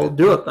I'm gonna do I'll it.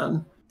 do it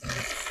then.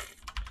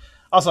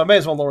 Also, I may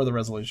as well lower the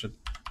resolution.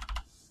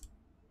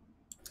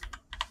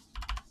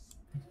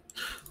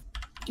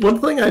 One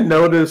thing I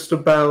noticed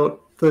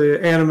about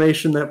the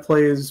animation that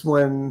plays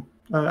when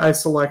I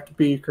select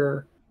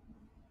Beaker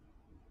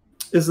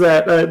is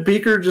that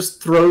Beaker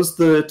just throws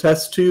the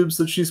test tubes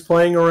that she's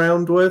playing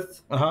around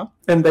with,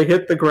 and they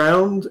hit the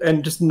ground,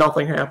 and just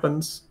nothing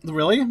happens.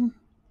 Really?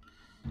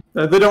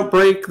 They don't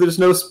break, there's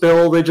no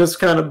spill, they just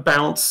kind of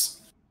bounce.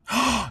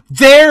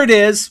 There it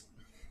is!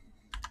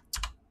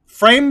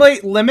 Frame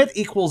rate limit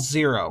equals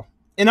 0.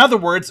 In other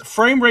words,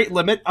 frame rate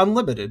limit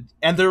unlimited.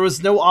 And there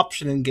was no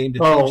option in game to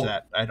change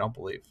that, I don't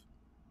believe.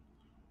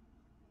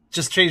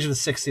 Just change it to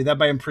 60. That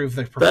might improve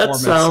the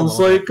performance. That sounds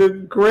like a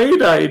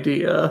great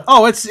idea.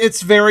 Oh,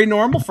 it's very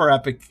normal for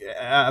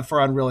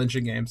for Unreal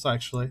Engine games,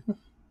 actually.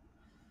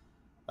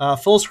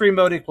 Full screen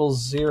mode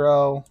equals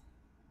 0.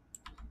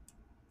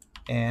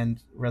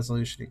 And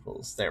resolution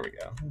equals... There we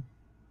go.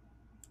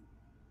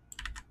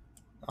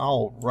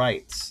 All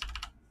right.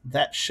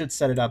 That should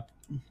set it up.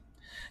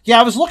 Yeah,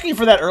 I was looking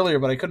for that earlier,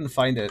 but I couldn't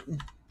find it.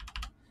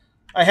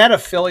 I had a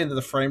feeling that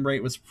the frame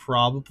rate was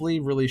probably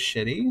really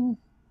shitty.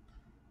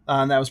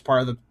 And that was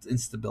part of the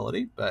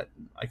instability, but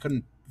I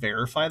couldn't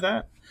verify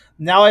that.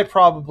 Now I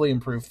probably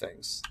improve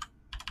things.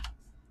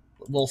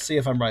 We'll see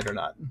if I'm right or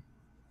not.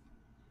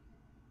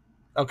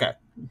 Okay.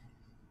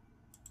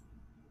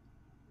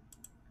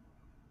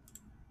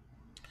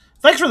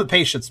 Thanks for the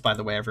patience, by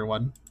the way,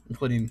 everyone,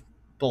 including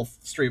both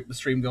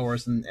stream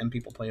goers and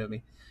people playing with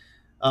me.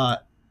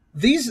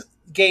 These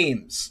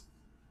games,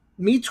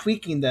 me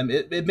tweaking them,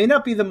 it may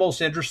not be the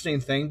most interesting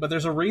thing, but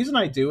there's a reason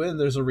I do it, and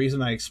there's a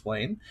reason I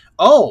explain.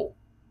 Oh,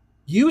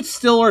 you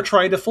still are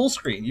trying to full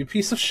screen, you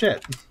piece of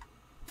shit.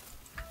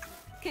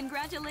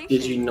 Congratulations.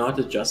 Did you not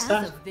adjust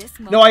that?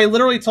 No, I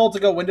literally told to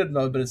go windowed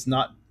mode, but it's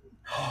not.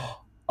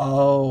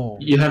 Oh.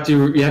 You have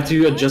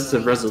to adjust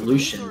the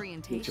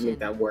resolution to make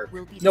that work.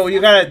 No,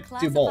 you gotta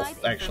do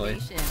both, actually.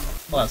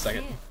 Hold on a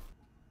second.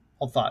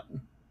 Hold thought.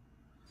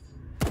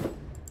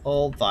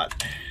 Hold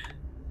thought.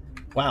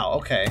 Wow,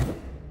 okay.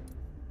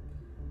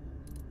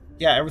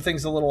 Yeah,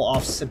 everything's a little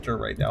off-center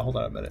right now. Hold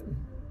on a minute.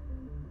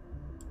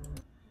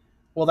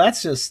 Well,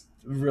 that's just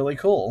really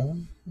cool.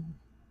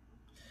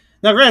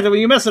 Now, granted, when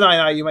you miss an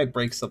eye, you might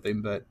break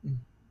something, but...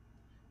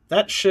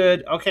 That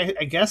should... Okay,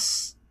 I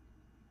guess...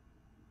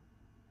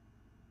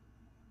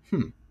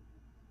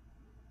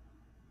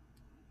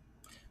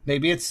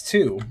 Maybe it's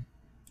 2.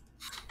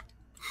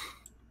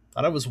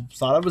 Thought it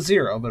was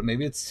 0, but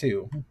maybe it's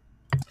 2.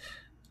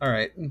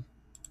 Alright.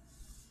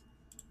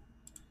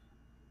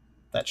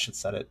 That should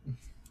set it.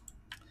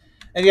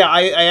 And yeah,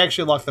 I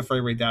actually locked the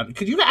frame rate down.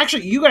 Could you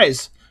actually, you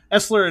guys,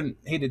 Essler and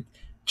Hated,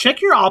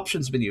 check your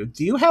options menu.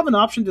 Do you have an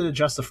option to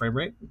adjust the frame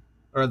rate?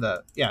 Or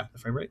the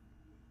frame rate?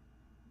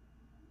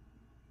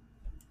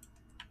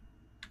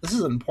 This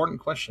is an important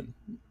question.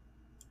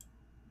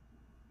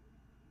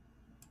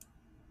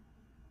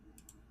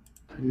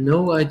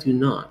 No, I do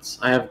not.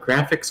 I have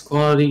graphics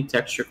quality,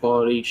 texture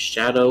quality,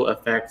 shadow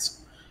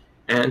effects,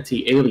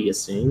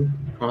 anti-aliasing,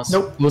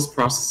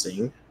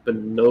 post-processing, but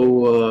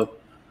no,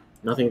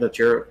 nothing that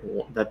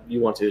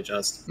you want to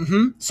adjust.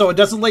 So it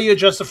doesn't let you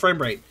adjust the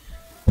frame rate.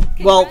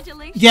 Well,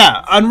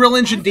 yeah, Unreal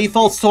Engine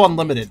defaults to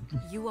unlimited.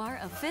 You are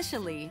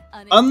officially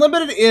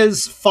unlimited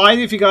is fine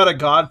if you got a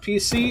God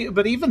PC,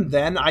 but even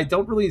then, I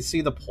don't really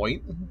see the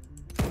point.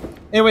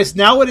 Anyways,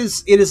 now it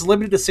is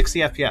limited to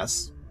 60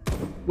 FPS.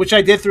 Which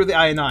I did through the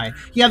INI.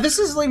 Yeah, this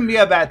is leaving me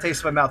a bad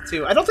taste in my mouth,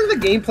 too. I don't think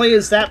the gameplay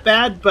is that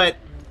bad, but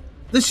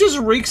this just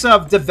reeks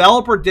of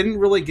developer didn't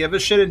really give a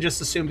shit and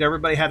just assumed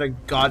everybody had a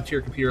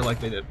god-tier computer like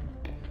they did.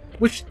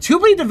 Which too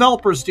many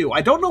developers do. I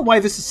don't know why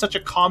this is such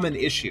a common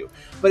issue,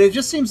 but it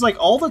just seems like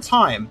all the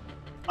time,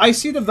 I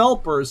see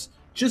developers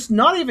just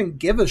not even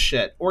give a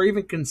shit or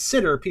even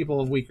consider people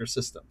with weaker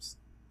systems.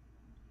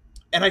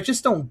 And I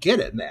just don't get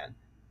it, man.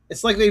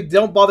 It's like they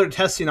don't bother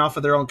testing off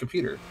of their own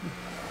computer.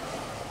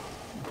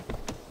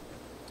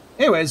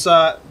 Anyways,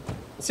 let's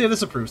see if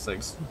this improves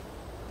things.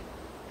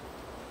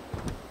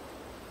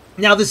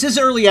 Now, this is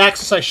early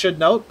access, I should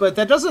note, but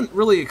that doesn't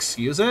really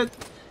excuse it.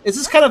 It's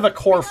just kind of a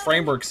core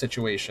framework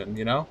situation,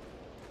 you know?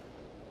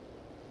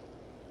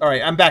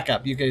 Alright, I'm back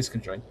up. You guys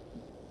can join.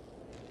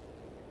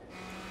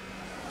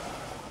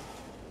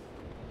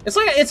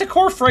 It's a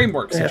core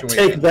framework situation.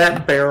 Take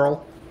that,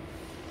 barrel.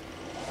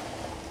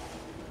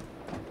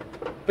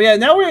 But yeah,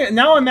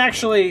 now I'm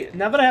actually,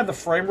 now that I have the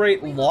frame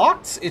rate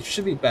locked, it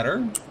should be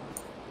better.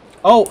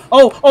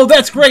 Oh,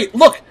 that's great.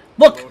 Look,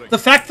 the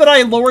fact that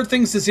I lowered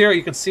things to 0,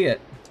 you can see it.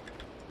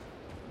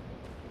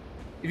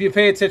 If you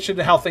pay attention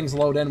to how things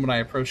load in when I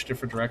approach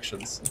different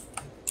directions.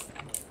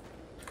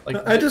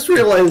 Like, I just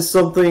realized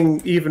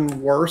something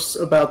even worse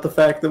about the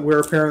fact that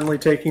we're apparently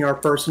taking our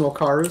personal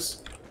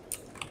cars.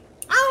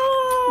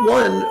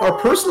 One, our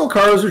personal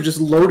cars are just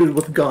loaded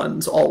with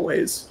guns,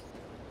 always.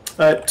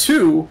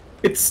 Two,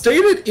 it's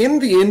stated in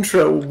the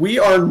intro we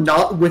are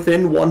not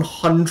within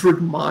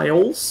 100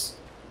 miles.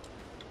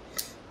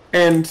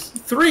 And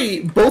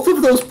three, both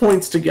of those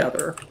points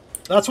together.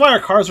 That's why our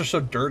cars are so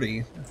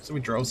dirty. So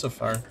we drove so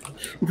far.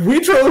 We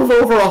drove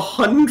over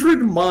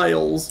 100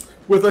 miles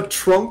with a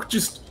trunk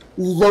just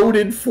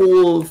loaded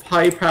full of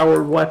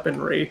high-powered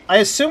weaponry. I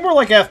assume we're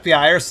like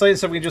FBI or something,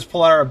 so we just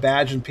pull out our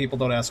badge and people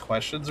don't ask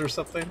questions or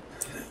something.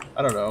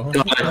 I don't know.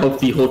 God, I hope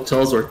the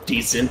hotels were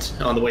decent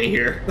on the way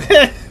here.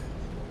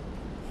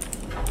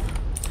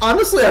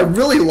 Honestly, I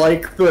really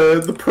like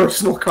the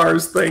personal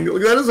cars thing.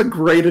 Like, that is a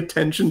great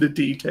attention to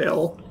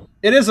detail.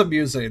 It is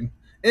amusing.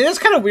 It is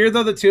kind of weird,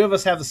 though, the two of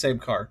us have the same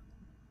car.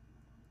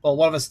 Well,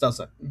 one of us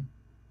doesn't.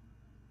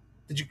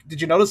 Did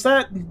you notice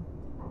that?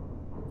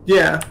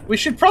 Yeah. We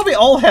should probably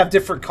all have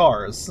different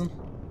cars.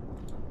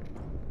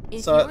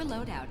 If So- your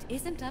loadout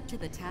isn't up to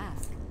the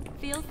task,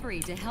 feel free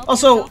to help.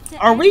 Also, yourself to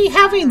are we any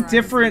having firearms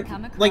different... you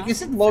come across Like,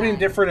 is it loading inside.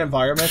 different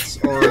environments?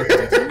 Or...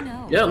 Did you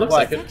know Yeah, it looks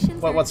What? like it. Section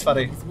What's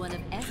funny? 13 is one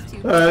of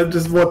S2's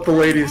Just what the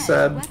lady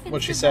said. weapons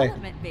What'd she say?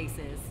 development bases.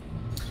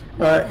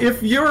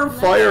 If your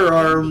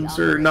firearms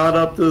are not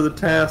up to the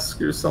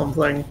task or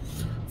something,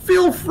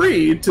 feel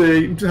free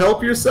to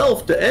help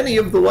yourself to any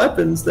of the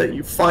weapons that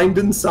you find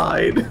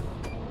inside.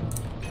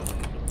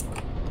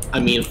 I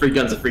mean, a free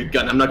gun's a free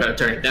gun. I'm not gonna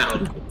turn it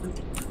down.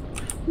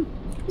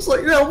 It's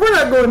like, no, we're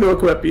not going to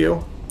equip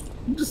you.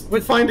 Just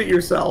find it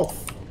yourself.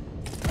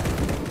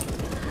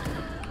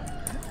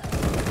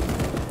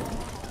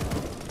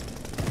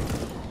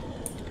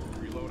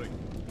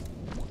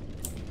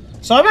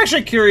 So I'm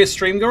actually curious,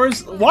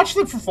 streamgoers. Watch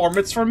the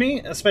performance for me,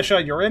 especially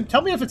on your end.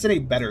 Tell me if it's any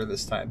better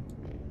this time.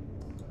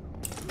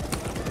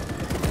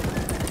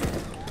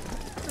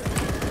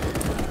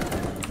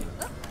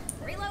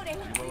 Reloading.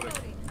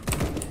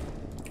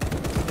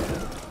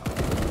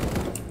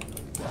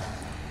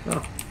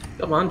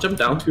 Come on, jump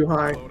down. Too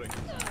high.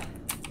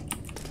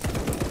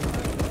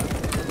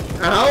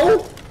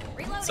 Ow!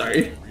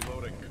 Sorry.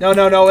 No,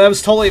 that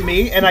was totally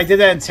me, and I did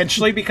that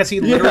intentionally because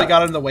he literally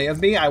got in the way of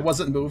me. I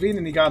wasn't moving,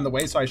 and he got in the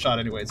way, so I shot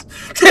anyways.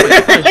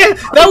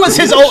 That was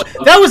his own.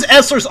 That was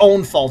Essler's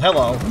own fault.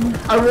 Hello.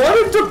 I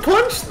wanted to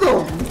punch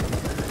them!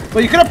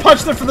 Well, you could have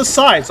punched them from the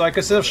side, so I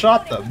could have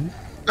shot them.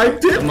 I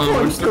did Come on,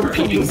 punch them from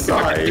the repeating.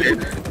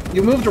 side.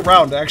 You moved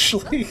around,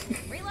 actually.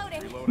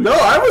 No,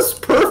 I was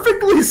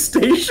perfectly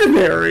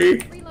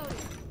stationary.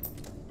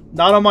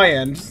 Not on my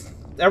end.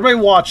 Everybody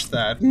watched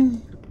that.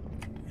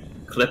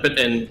 Clip it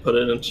and put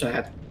it in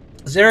chat.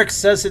 Zarek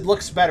says it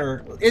looks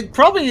better. It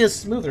probably is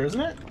smoother, isn't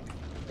it?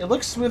 It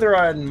looks smoother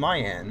on my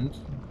end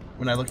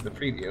when I look at the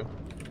preview.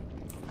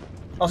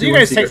 Also, you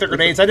guys take the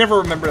grenades. I never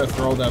remember to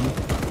throw them.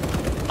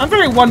 I'm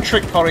very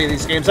one-trick pony in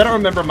these games. I don't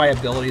remember my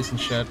abilities and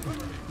shit.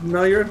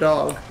 No, you're a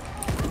dog.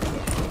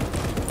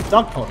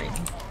 Dog pony.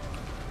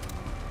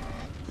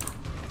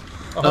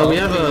 Oh, we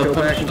have a... Go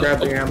back and grab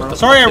the ammo.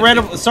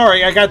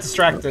 Sorry, I got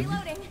distracted.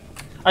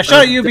 I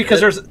shot at you because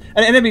there's an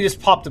enemy just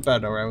popped up out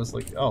of nowhere. I was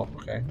like, oh,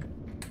 okay.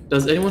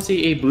 Does anyone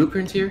see a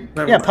blueprint here?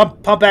 Yeah,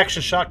 pump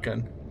action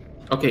shotgun.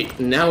 Okay,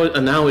 now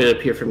it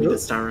appeared for me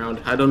this time around.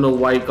 I don't know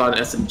why it got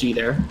an SMG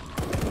there.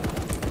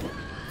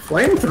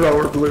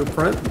 Flamethrower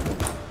blueprint.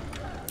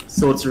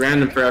 So it's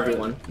random for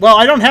everyone. Well,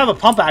 I don't have a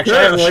pump action.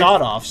 I have a like,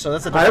 shot off, so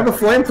that's a I have a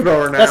different...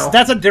 flamethrower now.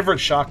 That's a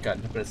different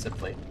shotgun, to put it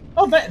simply.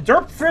 Oh, that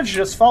Derp Fridge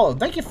just followed.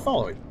 Thank you for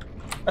following.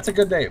 That's a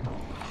good name.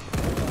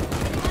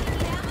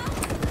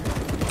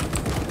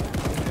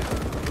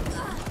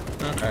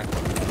 Okay.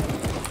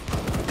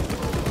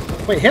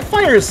 Wait,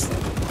 hipfire is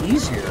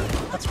easier.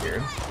 That's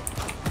weird.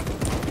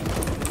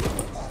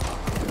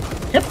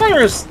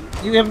 Hipfire is...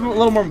 You have a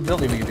little more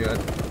mobility when you do it.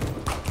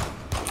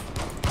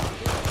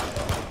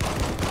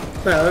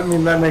 Yeah, I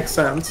mean, that makes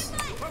sense.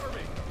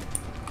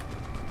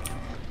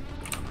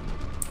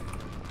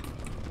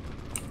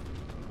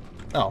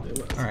 Oh,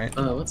 alright.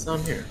 What's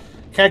down here?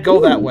 Can't go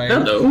that way.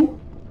 Hello.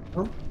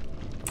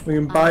 We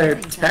can buy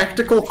a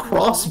tactical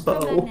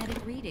crossbow.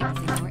 Magnetic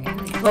Fixing your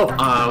area.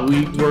 Oh,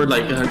 we were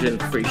like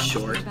 103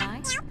 short.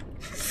 Goodbye.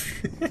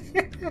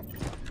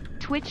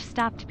 Twitch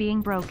stopped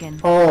being broken.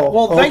 Oh,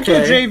 Well, thank you,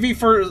 okay. JV,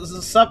 for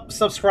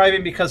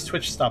subscribing because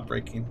Twitch stopped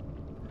breaking.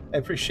 I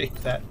appreciate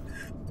that.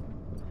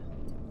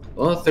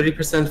 Well,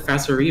 30%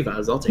 faster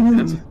revives. I'll take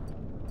that.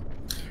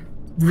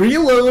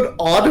 Reload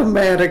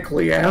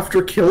automatically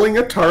after killing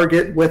a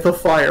target with a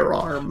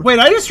firearm. Wait,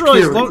 I just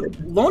realized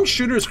Period. lone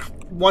shooters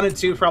 1 and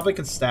 2 probably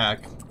can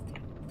stack.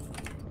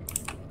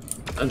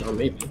 I don't know,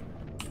 maybe.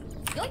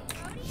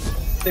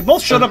 They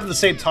both showed up at the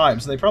same time,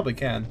 so they probably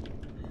can.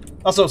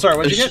 Also, sorry,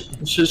 what did you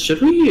get?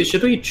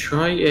 Should we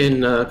try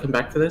and come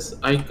back to this?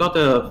 I got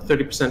a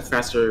 30%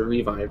 faster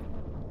revive.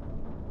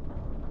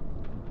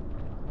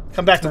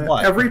 Come back to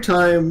what? Every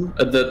time...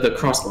 The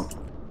crossbow.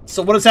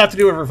 So what does that have to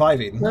do with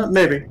reviving?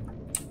 maybe.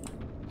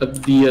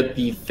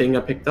 The thing I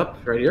picked up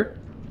right here.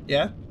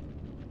 Yeah?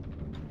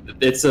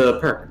 It's a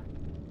perk.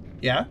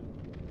 Yeah?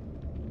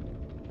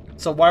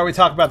 So why are we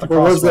talking about the What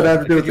crossbow? does that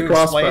have to do with Could the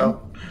you explain?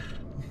 crossbow?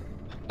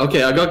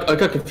 Okay, I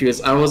got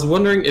confused. I was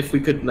wondering if we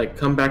could like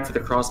come back to the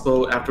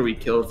crossbow after we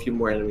kill a few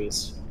more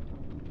enemies.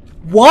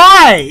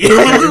 Why?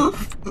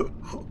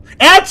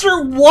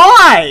 Answer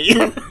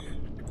why?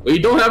 We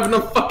don't have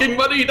enough fucking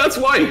money. That's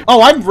why.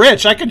 Oh, I'm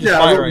rich. I can just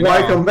buy it Yeah, right why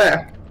now. come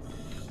back?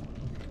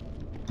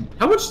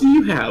 How much do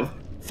you have?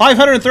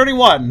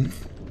 531.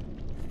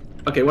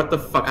 Okay, what the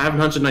fuck? I have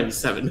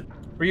 197.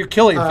 Were you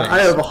killing things? I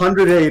have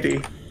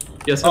 180.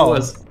 Yes, I Oh.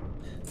 was.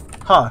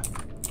 Huh.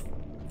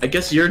 I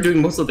guess you're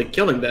doing most of the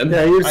killing then.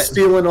 Yeah, you're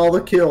stealing all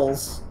the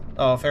kills.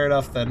 Oh, fair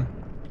enough then.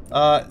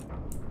 I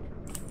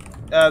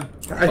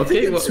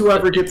think it's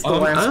whoever gets the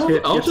last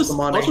hit gets the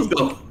money. I'll just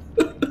go.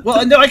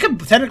 Well, no, I could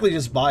technically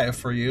just buy it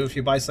for you if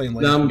you buy something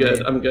later. No, I'm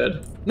good. I'm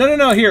good.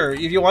 No, here.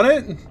 If you want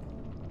it?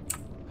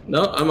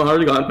 No, I'm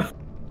already gone.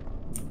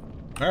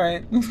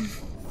 Alright.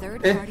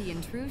 Third-party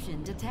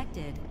intrusion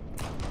detected.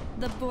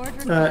 The board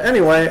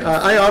Anyway,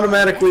 I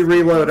automatically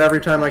reload every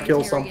time I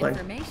kill something.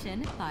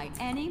 information by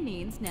any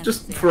means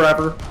Just necessary.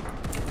 forever.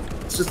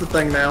 It's just a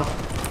thing now.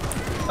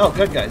 Oh,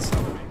 good guys.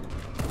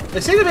 They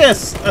seem to be a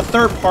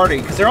third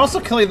party, because they're also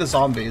killing the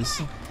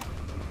zombies.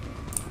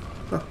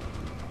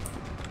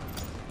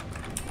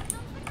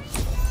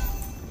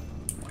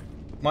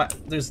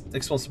 There's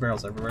explosive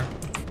barrels everywhere.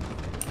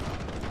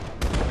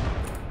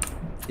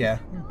 Yeah.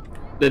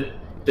 Did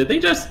they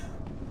just?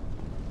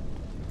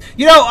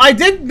 You know, I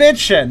did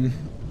mention,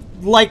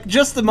 like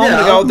just a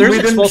moment ago, there's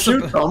we didn't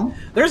shoot explosive. them.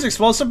 There's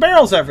explosive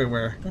barrels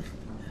everywhere.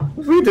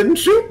 We didn't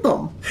shoot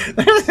them.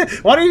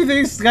 Why do you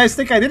guys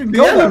think I didn't The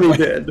go that enemy way?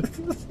 did.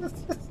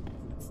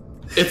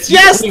 It's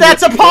Yes,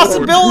 that's a The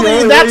possibility.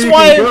 only That's way you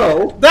why. can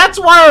go. That's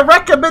why I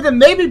recommended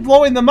maybe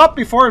blowing them up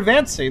before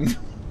advancing.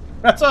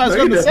 That's what I was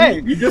No, you going to say.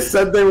 didn't. You just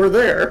said they were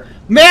there.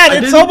 Man, I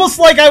it's didn't- almost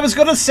like I was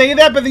going to say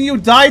that, but then you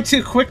died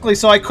too quickly,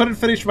 so I couldn't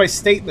finish my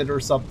statement or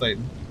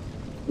something.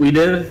 We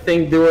didn't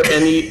think there were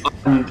any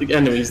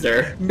enemies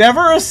there.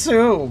 Never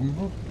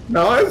assume.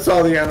 No, I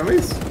saw the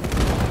enemies.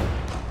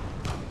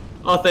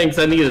 Oh, thanks.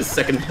 I need a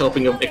second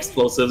helping of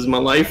explosives in my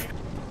life.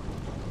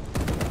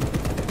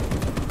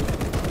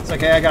 It's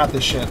okay, I got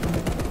this shit.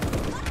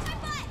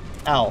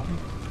 Ow.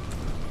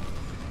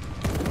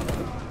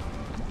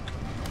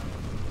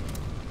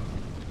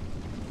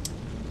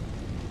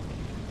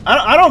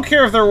 I don't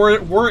care if there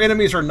were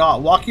enemies or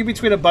not. Walking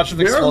between a bunch of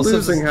We are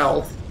explosives. losing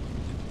health.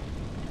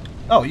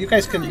 Oh, you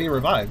guys can be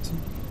revived.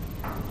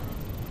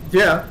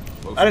 Yeah.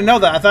 I didn't know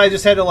that. I thought I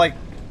just had to, like,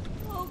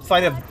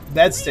 find a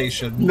med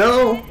station.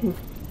 No. Oh,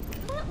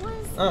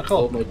 Oh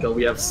cool. my god,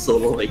 we have so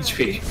low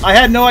HP. I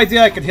had no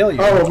idea I could heal you.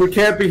 Oh, we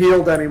can't be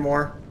healed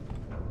anymore.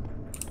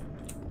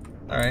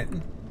 Alright.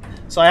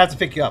 So I have to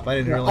pick you up. I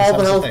didn't realize All that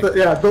the was health,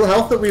 a thing. the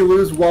health that we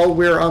lose while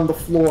we're on the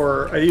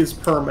floor is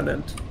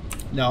permanent.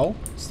 No.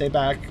 Stay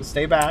back.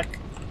 Stay back.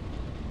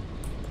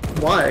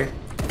 Why?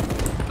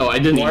 Oh, I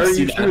didn't Why even are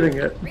see you that. shooting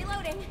it?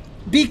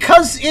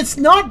 Because it's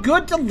not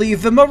good to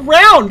leave them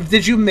around.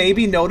 Did you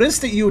maybe notice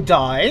that you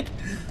died?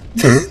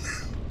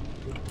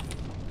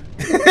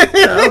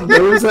 Yeah,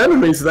 there was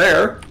enemies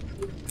there.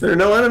 There are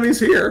no enemies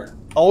here.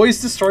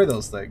 Always destroy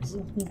those things.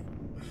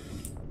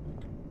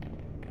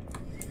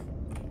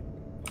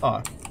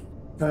 Oh.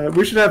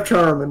 We should have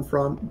Charm in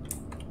front.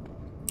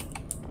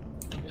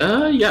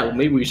 Yeah,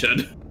 maybe we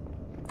should.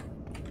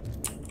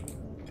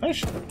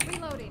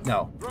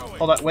 No.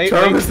 Hold on. Wait,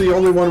 Charm wait. is the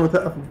only one with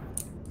that.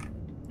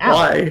 Ow.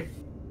 Why?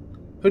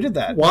 Who did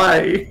that?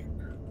 Why?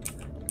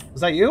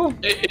 Was that you?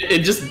 It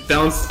just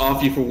bounced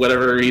off you for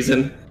whatever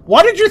reason.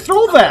 Why did you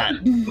throw that?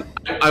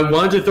 I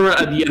wanted to throw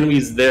it at the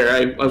enemies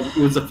there. It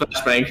was a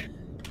flashbang.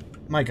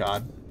 My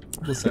god.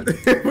 Listen.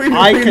 we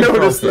I control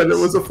noticed that it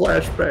things. was a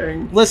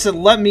flashbang.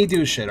 Listen, let me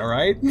do shit,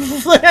 alright?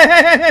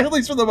 At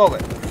least for the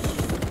moment.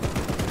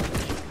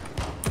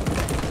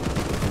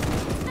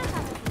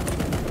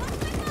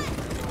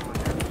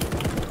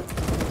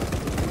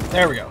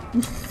 There we go.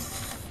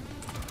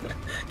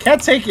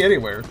 Can't take you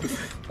anywhere.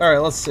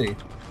 Alright, let's see.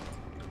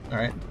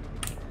 Alright.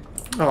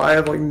 Oh, I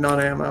have like none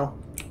ammo.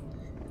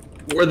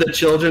 We're the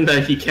children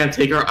that he can't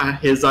take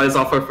his eyes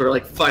off of for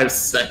like 5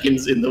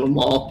 seconds in the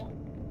mall.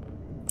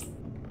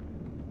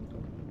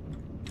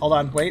 Hold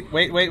on. Wait.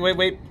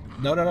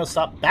 No,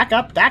 stop. Back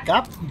up.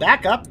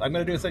 I'm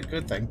gonna do a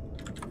good thing.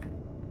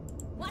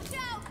 Watch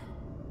out!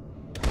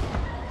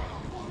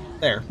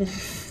 There.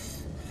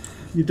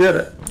 You did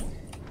it.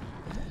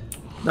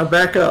 Now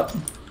back up.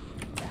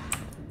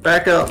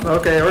 Back up.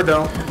 Okay, or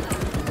don't.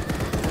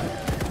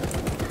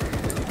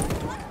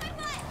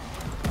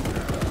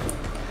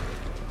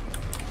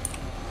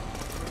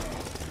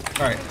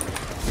 Alright.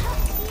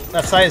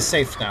 That side is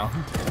safe now.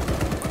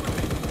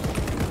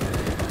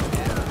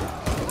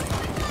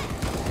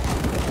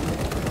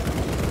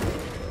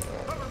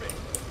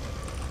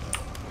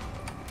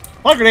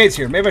 A lot of grenades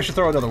here. Maybe I should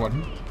throw another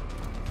one.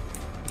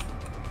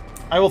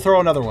 I will throw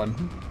another one.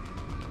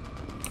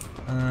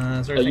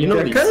 Is there You know,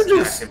 It kind of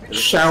just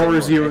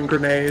showers you in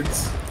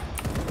grenades.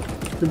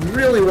 It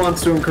really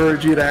wants to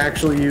encourage you to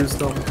actually use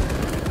them.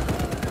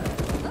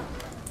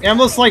 Yeah, I'm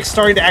almost like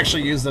starting to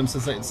actually use them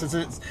since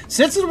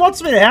it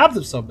wants me to have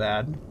them so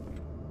bad.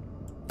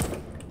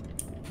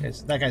 Okay,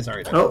 so that guy's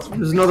already done. Oh,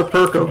 there's another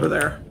perk over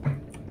there.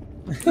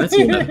 That's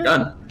even a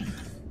gun.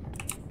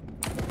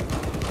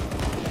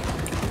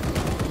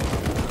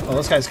 Oh,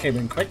 those guys came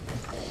in quick.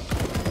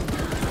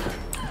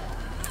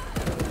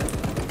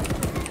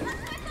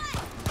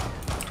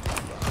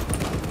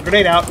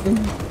 Grenade out.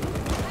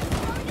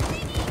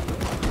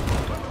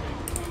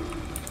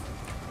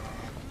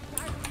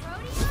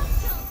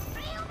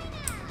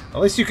 At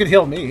least you could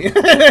heal me.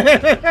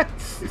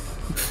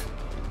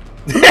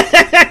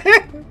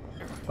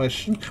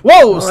 Push.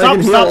 Whoa! Well,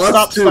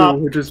 Stop.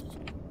 Which is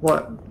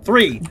what?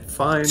 3,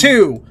 Fine.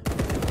 2.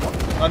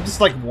 I'm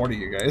just like warning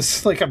you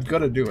guys. Like I'm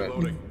gonna do it.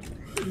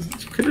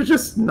 You could have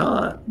just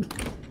not.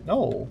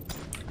 No.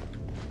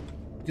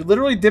 You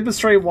literally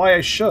demonstrated why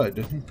I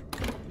should.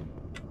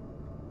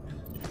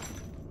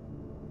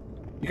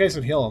 You guys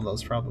would heal on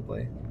those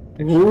probably.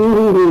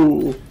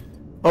 Ooh.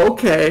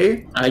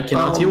 Okay. I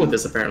cannot deal with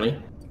this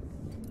apparently.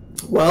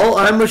 Well,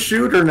 I'm a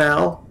shooter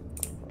now.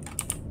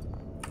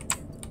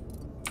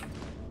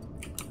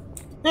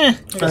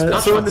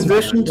 So in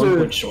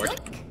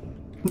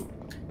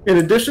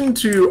addition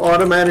to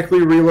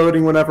automatically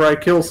reloading whenever I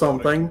kill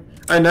something,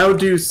 I now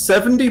do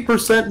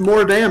 70%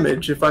 more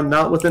damage if I'm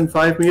not within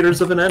 5 meters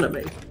of an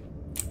enemy.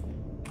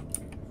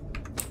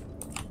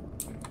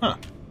 Huh.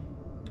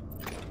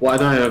 Why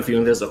do I have a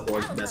feeling there's a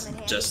horde that's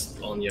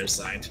just on your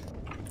side?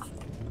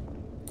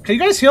 Can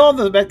you guys heal all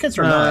the medkits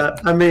or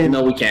not? I mean,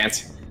 No, we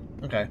can't.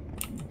 Okay.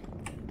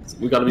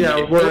 We gotta be.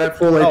 yeah, we're at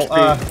full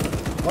HP.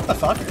 What the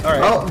fuck?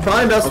 Alright. Oh,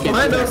 behind us, Okay,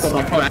 behind us! come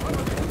back.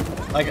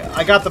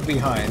 I got them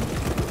behind.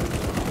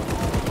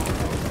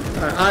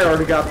 I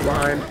already got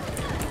behind.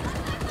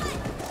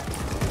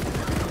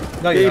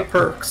 No, you 8 don't.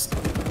 perks.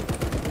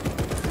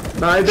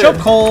 No, I did.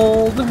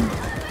 Chokehold!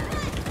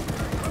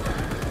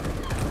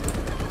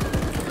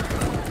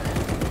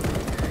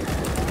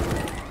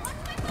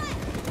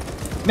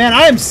 Man,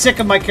 I am sick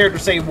of my character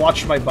saying,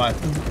 watch my butt.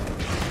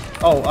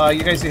 Oh,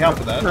 you guys need help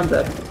with that? I'm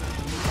dead.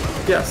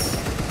 Yes.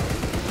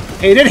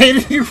 Hate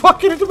it, you're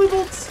fucking into my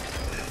bolts!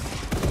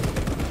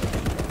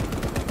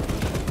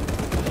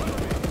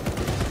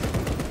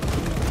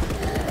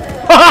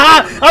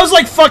 I was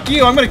like, fuck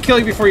you, I'm gonna kill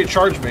you before you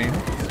charge me.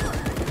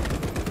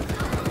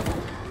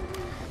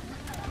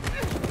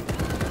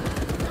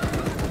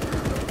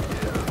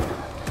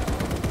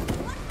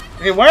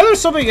 Okay, why are there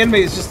so many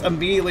enemies just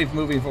immediately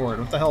moving forward?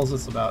 What the hell is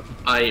this about?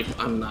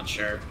 I'm not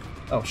sure.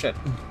 Oh, shit.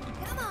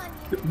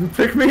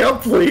 Pick me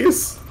up,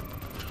 please.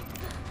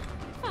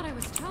 Thought I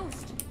was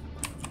toast.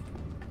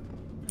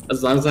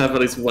 As long as I have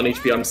at least 1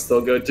 HP, I'm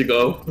still good to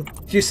go.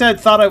 You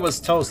said thought I was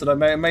toasted. I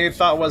may have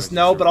thought was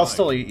no, but I'll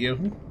still eat you.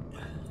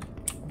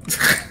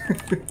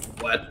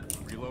 What?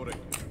 Reloading.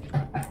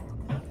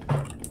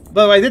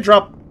 Though I did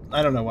drop...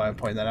 I don't know why I'm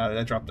pointing that out.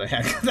 I dropped a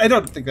hack. I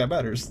don't think that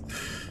matters.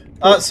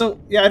 So,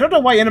 yeah, I don't know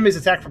why enemies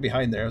attack from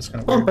behind there. It's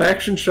kind of weird. Pump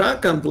action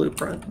shotgun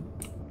blueprint.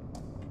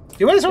 Do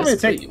you guys want me to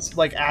take, please.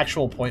 like,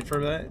 actual point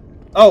for that?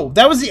 Oh,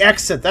 that was the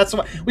exit. That's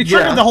why... We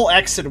triggered Yeah. the whole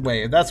exit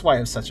wave. That's why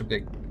it was such a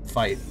big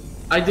fight.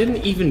 I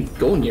didn't even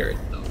go near it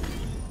though.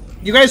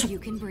 You guys... You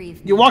can breathe.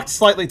 You walked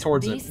slightly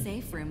towards These it.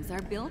 safe rooms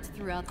are built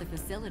throughout the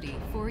facility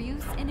for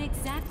use in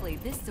exactly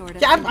this sort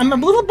of. Yeah, I'm a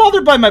little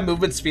bothered by my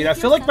movement speed. I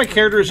feel like my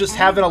character is just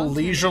having a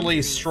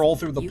leisurely stroll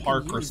through the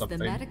park or something.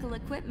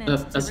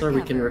 That's where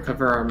we can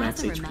recover our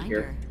max HP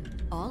here.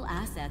 All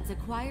assets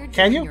acquired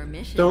Can during you? your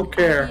mission Don't will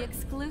care. be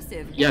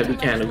exclusive Yeah, we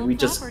can. intellectual We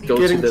just property. go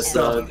to Getting this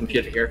stuff.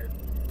 computer here.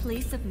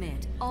 Please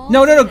submit all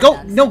No, data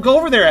go that's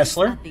over there,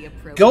 Essler. at the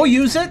appropriate Go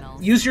use it.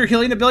 terminals. Use your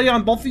healing ability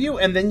on both of you,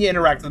 and then you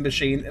interact with the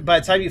machine. By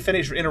the time you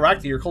finish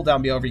interacting, your cooldown will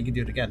be over. You can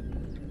do it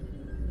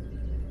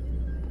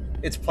again.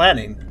 It's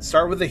planning.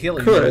 Start with the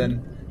healing, Could. and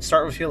then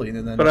start with healing,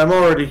 and then. But I'm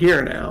already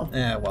here now.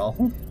 Yeah,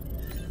 well,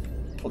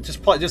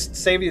 just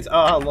save it.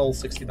 Ah, lol,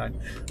 69.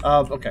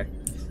 Okay.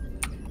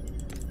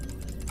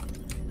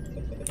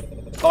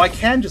 Oh, I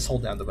can just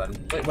hold down the button.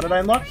 Wait, what did I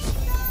unlock?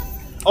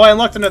 Oh, I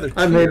unlocked another.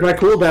 I made my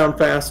cooldown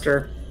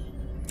faster.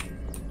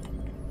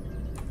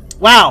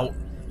 Wow.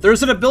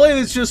 There's an ability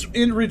that's just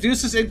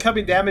reduces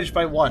incoming damage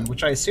by 1,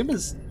 which I assume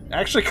is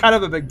actually kind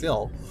of a big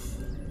deal.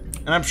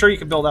 And I'm sure you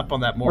can build up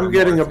on that more. I'm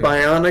getting a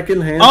bionic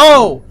enhancement.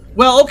 Oh!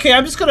 Well, okay,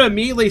 I'm just going to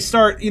immediately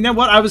start... You know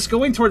what? I was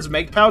going towards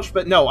Make Pouch,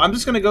 but no, I'm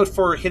just going to go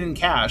for Hidden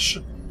Cache.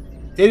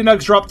 Data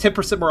Nugs drop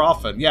 10% more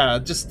often. Yeah,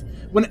 just...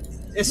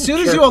 As soon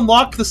as you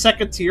unlock the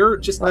second tier,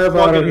 just... I have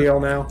auto heal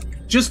now.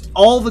 Just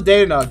all the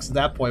Data Nugs at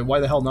that point. Why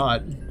the hell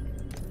not?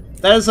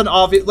 That is an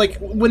obvious... Like,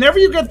 whenever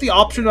you get the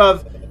option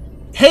of...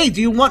 Hey,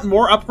 do you want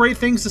more upgrade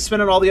things to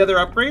spend on all the other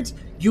upgrades?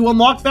 You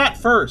unlock that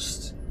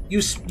first.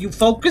 You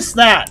focus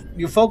that.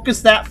 You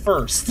focus that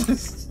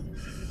first.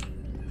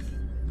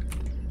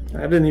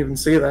 I didn't even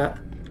see that.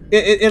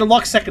 It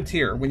unlocks second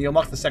tier when you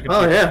unlock the second tier.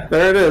 Oh yeah,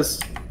 there it is.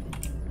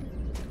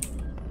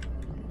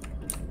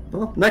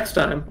 Well, next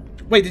time.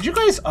 Wait, did you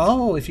guys...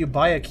 Oh, if you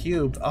buy a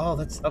cube. Oh,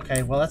 that's...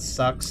 Okay, well, that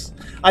sucks.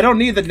 I don't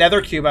need the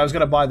nether cube. I was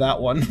going to buy that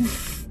one.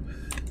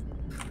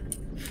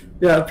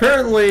 Yeah,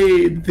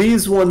 apparently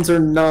these ones are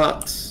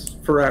not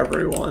for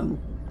everyone.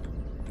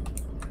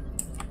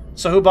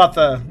 So who bought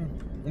the...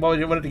 What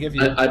did it give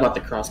you? I bought the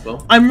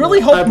crossbow. I'm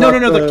really hoping... No,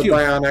 the cube.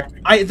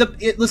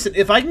 Bionic. Listen,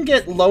 if I can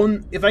get the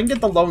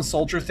lone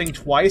soldier thing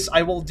twice,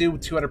 I will do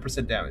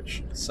 200%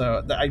 damage.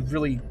 So I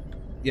really...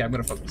 Yeah, I'm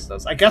gonna focus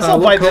those. I guess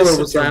I'll buy this.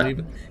 Was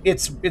that?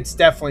 It's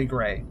definitely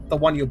gray. The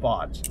one you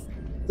bought.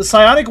 The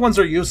psionic ones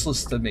are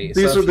useless to me.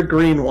 These are the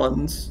green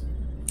ones.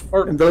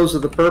 And those are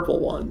the purple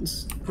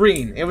ones.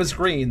 Green. It was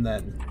green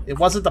then. It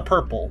wasn't the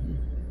purple.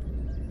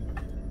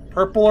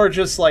 Purple are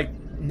just, like,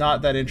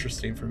 not that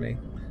interesting for me.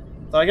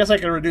 So I guess I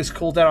can reduce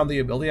cooldown on the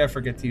ability I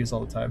forget to use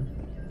all the time.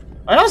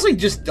 I honestly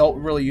just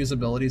don't really use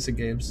abilities in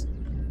games.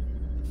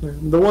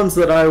 The ones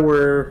that I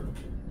were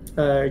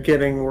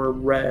getting were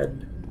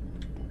red.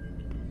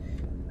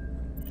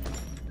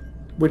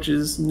 Which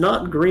is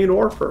not green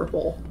or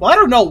purple. Well, I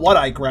don't know what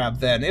I grabbed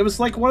then. It was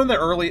like one of the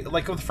early...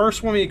 Like, the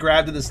first one we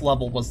grabbed at this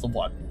level was the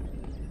one.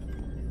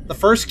 The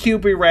first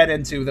cube we ran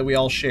into that we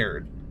all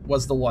shared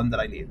was the one that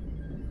I needed.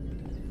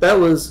 That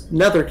was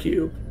Nether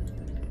Cube.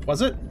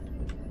 Was it?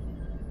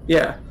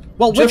 Yeah.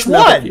 Well, which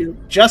one?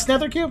 Just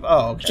Nether Cube?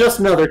 Oh, okay. Just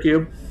Nether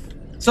Cube.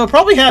 So it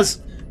probably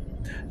has...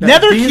 Now,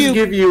 Nether these Cube...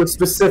 give you a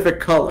specific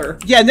color.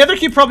 Yeah, Nether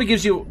Cube probably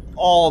gives you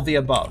all of the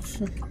above.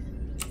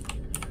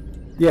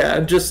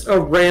 Yeah, just a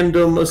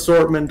random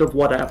assortment of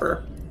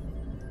whatever.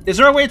 Is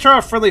there a way to try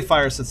a friendly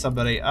fire, said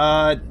somebody?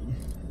 I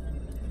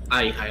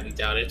highly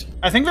doubt it.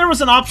 I think there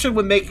was an option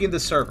when making the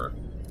server.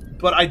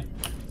 But I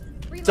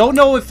don't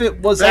know if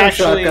it was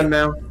actually... Shotgun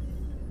now.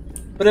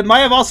 But it might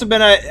have also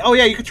been a... Oh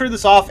yeah, you could turn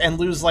this off and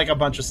lose like a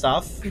bunch of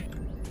stuff.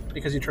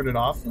 Because you turned it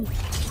off.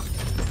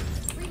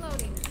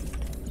 Reloading.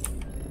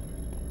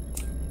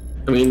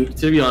 I mean,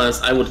 to be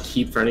honest, I would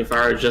keep friendly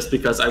fire just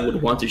because I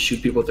would want to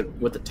shoot people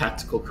with the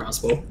tactical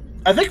crossbow.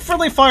 I think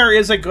friendly fire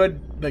is a good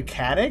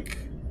mechanic.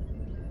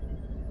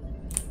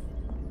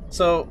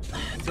 So,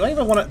 do I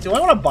want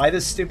to buy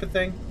this stupid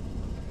thing?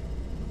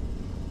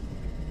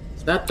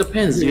 That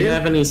depends. Do you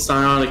have any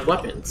psionic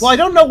weapons? Well, I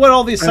don't know what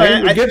all these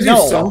it gives you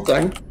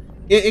something.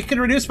 It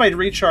can reduce my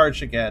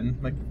recharge again.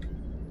 Like,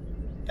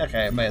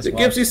 okay, I might as well. It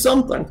gives you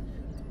something.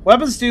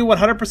 Weapons do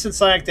 100%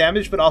 psionic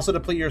damage, but also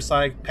deplete your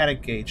psionic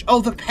panic gauge.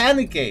 Oh, the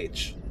panic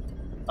gauge.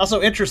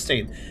 Also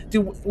interesting.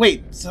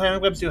 Wait,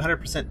 psionic weapons do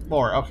 100%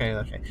 more.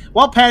 Okay.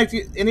 While panicked,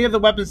 any of the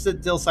weapons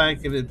that deal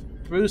psionic give it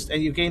boost,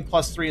 and you gain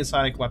 +3 in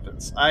psionic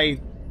weapons.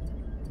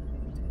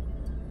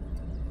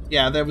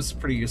 Yeah, that was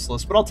pretty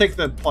useless, but I'll take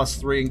the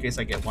 +3 in case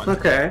I get one.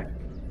 Okay.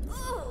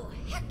 Ooh,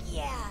 heck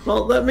yeah.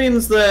 Well, that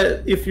means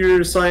that if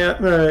your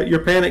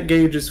panic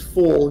gauge is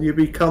full, you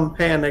become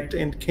panicked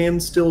and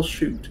can still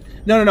shoot.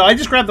 No. I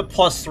just grabbed the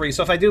 +3,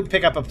 so if I do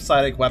pick up a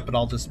psionic weapon,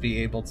 I'll just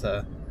be able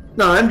to...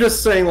 No, I'm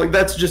just saying, like,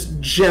 that's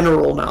just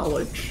general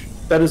knowledge.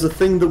 That is a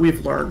thing that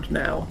we've learned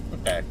now.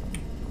 Okay.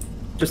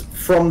 Just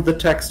from the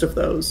text of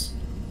those.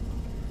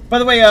 By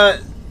the way,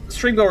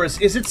 streamgoers,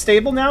 is it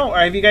stable now? Or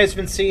have you guys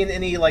been seeing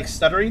any, like,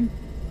 stuttering?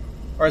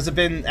 Or has it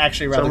been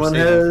actually rather Someone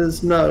stable? has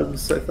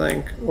nugs, I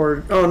think.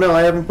 Or, oh no,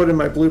 I haven't put in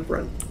my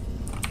blueprint.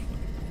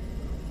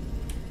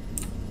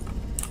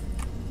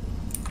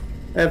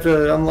 I have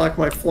to unlock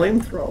my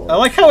flamethrower. I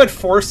like how it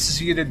forces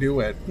you to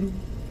do it.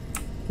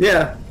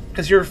 Yeah.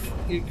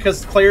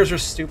 Because players are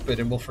stupid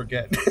and will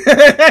forget.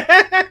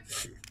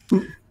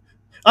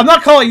 I'm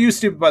not calling you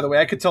stupid, by the way.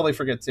 I could totally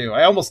forget too.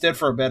 I almost did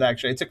for a bit,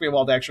 actually. It took me a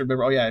while to actually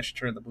remember. Oh yeah, I should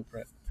turn in the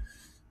blueprint.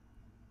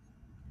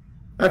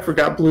 I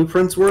forgot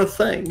blueprints were a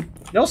thing.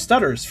 No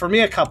stutters. For me,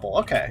 a couple.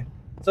 Okay,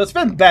 so it's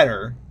been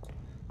better.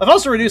 I've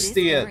also reduced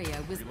This the.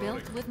 area was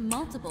built with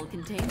multiple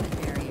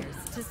containment barriers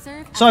to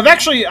serve. So I'm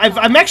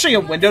actually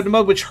in windowed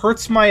mode, which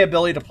hurts my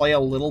ability to play a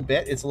little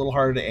bit. It's a little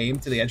harder to aim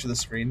to the edge of the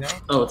screen now.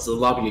 Oh, it's the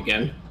lobby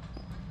again.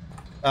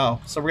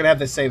 Oh, so we're gonna have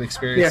the same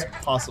experience,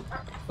 possible.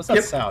 What's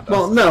that sound?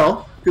 Well,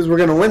 no, because we're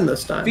gonna win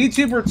this time.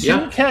 VTuber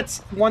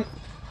ToonCat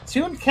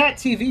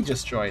TV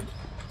just joined.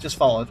 Just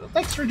followed.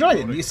 Thanks for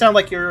joining. You sound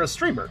like you're a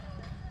streamer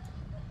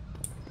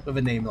with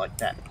a name like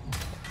that.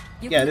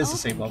 Yeah, it is the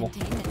same level.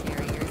 Containment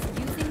barriers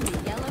using the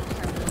yellow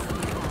terminals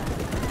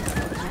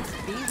nearby.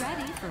 Just be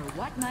ready for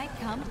what might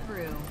come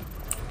through.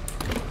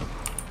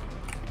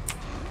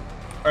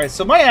 Alright,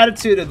 so my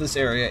attitude of this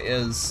area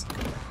is...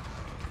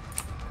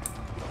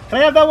 Can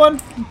I have that one?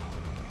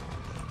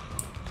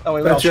 Oh,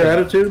 wait, That's your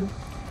attitude?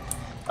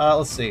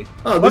 Let's see.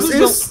 Oh,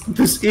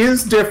 this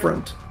is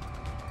different.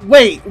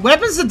 Wait,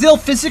 weapons that deal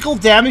physical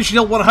damage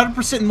deal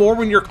 100% more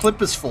when your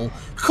clip is full.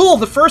 Cool,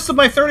 the first of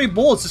my 30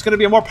 bullets is going to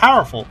be more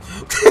powerful.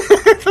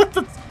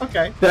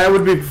 Okay. That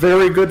would be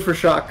very good for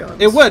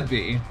shotguns. It would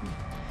be.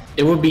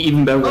 It would be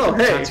even better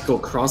with a tactical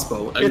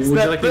crossbow. It's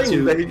that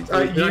thing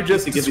that you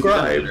just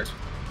described.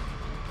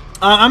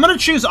 I'm going to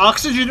choose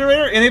Oxygen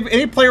Generator.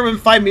 Any player within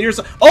 5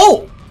 meters...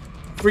 Oh!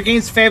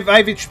 Regains 5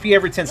 HP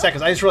every 10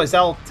 seconds. I just realized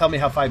that'll tell me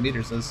how 5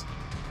 meters is.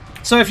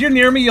 So if you're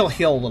near me, you'll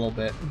heal a little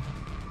bit.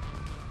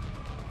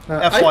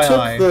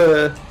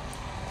 FYI.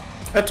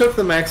 I took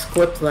the max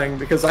clip thing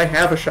because I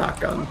have a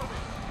shotgun.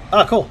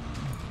 Ah, cool.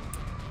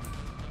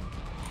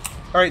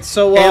 Alright,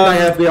 so... and I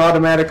have the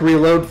automatic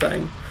reload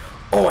thing.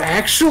 Oh,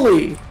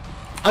 actually,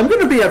 I'm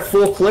going to be at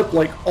full clip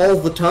like all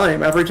the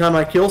time, every time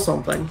I kill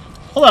something.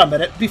 Hold on a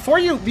minute. Before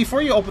you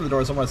open the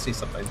doors, I want to see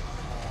something.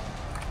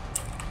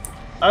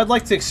 I'd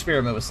like to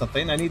experiment with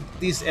something. I need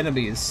these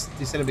enemies.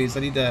 These enemies,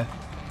 I need to...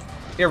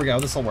 Here we go,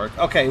 this will work.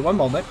 Okay, one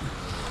moment.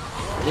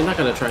 You're not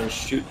going to try and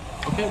shoot.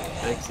 Okay,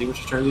 I see what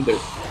you're trying to do.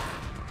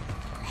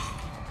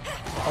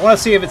 I want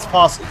to see if it's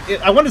possible.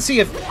 I want to see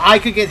if I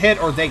could get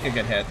hit or they could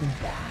get hit.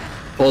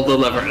 Pull the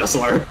lever,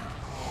 SLR.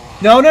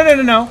 No, no, no,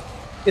 no, no.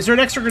 Is there an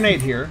extra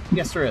grenade here?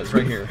 Yes, there is,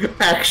 right here.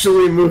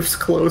 Actually moves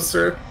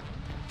closer.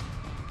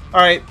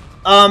 Alright,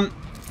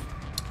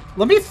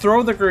 let me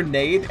throw the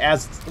grenade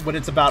when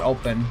it's about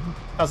open.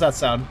 How's that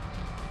sound?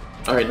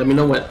 Alright, let me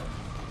know when.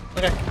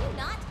 Okay.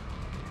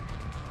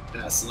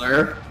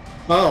 SLR.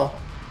 Oh.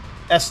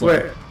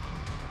 Essler. Wait.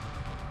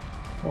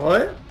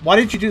 What? Why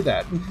did you do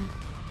that?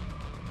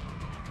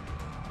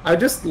 I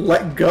just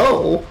let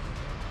go.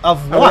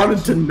 Of what? I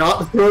wanted to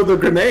not throw the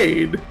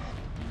grenade.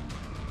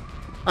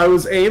 I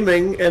was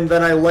aiming, and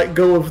then I let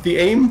go of the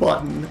aim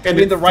button, and you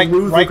mean the right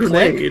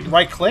grenade. click?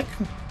 Right click?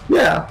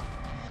 Yeah.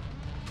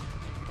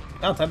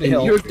 Oh, time to and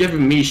heal. you're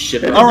giving me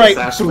shit. All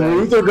right,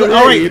 through the grenade.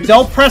 All right.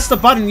 Don't press the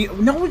button.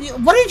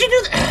 What did you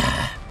do?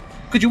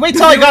 Could you wait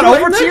till I got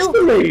over to you?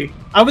 To me.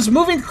 I was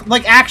moving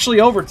like actually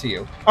over to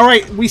you. All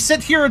right, we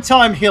sit here until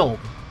I'm healed.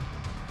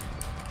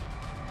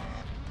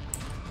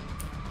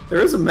 There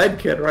is a med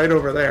kit right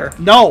over there.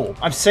 No,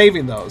 I'm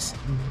saving those.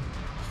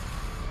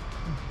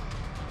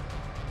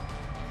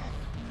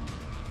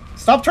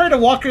 Stop trying to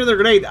walk into the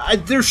grenade.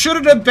 There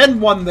shouldn't have been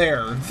one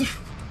there.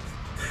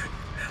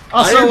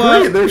 Also, I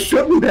agree, there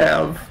shouldn't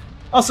have.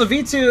 Also,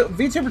 V2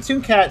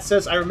 Platoon Cat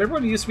says, I remember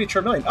when it used to be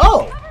Charmeleon.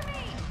 Oh!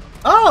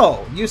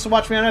 Oh! You used to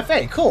watch me on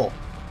FA. Cool.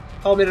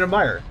 Call me an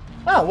admirer.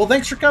 Oh, well,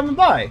 thanks for coming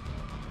by.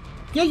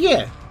 Yeah,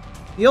 yeah.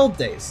 The old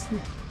days.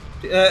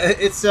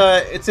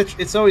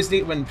 It's always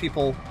neat when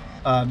people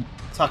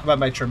talk about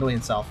my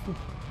Charmeleon self.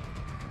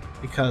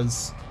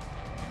 Because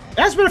it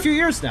has been a few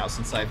years now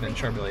since I've been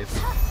Charmeleon.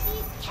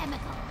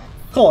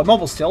 Cool, I'm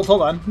almost healed.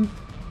 Hold on.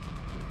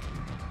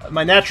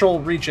 My natural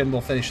regen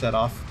will finish that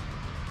off.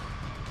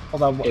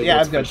 Hold on.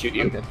 Yeah, I'm good. Shoot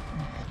you. I'm good.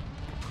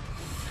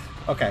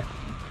 Okay.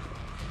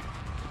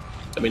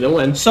 Let me know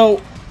when.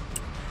 So,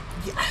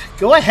 yeah,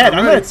 go ahead.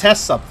 I'm going to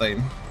test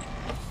something.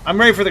 I'm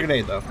ready for the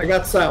grenade, though. I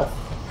got south.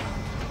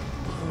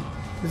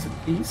 Is it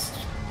east?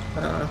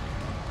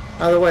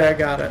 Either way, I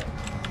got it.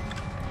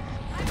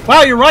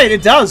 Wow, you're right.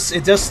 It does.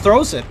 It just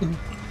throws it.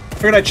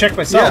 Figured I'd check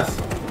myself.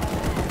 Yeah.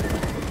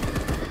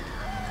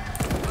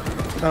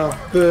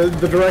 Oh,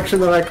 the direction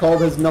that I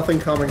called has nothing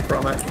coming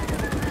from it.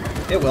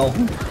 It will.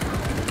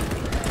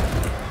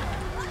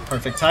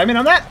 Perfect timing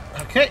on that.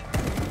 Okay.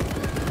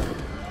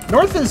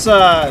 North is oh,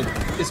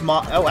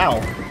 ow.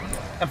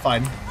 I'm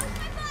fine.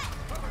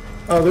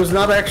 Oh, there's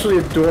not actually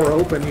a door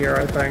open here,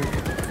 I think.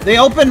 They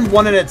open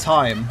one at a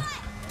time.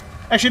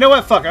 Actually, you know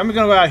what? Fuck. I'm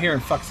gonna go out here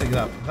and fuck things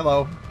up.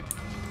 Hello.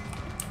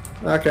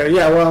 Okay,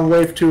 yeah, we're on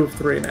wave 2 of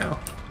 3 now.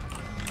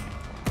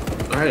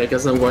 Alright, I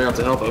guess I'm going out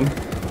to help him.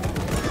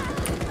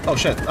 Oh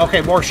shit.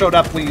 Okay, more showed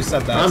up when you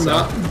said that. I'm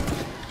not.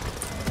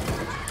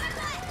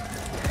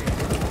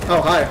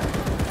 Oh, hi.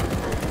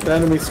 The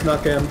enemy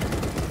snuck in.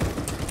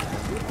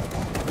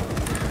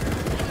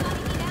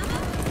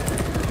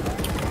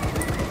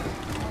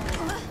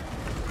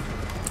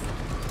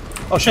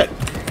 Oh shit.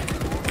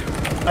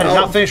 I did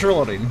not finish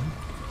reloading.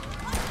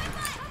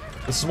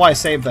 This is why I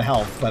saved the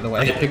health, by the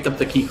way. I picked up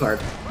the key card.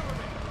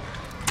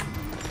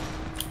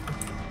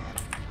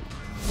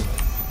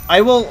 I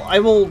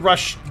will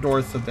rush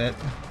north a bit.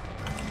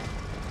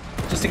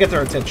 Just to get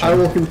their attention. I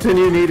will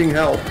continue needing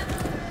help.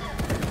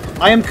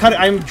 I'm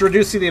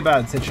reducing the amount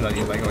of attention on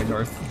you by going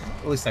north.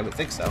 At least I would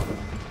think so.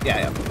 Yeah, I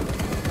am.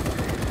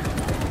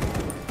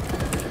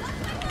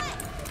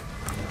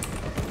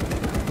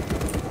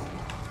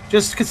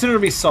 Just consider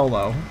me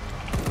solo.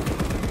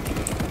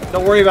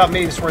 Don't worry about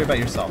me, just worry about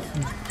yourself.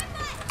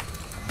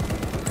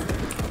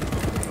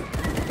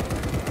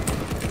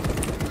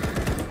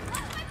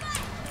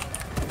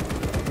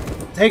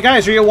 Hey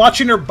guys, are you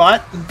watching her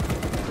butt?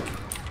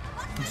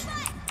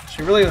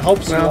 She really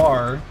hopes you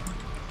are.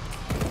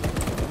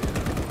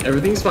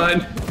 Everything's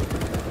fine.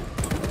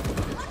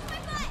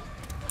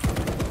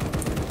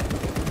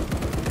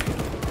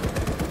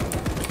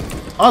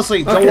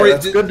 Honestly, don't worry.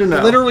 That's good to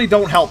know. Literally,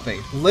 don't help me.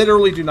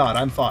 Literally, do not.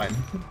 I'm fine.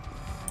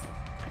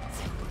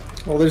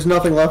 Well, there's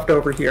nothing left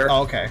over here.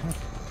 Oh, okay.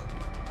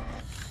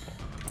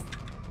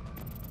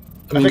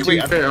 I mean, to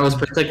be fair, I was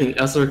protecting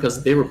Esser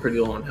because they were pretty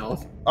low on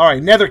health.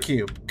 Alright, Nether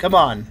Cube. Come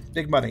on.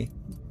 Big money.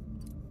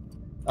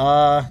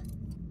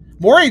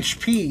 More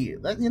HP.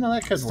 That, you know,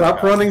 that could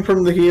Stop running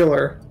from the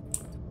healer.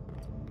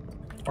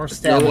 Or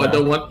stamina. No,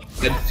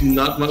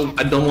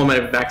 I don't want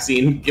my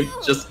vaccine.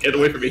 Just get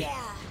away from me.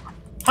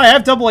 Hi, I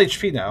have double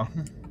HP now.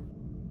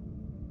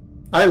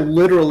 I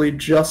literally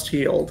just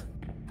healed.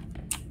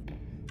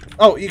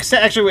 Oh, you can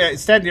actually wait,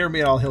 stand near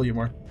me and I'll heal you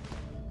more.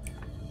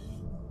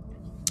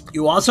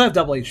 You also have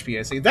double HP,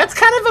 I see. That's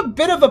kind of a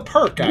bit of a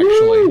perk,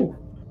 actually. Woo!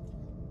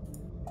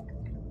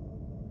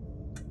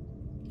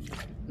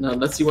 Now,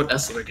 let's see what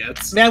Essler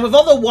gets. Man, with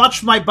all the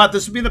watch my butt,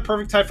 this would be the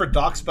perfect time for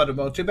Doc's butt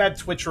emote. Too bad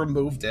Twitch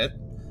removed it.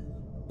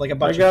 Like a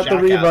bunch of I got the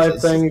revive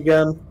jackasses. thing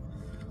again.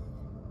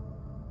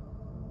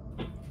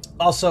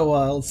 Also,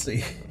 let's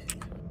see.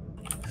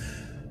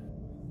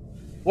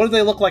 What do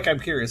they look like? I'm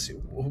curious.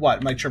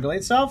 What, my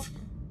Turbulent self?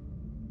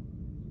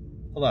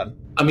 Hold on.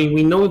 I mean,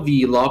 we know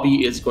the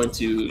lobby is going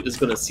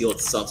to seal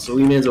itself, so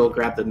we may as well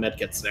grab the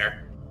medkits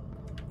there.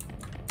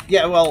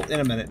 Yeah, well,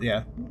 in a minute,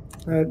 yeah.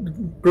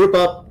 Group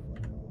up.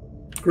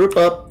 Group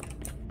up.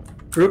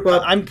 Group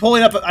up. I'm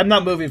pulling up. I'm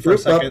not moving for Group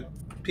a second.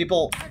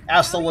 People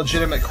asked a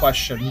legitimate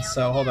question,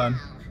 so hold on.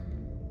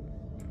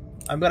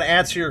 I'm going to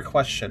answer your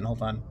question.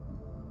 Hold on.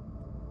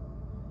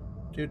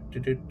 Just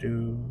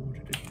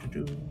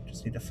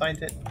need to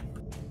find it.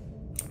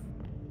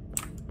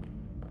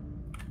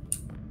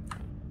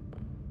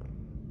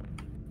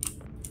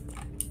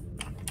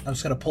 I'm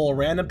just going to pull a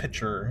random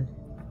picture.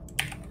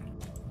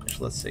 Actually,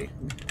 let's see.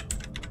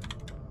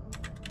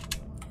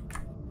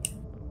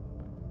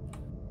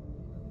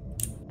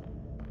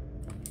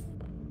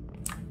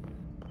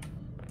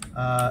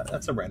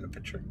 That's a random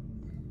picture.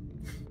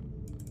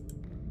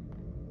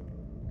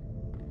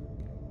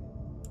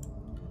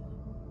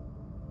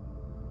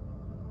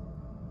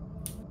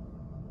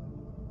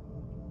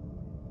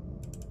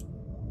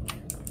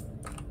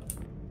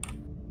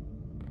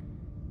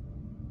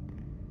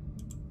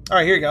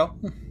 Alright, here you go.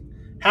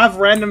 Have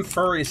random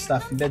furry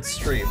stuff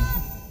midstream.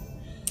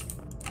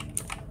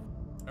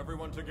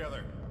 Everyone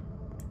together.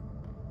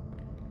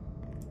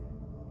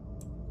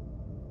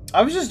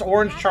 I was just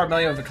orange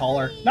Charmeleon with a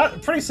collar.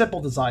 Not pretty simple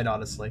design,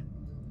 honestly.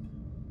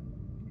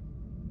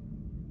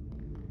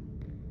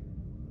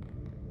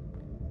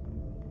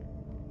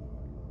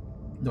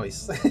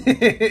 Nice.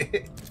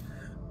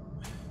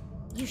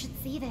 You should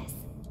see this.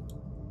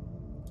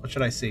 What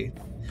should I see?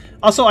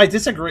 Also, I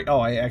disagree. Oh,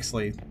 I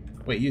actually...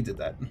 Wait, you did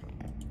that.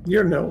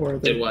 You're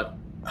noteworthy. Did what?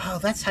 Oh,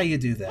 that's how you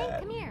do Hey,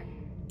 that. come here.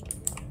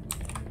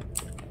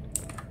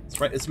 It's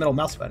right. It's middle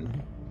mouse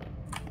button.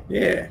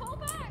 Yeah.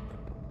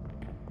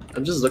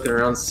 I'm just looking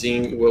around,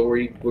 seeing where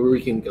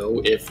we can go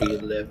if we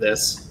live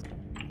this.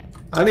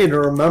 I need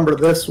to remember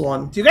this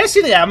one. Do you guys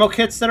see the ammo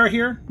kits that are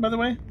here, by the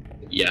way?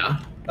 Yeah.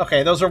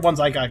 Okay, those are ones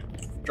I got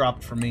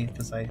dropped from me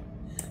because I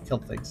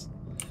killed things.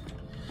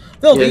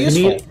 They'll be Yeah,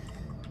 useful.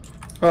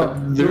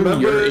 The room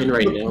you're in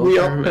right now, We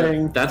up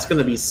paying. that's going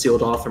to be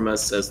sealed off from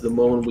us as the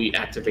moment we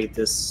activate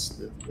this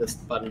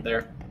button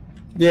there.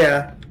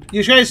 Yeah.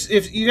 You guys,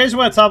 if you guys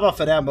want to top off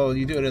an ammo,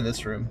 you do it in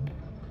this room.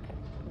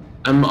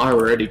 I'm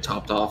already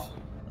topped off.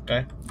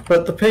 Okay.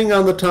 But the ping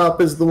on the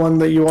top is the one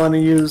that you want to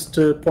use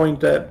to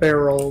point at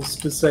barrels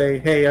to say,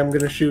 hey, I'm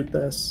going to shoot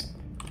this.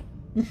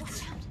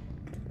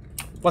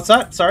 What's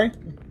that? Sorry.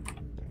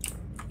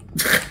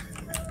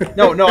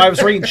 No, I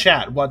was reading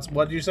chat. What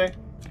did you say?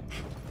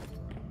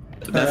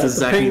 That's the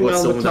exactly ping what on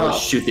the someone that would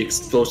top. shoot the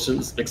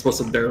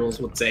explosive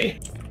barrels would say.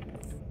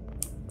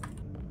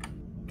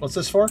 What's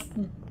this for?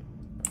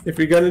 If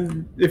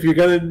you're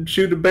gonna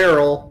shoot a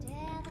barrel,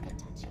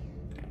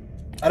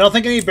 I don't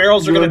think any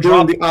barrels are you're going to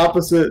doing drop. the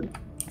opposite.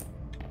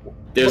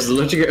 There's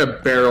literally a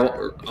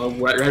barrel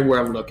right where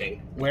I'm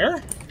looking.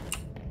 Where?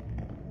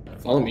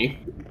 Follow me.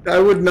 I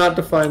would not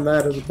define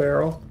that as a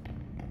barrel.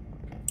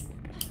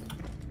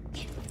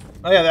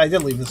 Oh yeah, I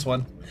did leave this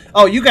one.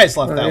 Oh, you guys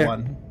left that yeah.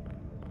 one.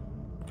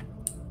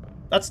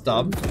 That's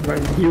dumb.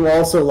 You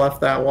also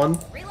left that one.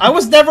 I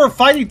was never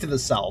fighting to the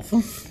south.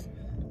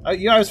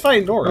 I was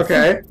fighting north.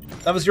 Okay.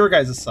 That was your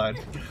guys' side.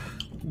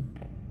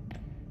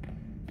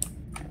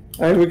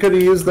 And we could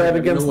have used that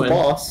I'm gonna against the win.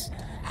 boss.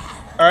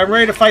 Alright, I'm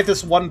ready to fight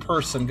this one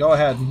person. Go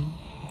ahead.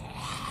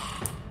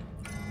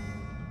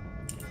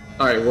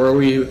 Alright, where are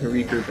we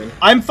regrouping?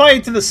 I'm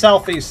fighting to the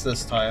southeast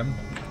this time.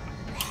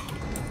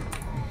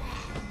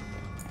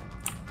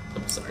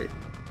 I'm sorry.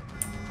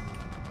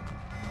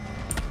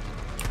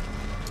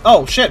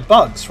 Oh, shit,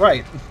 bugs,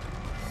 right.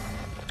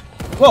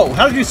 Whoa,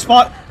 how did you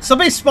spawn?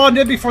 Somebody spawned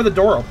in before the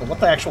door opened. What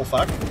the actual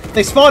fuck?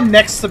 They spawned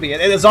next to me,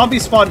 and a zombie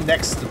spawned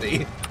next to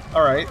me.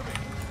 Alright.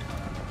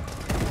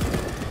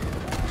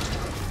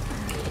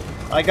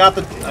 I got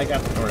the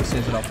door as soon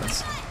as it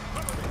opens.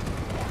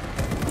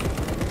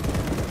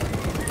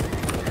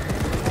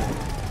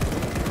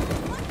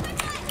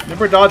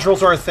 Remember, dodge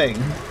rolls are a thing.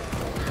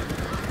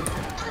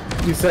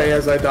 You say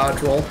as I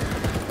dodge roll.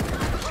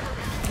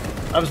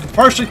 I was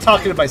partially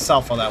talking to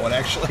myself on that one,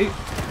 actually.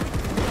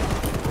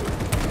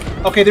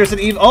 Okay, there's an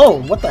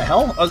oh, what the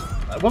hell?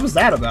 What was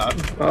that about?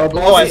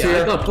 Boss is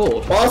here. I got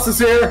pulled. Boss is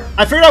here.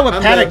 I figured out what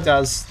I'm panic dead.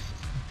 does.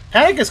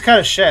 Panic is kind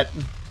of shit.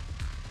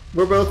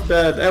 We're both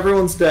dead.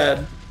 Everyone's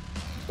dead.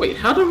 Wait,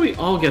 how did we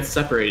all get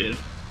separated?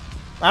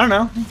 I don't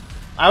know.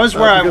 I was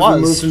where I Because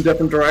we moved was. in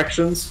different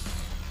directions.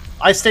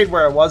 I stayed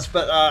where I was,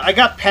 but I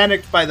got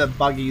panicked by the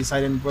buggies.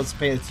 Wasn't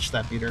paying attention to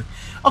that meter.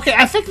 Okay,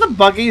 I think the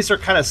buggies are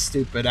kind of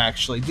stupid,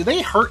 actually. Do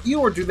they hurt you,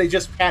 or do they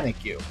just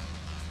panic you?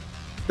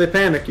 They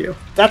panic you.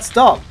 That's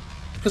dumb.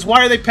 Because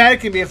why are they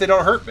panicking me if they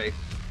don't hurt me?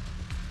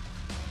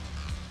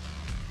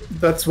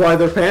 That's why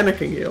they're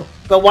panicking you.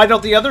 But why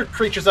don't the other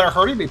creatures that are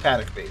hurting me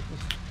panic me?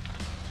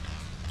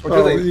 Or do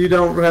Oh, they? you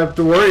don't have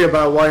to worry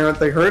about why aren't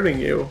they hurting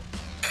you.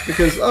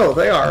 Because, oh,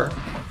 they are.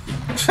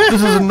 This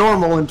is a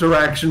normal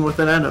interaction with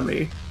an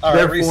enemy. All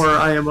right, Therefore,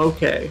 I am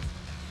okay.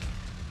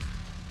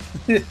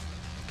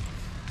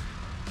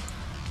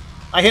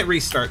 I hit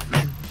restart.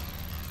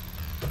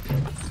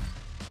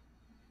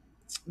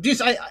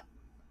 Jeez,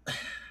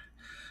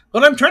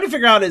 what I'm trying to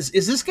figure out is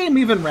this game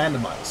even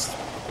randomized?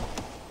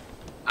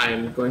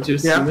 I'm going to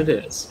assume Yeah. it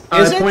is.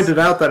 I Is it? pointed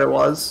out that it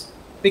was.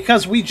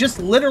 Because we just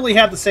literally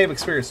had the same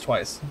experience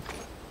twice.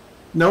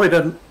 No, he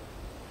didn't.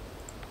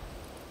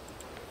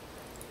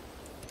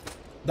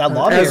 That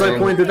lobby. As I area-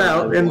 pointed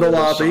out, in the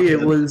lobby,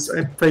 it was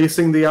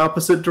facing the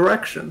opposite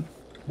direction.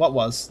 What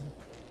was?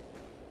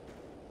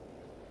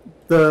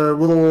 The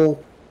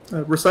little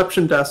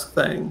reception desk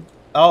thing.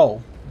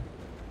 Oh.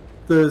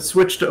 The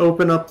switch to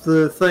open up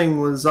the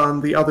thing was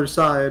on the other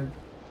side.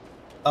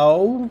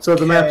 Oh. So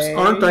the maps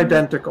aren't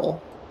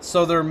identical.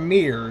 So they're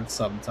mirrored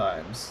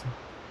sometimes.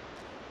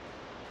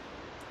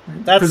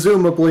 That's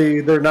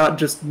Presumably, they're not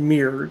just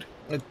mirrored.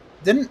 it.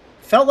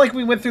 Felt like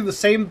we went through the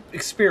same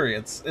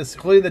experience,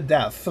 including the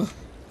death.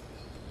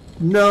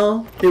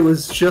 No, it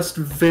was just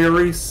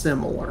very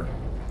similar.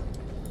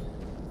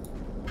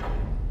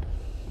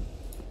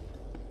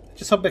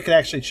 Just hope it could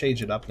actually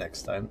change it up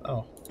next time.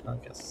 Oh, I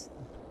guess.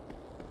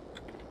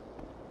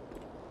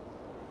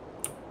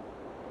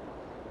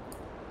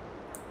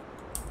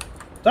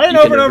 Dying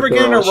over and over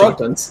again in a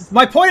rogue.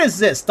 My point is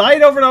this: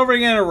 dying over and over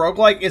again in a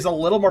roguelike is a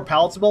little more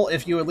palatable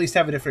if you at least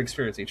have a different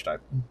experience each time.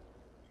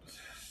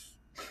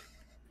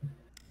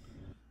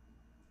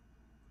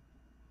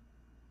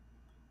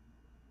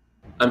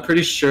 I'm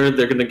pretty sure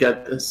they're gonna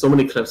get so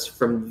many clips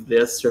from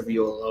this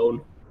review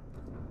alone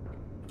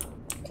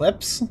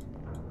Clips?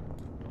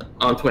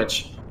 on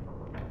Twitch.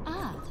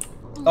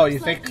 Oh, you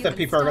think that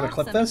people are gonna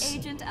clip this?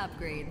 Agent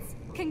upgrades.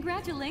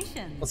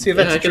 Congratulations. Let's see if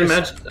Yeah, that's I a can true.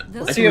 imagine.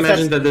 Those I see can if that's-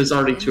 imagine that there's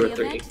already 2 or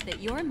 3.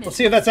 Let's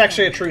see if that's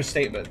actually a true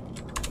statement.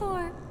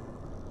 For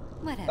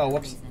whatever Oh,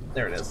 whoops! reason.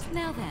 There it is.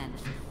 Now then,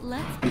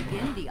 let's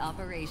begin the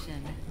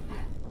operation.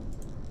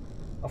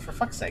 Oh, for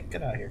fuck's sake,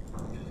 get out of here.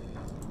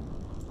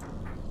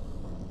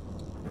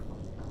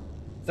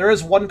 There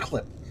is one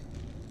clip.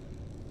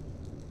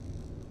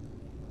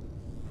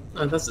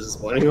 Oh, that's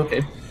disappointing.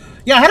 Okay.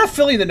 Yeah, I had a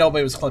feeling that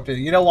nobody was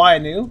clipping. You know why I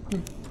knew?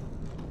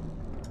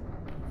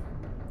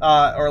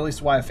 Or at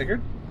least why I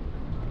figured.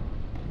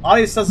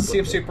 Audience doesn't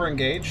seem super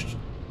engaged.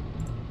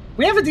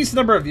 We have a decent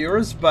number of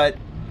viewers, but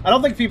I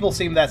don't think people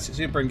seem that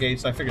super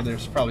engaged, so I figured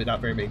there's probably not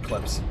very many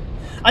clips.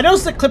 I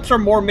noticed that clips are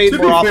made To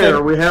be more often.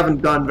 fair, we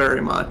haven't done very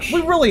much.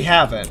 We really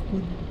haven't.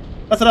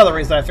 That's another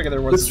reason I figured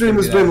there was. The stream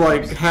has been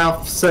like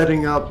half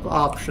setting up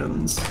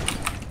options.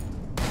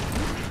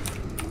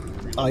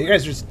 Oh, you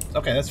guys are just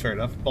okay. That's fair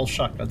enough. Both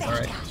shotguns, all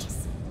right.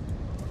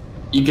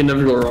 You can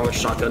never go wrong with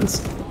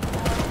shotguns.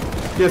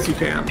 Yes, you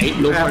can. Ain't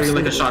no party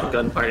like a Absolutely.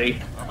 shotgun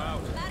party.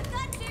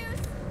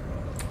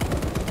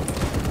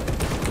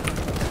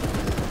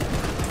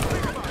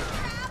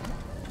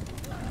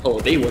 Oh,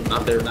 they were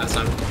not there last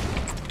time.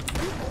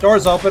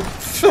 Doors open.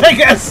 I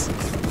guess.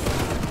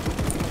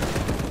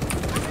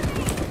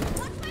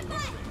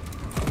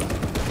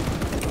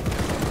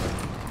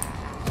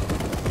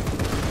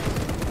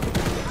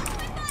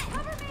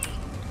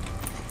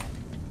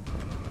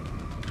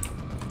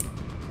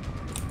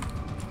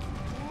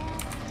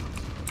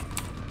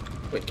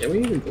 Wait, can we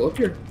even go up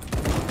here?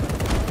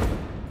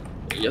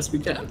 Yes, we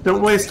can.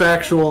 Don't waste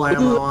actual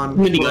ammo on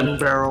Minigun. loading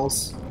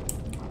barrels.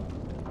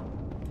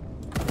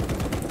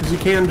 Because you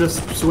can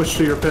just switch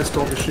to your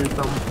pistol to shoot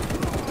them.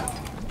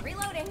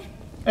 Reloading.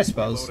 I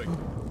suppose.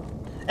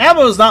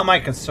 Ammo is not my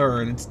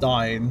concern. It's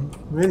dying.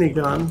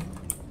 Minigun.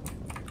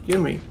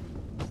 Gimme.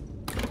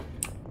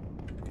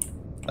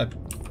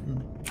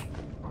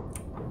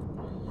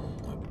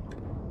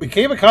 We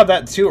came upon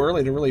that too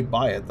early to really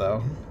buy it,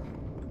 though.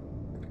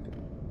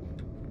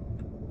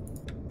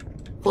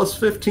 Plus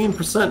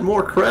 15%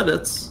 more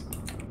credits.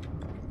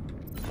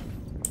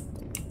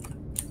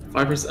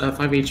 5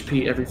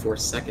 HP every 4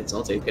 seconds.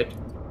 I'll take it.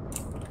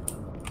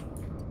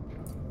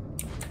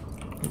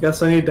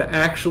 Guess I need to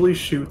actually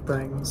shoot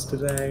things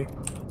today.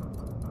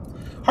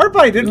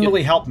 Hardbody didn't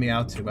really help me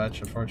out too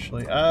much,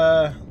 unfortunately.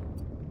 Yeah,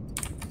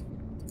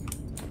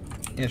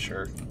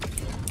 sure.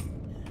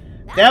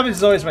 Damage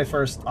is always my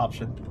first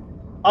option.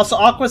 Also,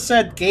 Aqua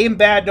said, game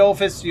bad, no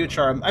offense to you,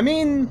 Charm. I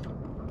mean,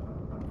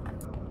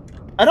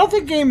 I don't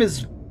think game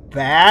is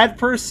bad,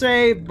 per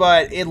se,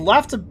 but it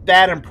left a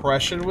bad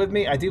impression with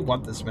me. I do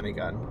want this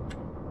minigun.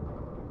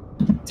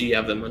 Do you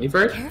have the money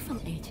for it? Careful,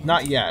 Agent.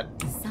 Not yet.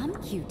 Some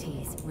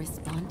QTs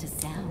respond to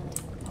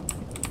sound.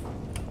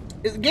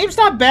 The game's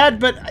not bad,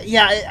 but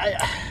yeah,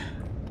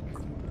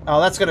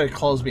 oh, that's gonna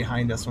close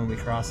behind us when we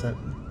cross it.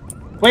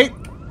 Wait!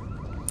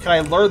 Can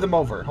I lure them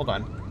over? Hold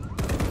on.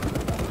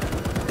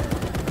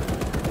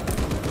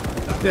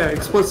 Yeah,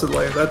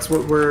 explicitly. That's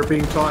what we're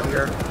being taught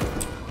here.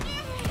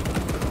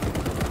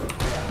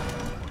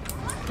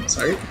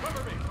 Sorry?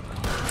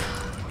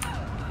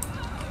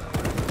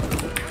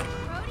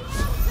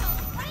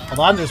 Hold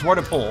on, there's more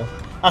to pull.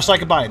 Actually, I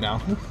can buy it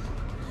now.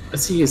 I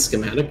see a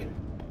schematic.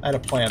 I had a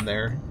plan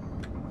there.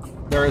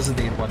 There is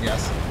indeed one,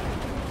 yes.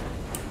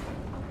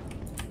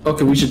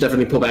 Okay, we should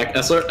definitely pull back.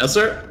 Essler?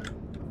 Essler?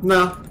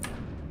 No.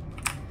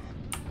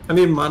 I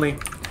need money.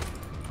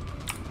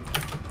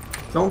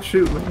 Don't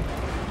shoot me.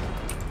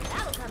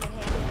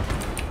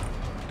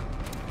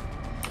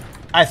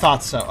 I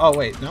thought so. Oh,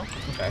 wait, no?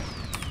 Okay.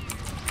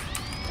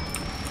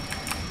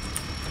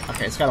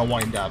 Okay, it's gotta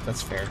wind up.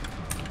 That's fair.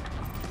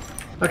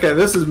 Okay,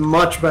 this is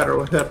much better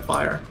with hip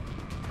fire.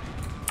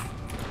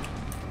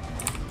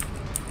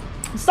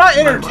 It's not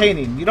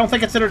entertaining. You don't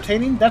think it's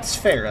entertaining? That's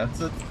fair.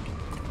 That's a...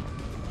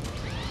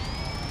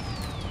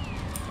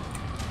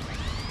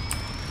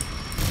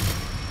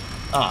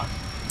 Ah.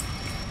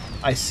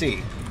 I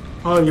see.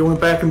 Oh, you went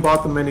back and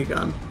bought the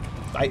minigun.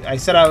 I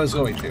said I was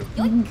going to.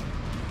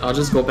 I'll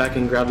just go back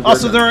and grab the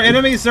Also, gun. there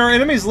are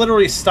enemies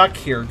literally stuck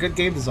here. Good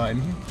game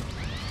design.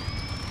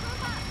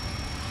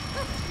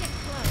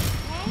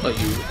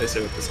 Oh, I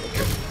say with this one.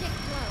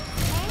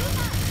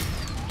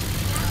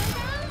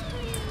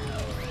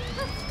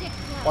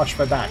 Watch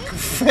my back.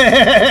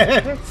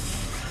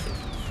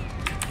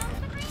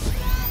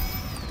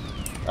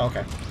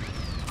 Okay.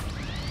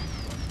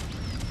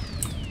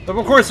 But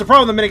of course, the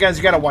problem with the miniguns,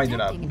 you gotta wind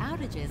it up.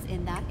 Outages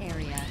in that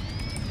area.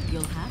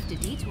 You'll have to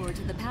detour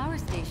to the power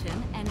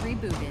station and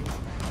reboot it.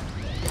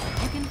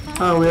 You can find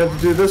Oh, we have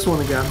to do this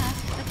one again.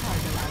 past the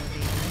cargo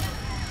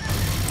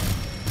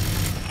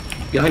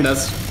elevator. Behind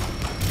us.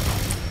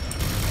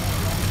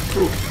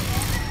 Ooh.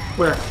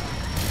 Where?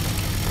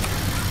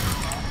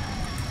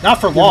 Not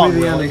for Give long,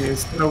 me the really.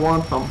 enemies. I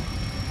want them.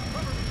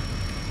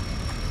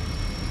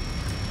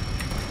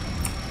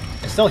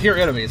 I still hear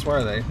enemies. Where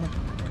are they?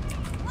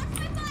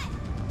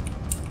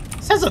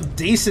 This has a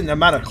decent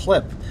amount of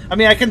clip. I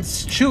mean, I can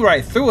chew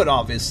right through it,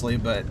 obviously,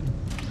 but...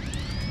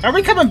 Are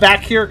we coming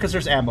back here? Because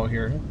there's ammo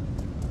here.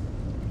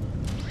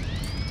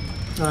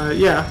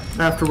 Yeah,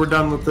 after we're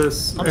done with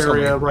this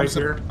area right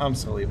here. I'm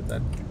just gonna leave it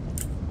then.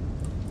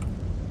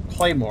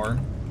 Claymore.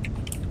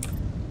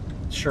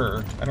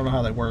 Sure. I don't know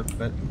how they work,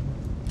 but...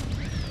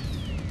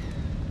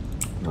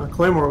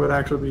 Claymore would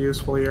actually be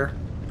useful here.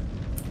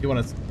 You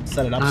want to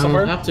set it up I'll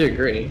somewhere? have to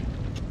agree.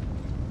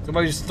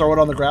 Somebody just throw it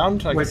on the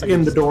ground? I Like guess I in can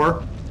the just-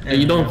 door. Yeah,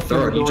 you don't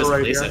throw it, you door just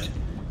right place here. it.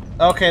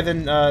 Okay,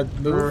 then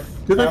move. Or,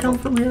 did they come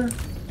from here?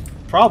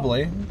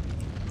 Probably.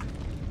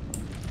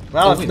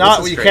 Well, Oh, if wait, not,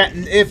 this is you great.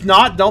 can't. If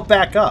not, don't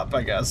back up.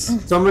 I guess.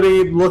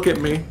 Somebody look at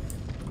me.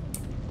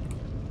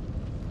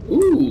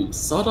 Ooh,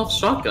 sawed-off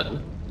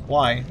shotgun.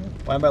 Why?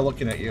 Why am I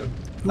looking at you?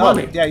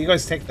 Money. Oh, yeah, you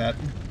guys take that.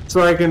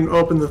 So I can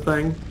open the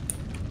thing.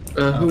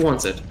 Who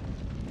wants it?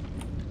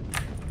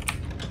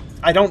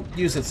 I don't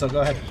use it, so go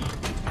ahead.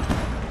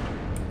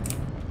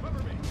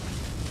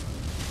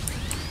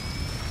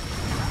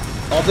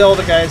 I'll deal with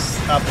the guys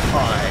up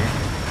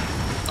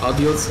high. I'll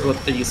deal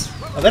with these.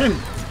 Oh, they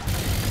didn't.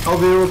 I'll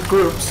deal with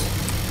groups.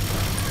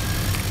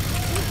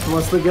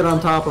 Unless they get on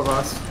top of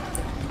us.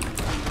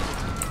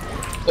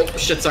 Oh,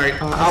 shit, sorry.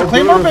 I'll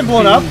Claymore deal been with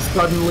blown up? being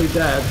suddenly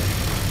dead.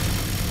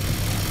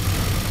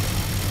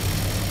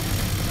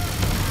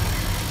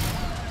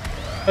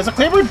 Has a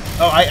Claymore?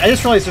 Oh, I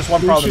just realized there's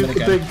one You problem shoot in the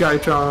the game. big guy,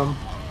 Charm.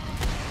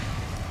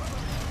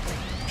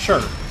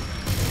 Sure.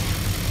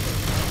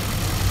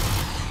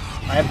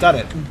 I have done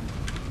it.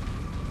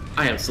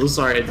 I am so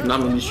sorry, I did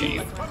not mean to shoot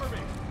you.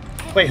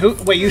 Wait, who?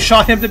 Wait, you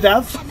shot him to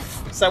death?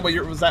 Is that what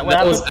you're? Was that what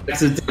That happened?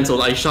 was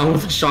accidental, I shot him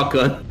with a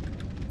shotgun.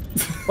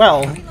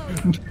 Well,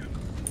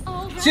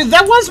 see,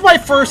 that was my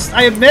first.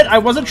 I admit, I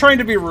wasn't trying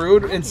to be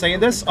rude in saying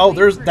this. Oh,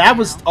 that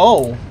was.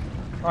 Oh,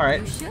 all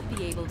right. You should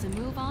be able to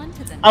move on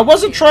to the I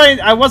wasn't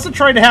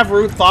trying to have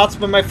rude thoughts,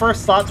 but my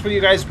first thoughts when you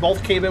guys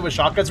both came in with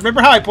shotguns.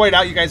 Remember how I pointed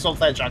out you guys both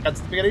had shotguns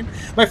at the beginning?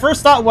 My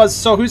first thought was,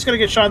 so who's gonna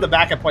get shot in the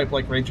back at point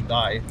blank range and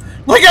die?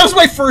 Like that was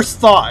my first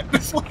thought.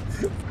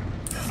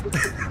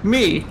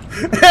 Me.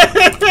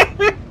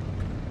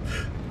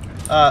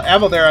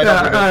 Ammo there. I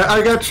don't. Yeah,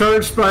 I got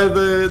charged by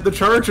the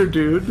charger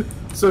dude,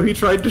 so he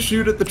tried to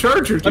shoot at the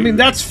charger dude. I mean,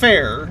 that's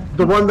fair.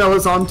 the one that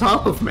was on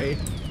top of me.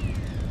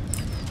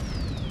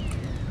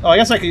 Oh, I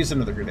guess I could use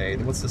another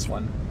grenade. What's this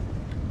one?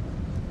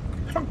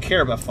 I don't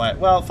care about flash.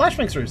 Well,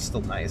 flashbangs are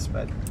still nice,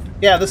 but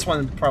yeah, this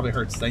one probably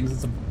hurts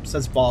things. It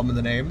says bomb in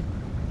the name.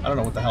 I don't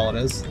know what the hell it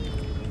is.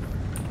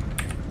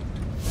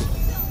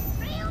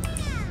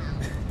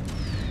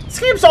 This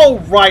game's all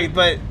right,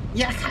 but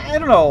yeah, I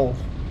don't know.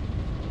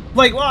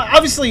 Like, well,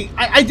 obviously,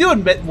 I do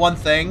admit one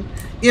thing.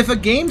 If a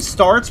game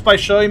starts by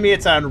showing me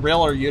it's an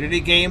Unreal or Unity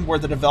game where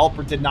the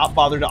developer did not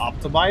bother to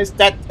optimize,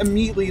 that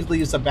immediately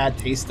leaves a bad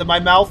taste in my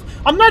mouth.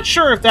 I'm not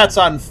sure if that's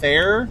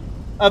unfair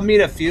of me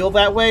to feel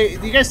that way.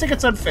 Do you guys think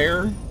it's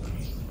unfair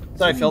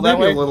that I feel that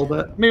way? Maybe a little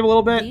bit. Maybe a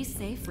little bit. These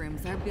safe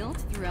rooms are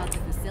built throughout the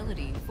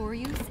facility for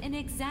use in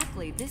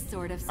exactly this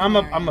sort of I'm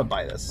scenario. gonna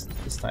buy this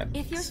time.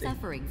 If you're Let's see.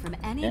 suffering from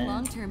any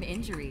long-term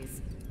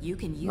injuries, you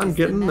can use I'm the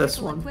getting medical this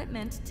one.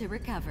 equipment to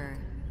recover.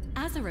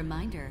 As a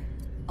reminder,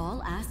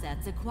 all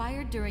assets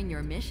acquired during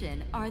your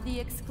mission are the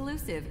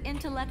exclusive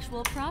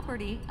intellectual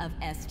property of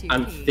S2P.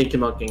 I'm thinking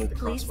about getting the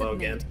Please crossbow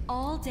submit again.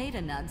 all data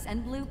nugs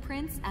and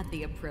blueprints at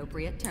the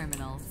appropriate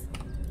terminals.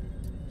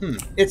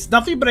 It's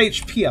nothing but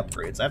HP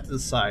upgrades. I have to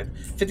decide.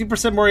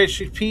 50% more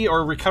HP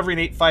or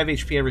recovering 5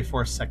 HP every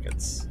 4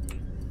 seconds.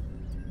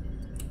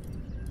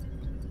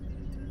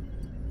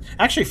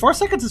 Actually, 4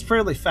 seconds is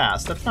fairly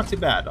fast. That's not too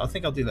bad. I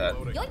think I'll do that.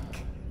 Yoink!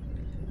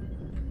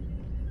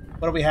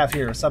 What do we have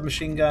here?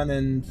 Submachine gun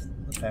and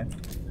okay.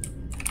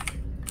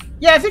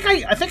 Yeah, I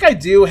think I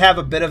do have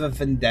a bit of a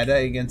vendetta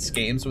against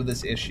games with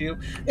this issue.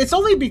 It's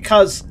only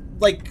because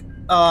like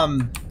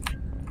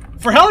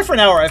for Howler for an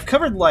Hour, I've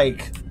covered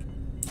like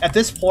at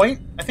this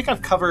point, I think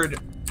I've covered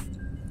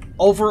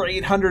over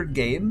 800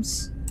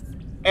 games.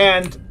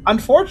 And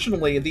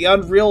unfortunately, the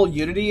Unreal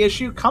Unity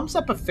issue comes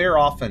up a fair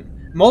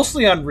often.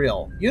 Mostly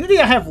Unreal. Unity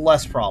I have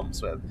less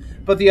problems with.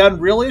 But the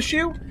Unreal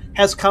issue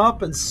has come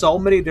up in so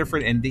many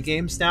different indie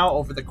games now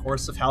over the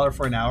course of Howler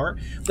for an Hour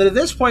that at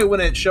this point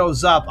when it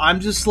shows up, I'm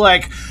just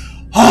like,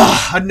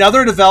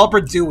 another developer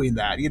doing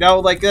that. You know,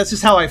 like that's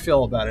just how I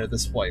feel about it at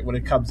this point when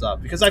it comes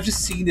up. Because I've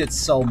just seen it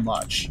so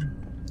much.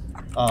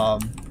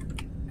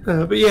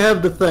 But you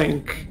have to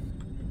think,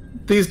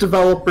 these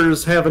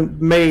developers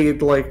haven't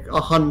made like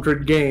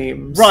 100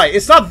 games. Right,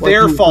 it's not like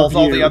their we've fault.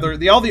 All reviewed.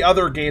 the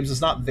other games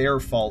is not their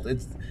fault.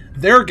 It's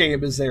their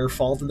game is their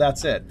fault, and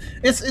that's it.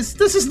 This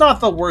is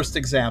not the worst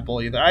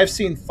example either. I've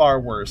seen far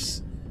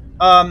worse.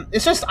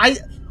 It's just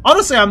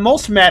honestly I'm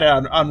most mad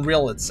at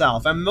Unreal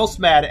itself. I'm most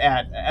mad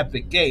at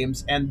Epic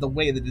Games and the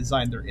way they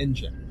designed their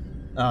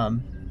engine.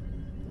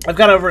 I've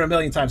gone over it a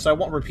million times, so I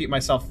won't repeat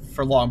myself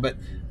for long. But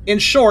in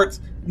short,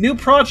 new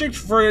project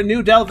for a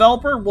new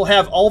developer will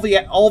have all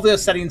the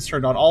settings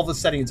turned on, all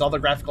the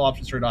graphical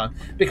options turned on,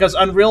 because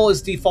Unreal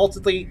is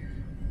defaultedly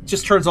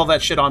just turns all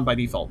that shit on by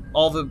default.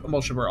 All the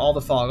motion blur, all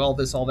the fog, all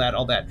this, all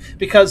that.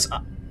 Because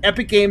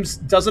Epic Games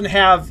doesn't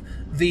have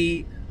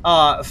the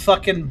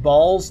fucking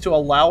balls to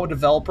allow a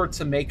developer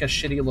to make a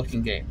shitty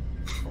looking game.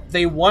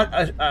 They want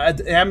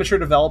an amateur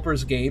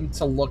developer's game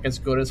to look as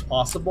good as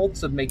possible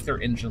to make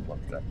their engine look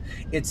good.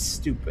 It's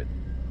stupid.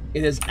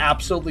 It is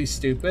absolutely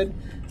stupid.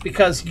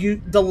 Because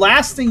the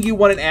last thing you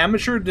want an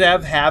amateur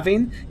dev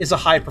having is a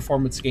high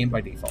performance game by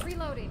default.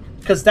 Reloading.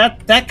 Because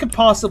that could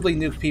possibly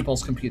nuke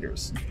people's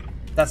computers.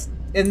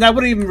 And that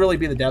wouldn't even really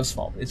be the dev's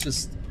fault.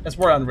 It's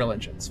more Unreal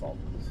Engine's fault.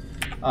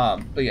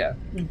 But yeah.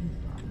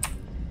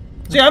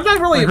 So yeah, I'm not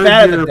really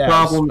bad at the devs.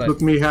 Problems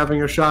with me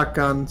having a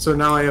shotgun, so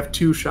now I have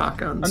 2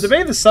 shotguns. I'm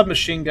debating the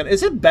submachine gun.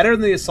 Is it better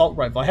than the assault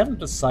rifle? I haven't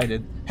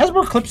decided. It has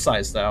more clip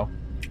size though.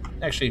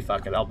 Actually,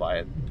 fuck it, I'll buy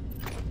it.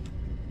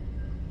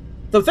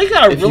 The thing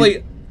that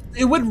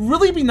it would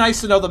really be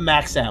nice to know the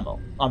max ammo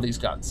on these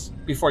guns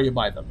before you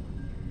buy them.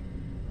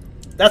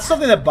 That's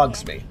something that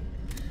bugs me.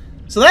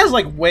 So that is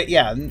like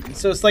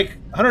so it's like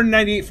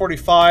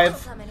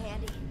 198.45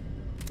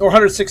 or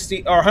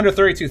 160 or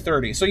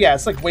 132.30. So yeah,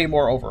 it's like way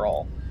more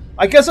overall.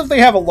 I guess if they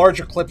have a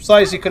larger clip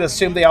size, you could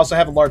assume they also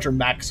have a larger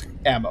max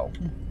ammo.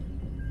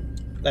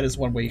 That is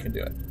one way you can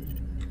do it.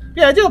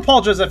 Yeah, I do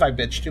apologize if I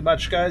bitch too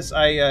much, guys.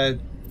 I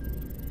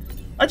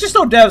just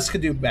know devs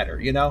could do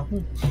better, you know?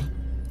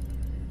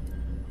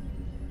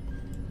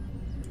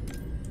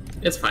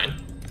 It's fine.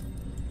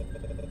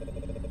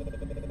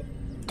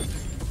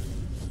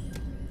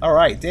 All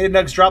right, data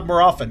nugs drop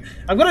more often.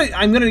 I'm gonna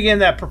get in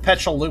that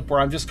perpetual loop where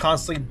I'm just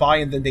constantly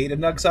buying the data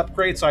nugs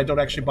upgrades, so I don't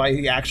actually buy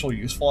the actual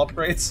useful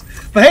upgrades.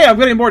 But hey, I'm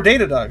getting more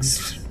data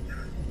nugs.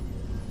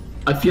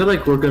 I feel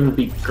like we're going to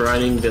be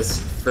grinding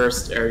this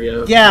first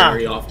area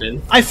very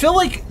often. I feel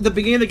like the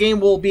beginning of the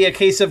game will be a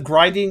case of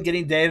grinding,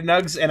 getting data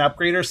nugs, and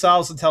upgrade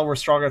ourselves until we're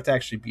strong enough to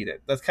actually beat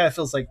it. That kind of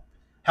feels like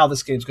how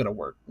this game's gonna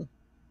work.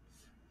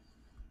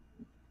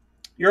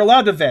 You're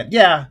allowed to vent.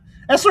 Yeah,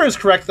 Essler is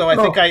correct though. I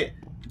think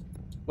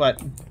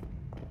What?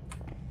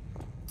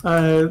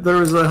 There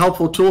was a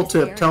helpful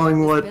tooltip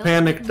telling what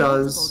panic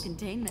does,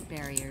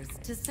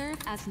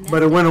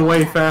 but it went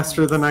away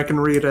faster than I can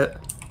read it.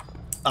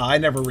 I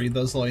never read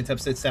those loading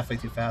tips. It's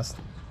definitely too fast.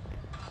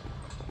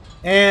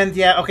 And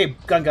yeah, okay,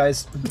 gun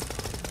guys.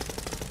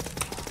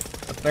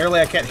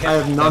 Apparently I can't hit. I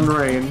have none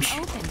range.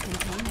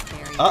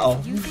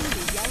 Uh-oh.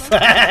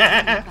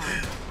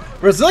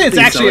 Resilience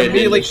actually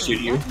immediately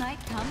shoot you. That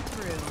might come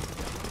through.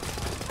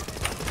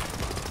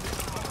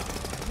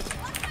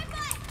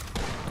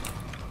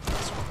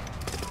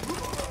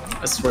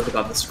 I swear to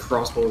God, this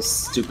crossbow is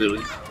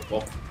stupidly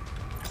powerful.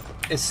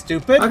 is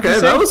stupid. Okay,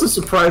 that was a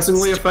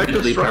surprisingly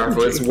effective Stupidly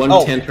powerful. It's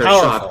strategy. 1/10 per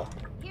powerful. shot.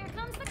 Here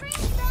comes the green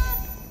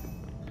stuff.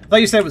 I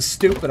thought you said it was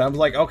stupid. I was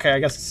like, okay, I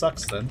guess it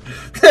sucks then.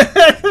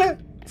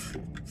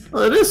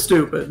 Well, it is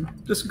stupid.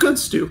 Just good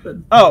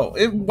stupid. Oh,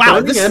 wow!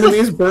 Burning This is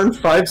enemies burn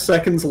 5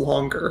 seconds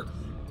longer.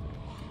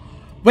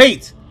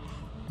 Wait,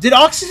 did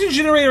Oxygen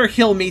Generator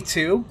heal me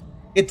too?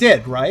 It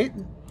did, right?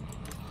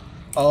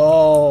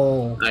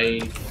 Oh. I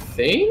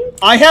think?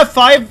 I have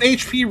 5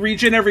 HP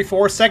regen every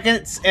 4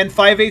 seconds, and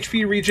 5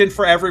 HP regen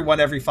for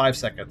everyone every 5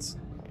 seconds.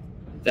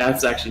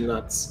 That's actually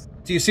nuts.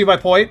 Do you see my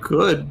point?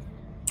 Good.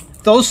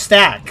 Those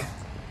stack.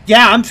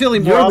 Yeah, I'm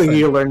feeling more You're often. the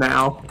healer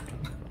now.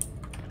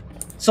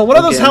 So one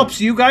of those Again.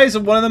 helps you guys,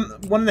 and one of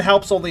them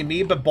helps only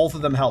me, but both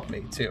of them help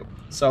me too.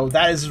 So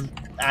that is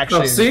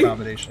actually see? a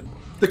combination.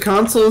 The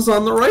console is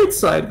on the right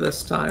side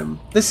this time.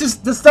 This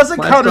doesn't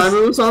Last count time as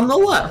it was on the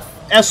left.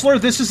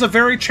 Essler. This is a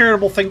very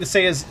charitable thing to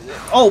say. Is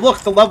oh look,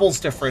 the level's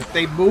different.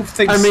 They move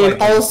things. I mean,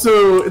 slightly.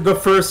 also, the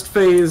first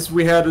phase,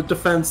 we had a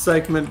defense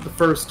segment the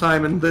first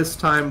time and this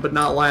time, but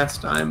not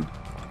last time.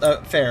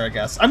 Fair, I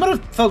guess. I'm gonna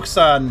focus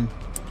on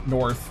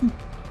North.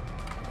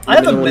 I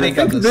have a I minigun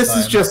think this this time.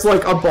 is just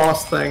like a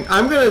boss thing.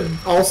 I'm gonna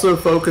also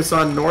focus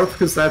on North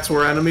because that's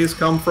where enemies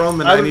come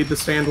from, and I need to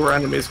stand where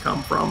enemies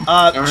come from.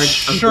 Alright, I'm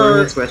Sure.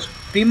 throwing a switch.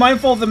 Be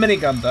mindful of the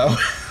minigun, though.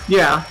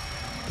 Yeah,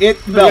 It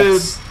I'm gonna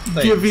melts.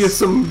 give you things.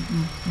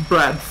 some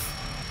breadth.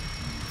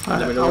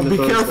 Let me know I'll when be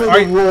the phone's careful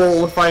ready. to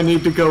roll if I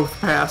need to go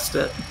past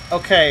it.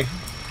 Okay.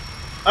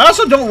 I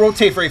also don't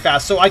rotate very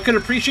fast, so I could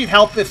appreciate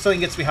help if something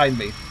gets behind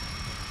me.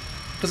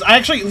 Because I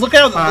actually look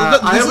out.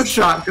 I have a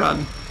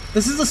shotgun.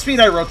 This is the speed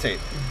I rotate,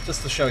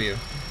 just to show you.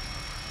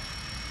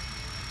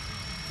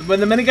 When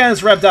the minigun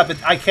is revved up,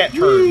 I can't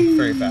turn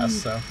very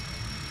fast. So, all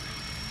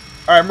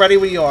right, I'm ready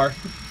when you are.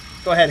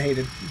 Go ahead,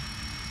 Hayden.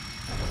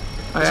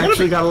 I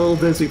actually got a little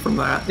dizzy from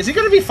that. Is he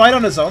going to be fight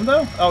on his own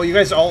though? Oh, you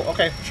guys all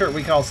okay? Sure,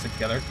 we can all stick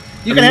together.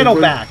 You I can mean, handle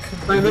we're- back.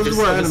 I mean, this is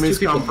where There's enemies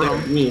two people come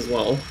there, from. Me as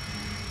well.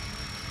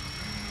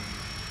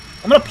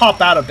 I'm gonna pop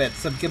out a bit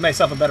to give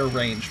myself a better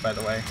range, by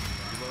the way.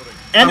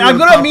 And I'm I'm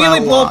gonna gonna immediately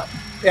pop out a blow lot. up.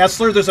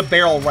 Essler, there's a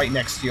barrel right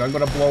next to you. I'm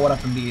gonna blow it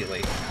up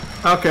immediately.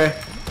 Okay.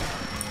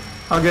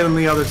 I'll get on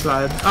the other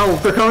side. Oh,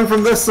 they're coming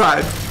from this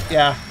side.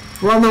 Yeah.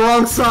 We're on the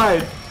wrong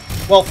side.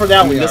 Well, for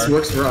now we This are.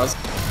 works for us.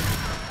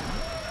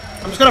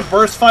 I'm just gonna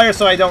burst fire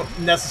so I don't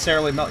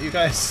necessarily melt you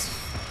guys.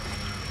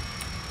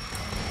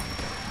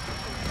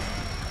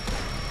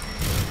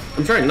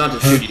 I'm trying not to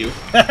shoot you.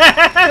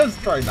 I was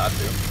trying not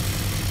to.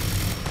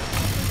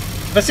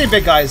 If I see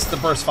big guys, the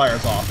burst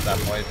fire's off at that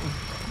point.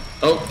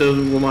 Oh, the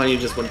Romani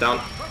just went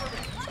down.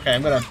 Okay,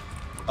 I'm gonna...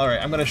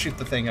 Alright, I'm gonna shoot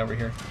the thing over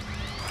here.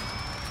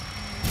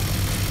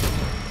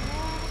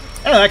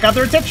 Yeah, that got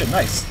their attention.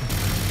 Nice.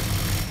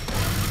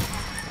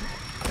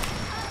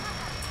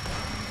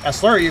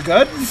 Essler, are you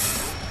good?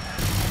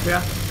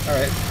 Yeah.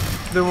 Alright.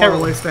 Didn't want Careful.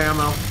 to waste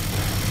ammo.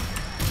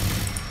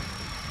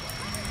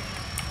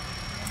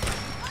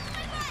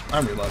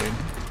 I'm reloading.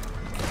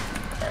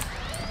 Okay.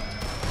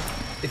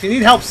 If you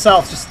need help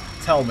south, just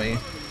tell me.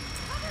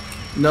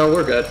 No,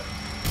 we're good.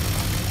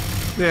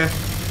 Yeah.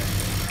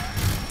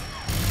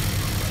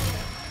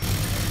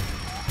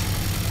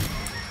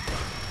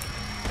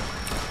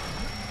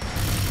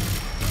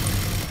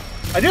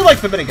 I do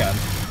like the minigun.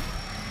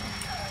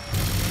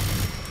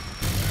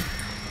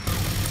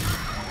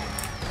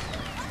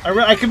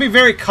 I can be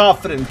very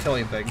confident in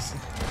killing things.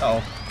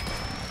 Oh.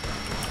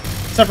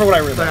 Except for when I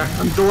reload. There.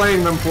 I'm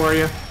delaying them for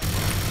you.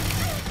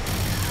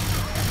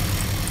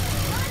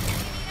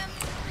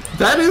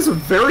 That is a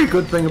very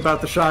good thing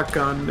about the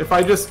shotgun. If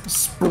I just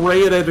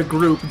spray it at a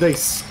group, they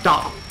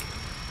stop.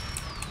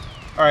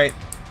 Alright.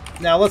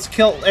 Now let's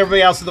kill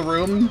everybody else in the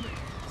room.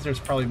 'Cause there's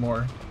probably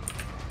more.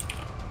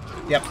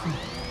 Yep.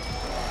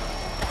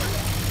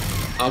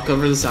 I'll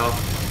cover the south.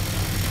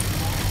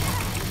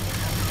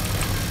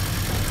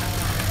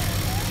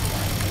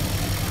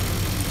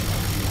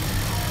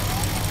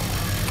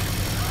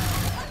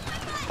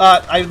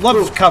 I love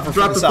Ooh, cover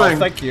drop for the the south. thing.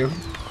 Thank you.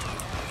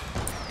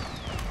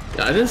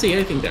 Yeah, I didn't see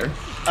anything there.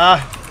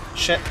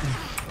 Shit.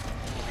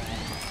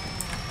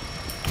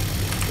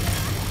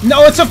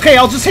 No, it's okay.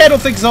 I'll just handle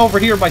things over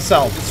here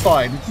myself. It's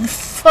fine.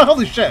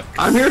 Holy shit.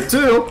 I'm here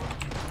too.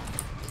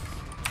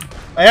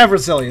 I have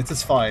resilience.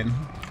 It's fine.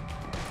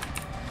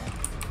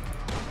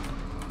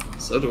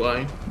 So do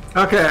I.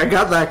 Okay, I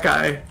got that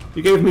guy.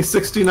 He gave me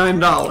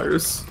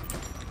 $69.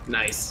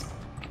 Nice.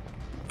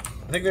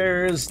 I think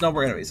there's no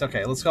more enemies.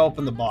 Okay, let's go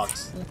open the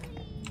box.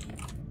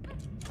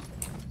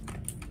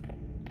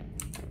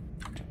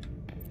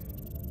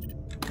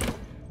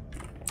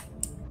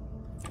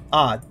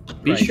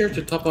 Be right. sure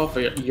to top off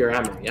your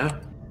ammo, yeah?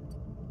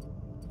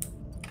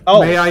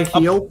 Oh, May I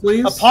heal,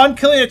 please? upon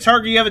killing a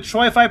target, you have a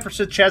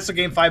 25% chance to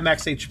gain 5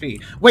 max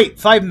HP. Wait,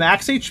 5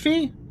 max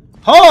HP?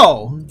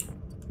 Oh!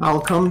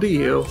 I'll come to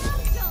you.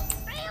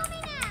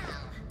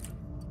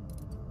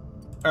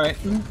 All right.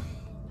 Ooh,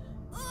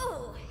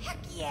 heck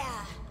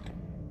yeah.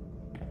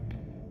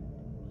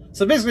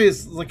 So basically,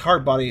 it's like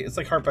Hard Body. It's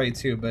like Hard Body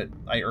 2, but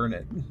I earn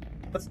it.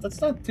 That's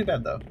not too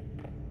bad though.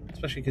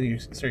 Especially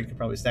because you can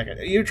probably stack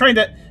it. You're trying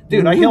to,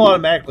 dude. I heal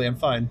automatically. I'm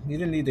fine. You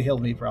didn't need to heal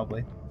me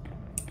probably.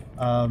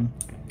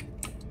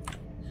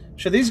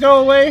 Should these go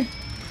away?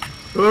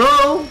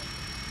 Oh!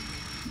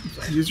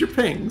 Use your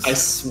pings. I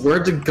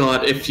swear to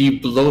God, if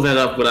you blow that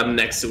up when I'm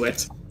next to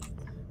it.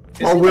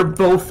 Well, we're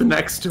both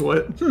next to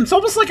it. It's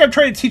almost like I'm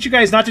trying to teach you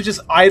guys not to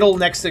just idle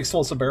next to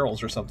explosive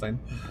barrels or something.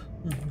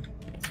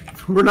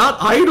 We're not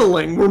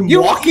idling. We're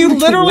You walking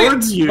literally,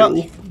 towards you.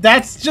 well,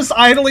 that's just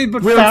idling,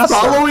 but We're faster.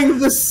 following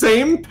the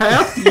same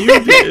path you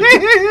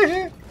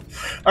did.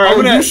 All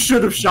right, You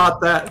should have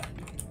shot that.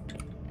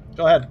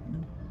 Go ahead.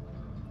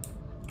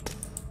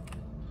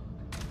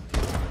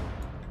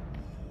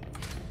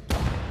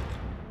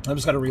 I'm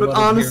just gonna reload. But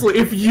honestly,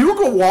 if you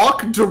go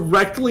walk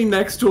directly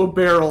next to a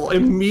barrel,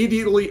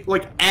 immediately,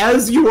 like,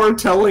 as you are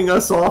telling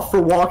us off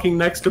for walking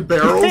next to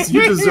barrels,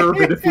 you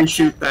deserve it if we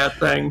shoot that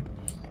thing.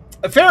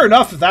 Fair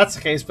enough if that's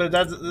the case, but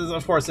that's,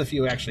 of course, if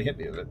you actually hit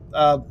me with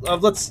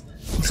it.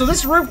 So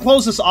this room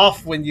closes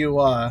off when you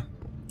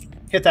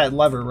hit that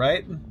lever,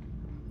 right?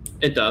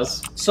 It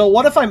does. So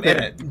what if I'm in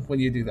it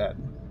when you do that?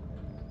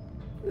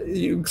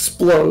 You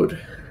explode.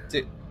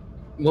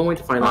 One way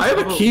to find out. I have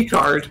a key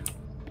card.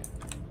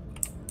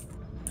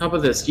 How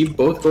about this? You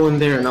both go in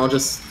there and I'll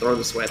just throw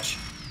the switch.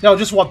 No,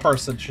 just one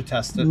person should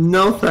test it.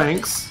 No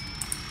thanks.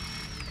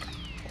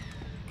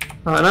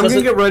 And I'm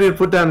gonna get ready to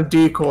put down a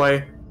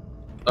decoy.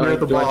 Near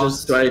the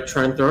boss. Do I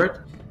try and throw it?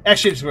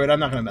 Actually, it's weird. I'm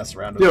not gonna mess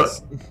around with Do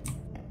this.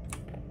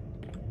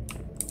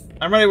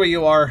 I'm ready where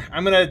you are.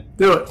 I'm gonna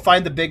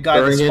find the big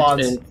guy that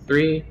spawns. In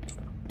 3,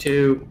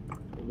 2,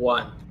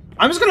 1.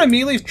 I'm just gonna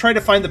immediately try to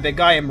find the big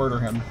guy and murder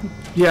him.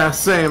 Yeah,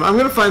 same. I'm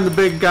gonna find the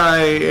big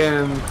guy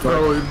and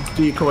throw a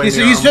decoy. He's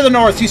near to him. the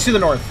north. He's to the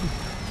north.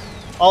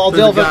 I'll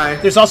deal with guy.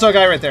 it. There's also a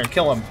guy right there.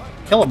 Kill him.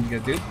 Kill him,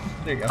 good dude.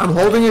 There you go. I'm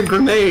holding a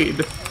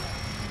grenade.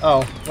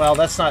 Oh, well,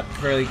 that's not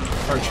really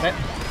fortunate.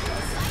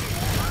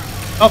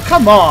 Oh,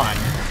 come on!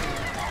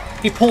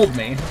 He pulled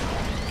me.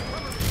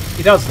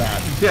 He does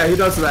that. Yeah, he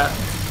does that.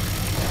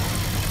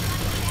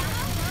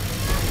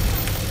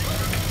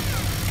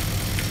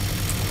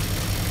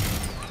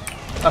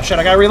 Oh shit,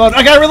 I gotta reload!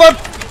 I gotta reload!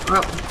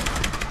 Oh.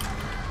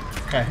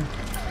 Okay.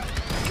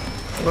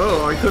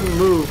 Oh, I couldn't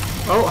move.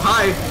 Oh,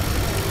 hi.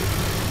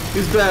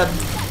 He's dead.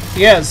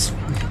 He is.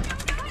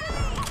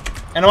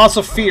 And I'm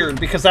also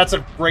feared, because that's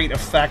a great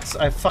effect.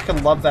 I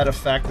fucking love that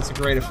effect. It's a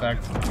great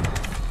effect.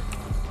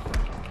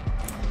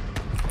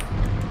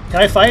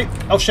 Can I fight?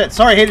 Oh shit,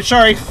 sorry, hated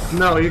sorry.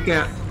 No, you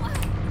can't.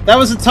 That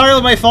was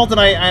entirely my fault, and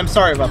I am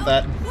sorry about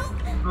that.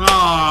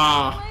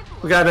 Ah,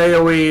 we got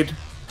AoE'd.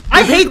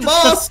 I hate the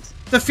boss!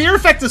 The fear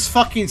effect is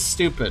fucking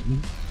stupid.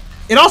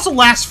 It also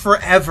lasts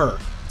forever.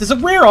 Does it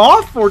wear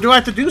off, or do I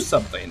have to do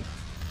something?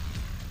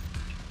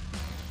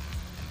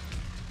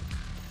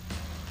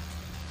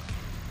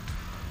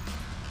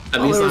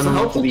 At least I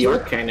know the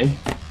arc cannon.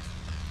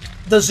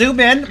 The zoom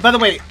in, by the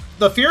way,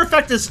 the fear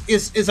effect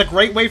is a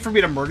great way for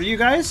me to murder you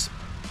guys,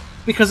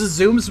 because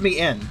it zooms me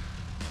in.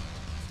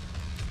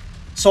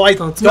 So I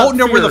don't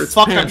know where the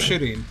fuck I'm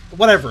shooting.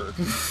 Whatever.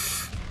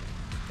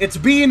 It's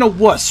being a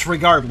wuss,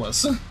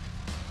 regardless.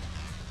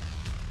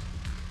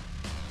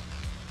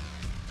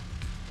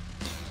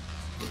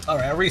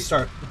 Alright, I'll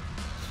restart.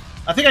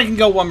 I think I can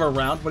go one more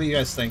round. What do you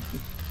guys think?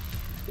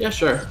 Yeah,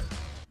 sure.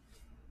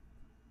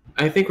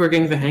 I think we're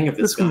getting the hang of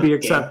this. This can be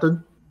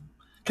accepted.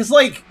 Because,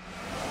 like,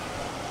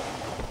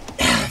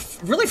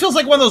 it really feels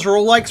like one of those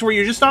roguelikes where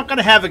you're just not going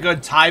to have a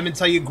good time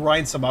until you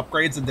grind some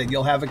upgrades, and then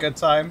you'll have a good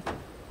time.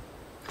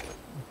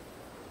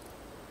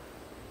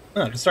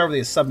 Oh, I can start with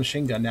a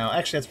submachine gun now.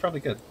 Actually, that's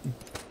probably good.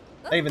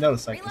 I didn't even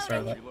notice I can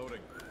start with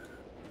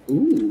that.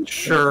 Ooh,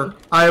 sure.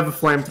 I have a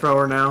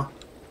flamethrower now.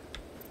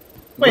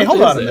 Wait,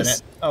 hold on a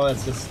minute. Oh,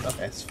 that's just...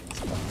 Okay. It's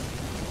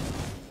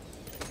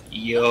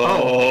Yo!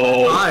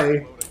 Oh,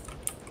 hi.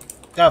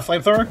 Got a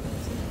flamethrower?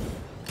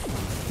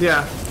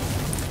 Yeah.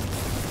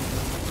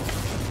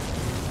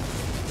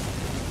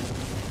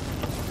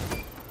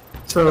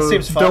 So, That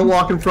seems fun. don't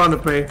walk in front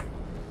of me.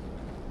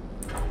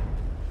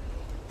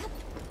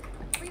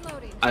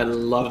 I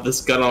love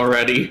this gun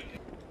already.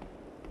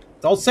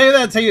 Don't say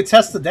that until you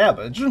test the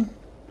damage.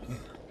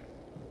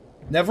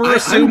 Never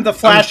assume the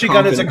flashy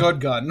gun is a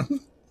good gun.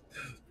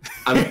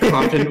 I'm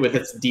confident with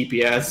its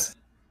DPS.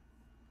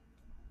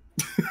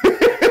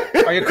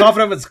 Are you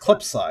confident with its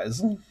clip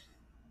size?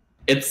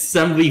 It's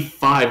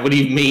 75, what do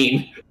you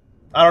mean?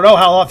 I don't know,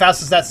 how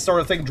fast does that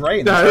sort of thing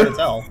drain? It's hard to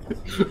tell.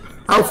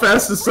 How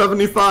fast is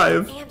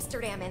 75?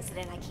 Amsterdam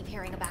incident I keep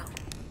hearing about.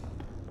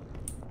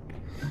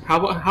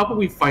 How about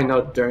we find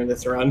out during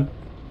this run?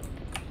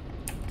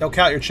 Don't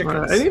count your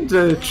chickens. I need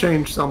to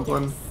change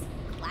something.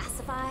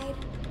 Classified?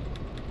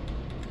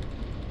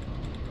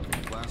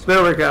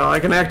 There we go. I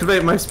can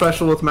activate my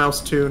special with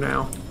mouse 2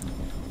 now.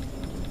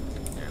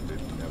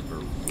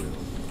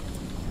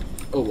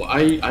 Oh,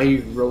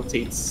 I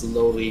rotate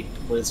slowly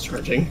when it's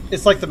charging.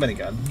 It's like the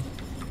minigun.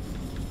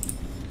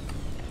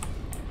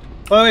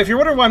 By the way, if you're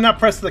wondering why I'm not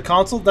pressing the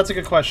console, that's a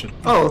good question.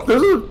 Oh,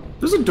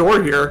 there's a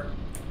door here.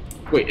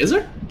 Wait, is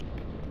there?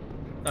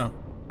 Oh.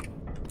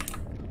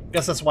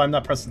 Guess that's why I'm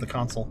not pressing the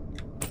console.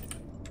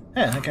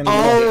 Yeah, I can.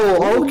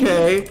 Oh,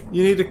 okay.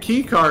 You need a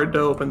key card to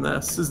open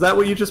this. Is that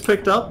what you just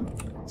picked up?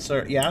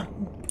 Sir, yeah.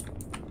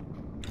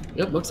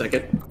 Yep, looks like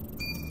it.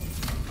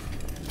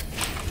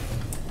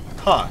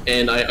 Huh.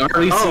 And I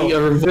already see a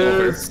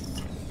revolver.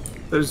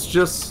 There's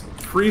just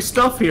free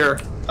stuff here.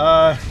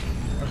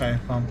 Okay,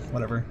 well,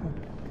 whatever.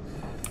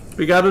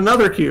 We got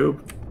another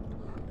cube.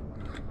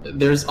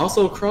 There's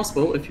also a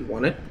crossbow if you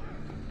want it.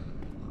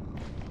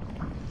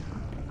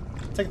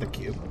 Take the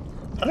cube.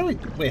 How do we...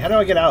 Wait, how do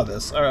I get out of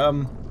this?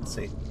 Let's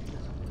see.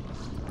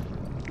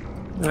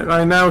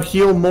 I now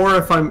heal more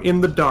if I'm in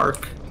the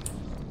dark.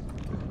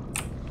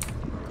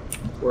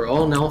 We're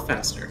all now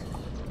faster.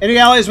 Any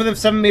allies within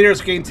 7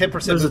 meters gain 10%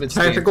 There's a movement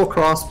speed. tactical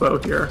crossbow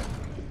here.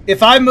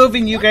 If I'm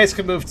moving, you guys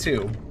can move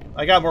too.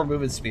 I got more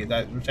movement speed,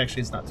 which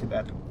actually is not too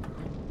bad.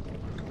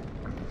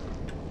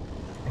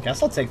 I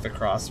guess I'll take the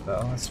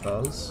crossbow, I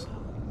suppose.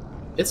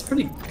 It's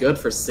pretty good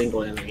for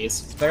single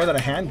enemies. It's better than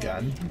a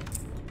handgun.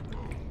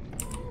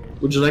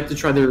 Would you like to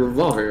try the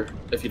revolver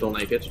if you don't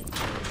like it?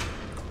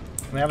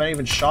 I haven't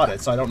even shot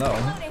it, so I don't know.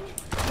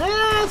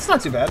 It's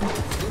not too bad.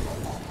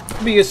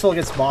 It'd be useful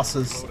against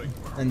bosses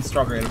and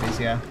stronger enemies,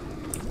 yeah.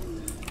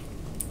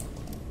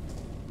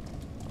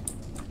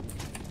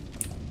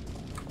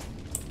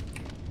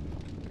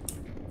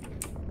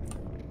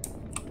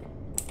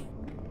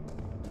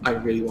 I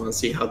really want to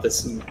see how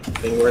this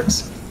thing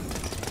works.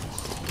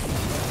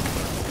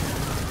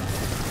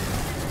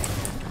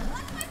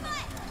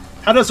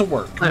 How does it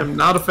work? I am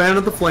not a fan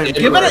of the flame.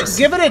 Given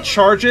it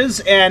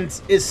charges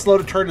and is slow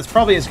to turn, it's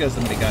probably as good as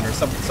the minigun or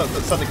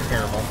something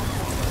comparable.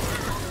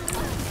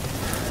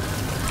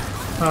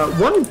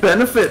 One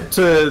benefit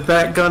to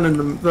that gun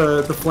and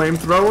the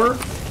flamethrower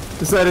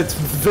is that it's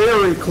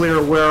very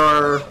clear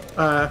where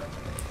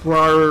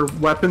our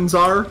weapons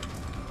are.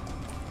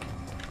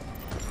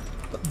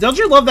 Don't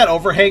you love that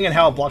overhang and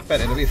how it blocked that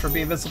enemy from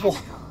being visible?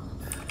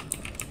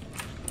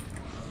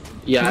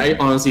 Yeah, I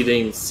honestly didn't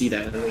even see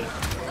that enemy.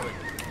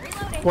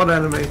 What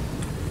enemy?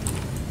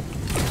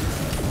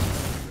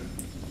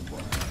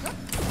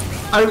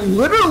 I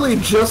literally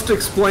just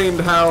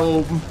explained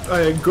how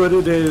good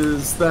it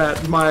is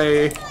that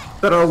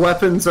our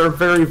weapons are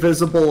very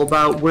visible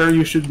about where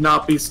you should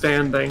not be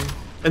standing,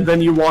 and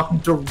then you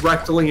walk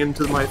directly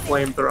into my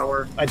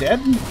flamethrower. I did?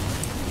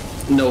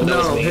 No, that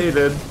was me. He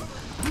did.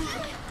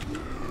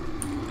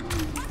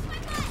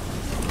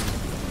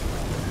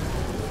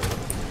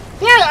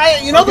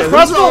 Yeah, you know, Okay, the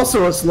crossbow... This is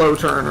also a slow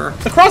turner.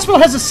 The crossbow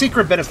has a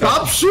secret benefit.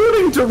 Stop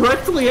shooting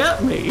directly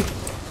at me!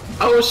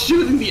 I was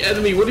shooting the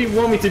enemy. What do you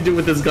want me to do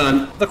with this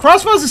gun? The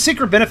crossbow has a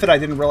secret benefit I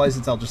didn't realize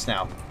until just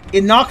now.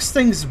 It knocks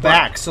things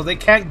back, so they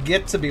can't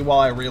get to me while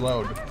I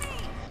reload.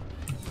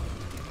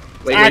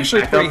 Wait,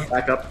 actually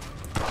back up.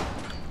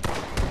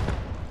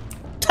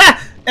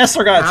 Ha!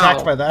 Esther got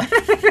attacked by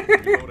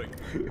that.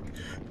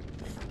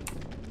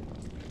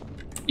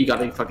 You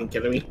gotta be fucking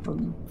kidding me.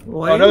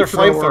 Another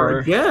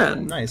flamethrower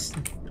again. Nice.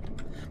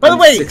 By the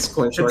way, It's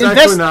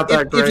actually not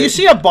that great. if you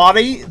see a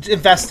body,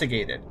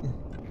 investigate it.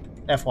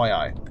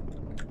 FYI.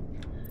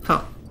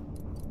 Huh.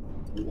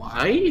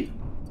 Why?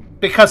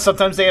 Because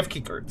sometimes they have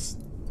keycards.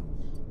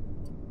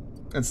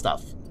 And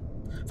stuff.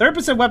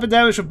 30% weapon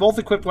damage when both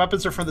equipped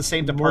weapons are from the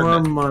same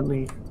department. More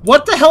money.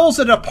 What the hell is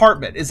an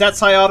apartment? Is that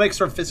psionics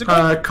or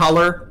physical?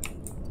 Color.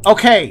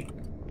 Okay.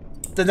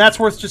 Then that's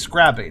worth just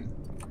grabbing.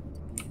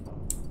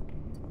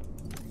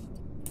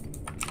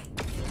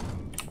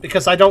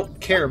 Because I don't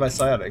care about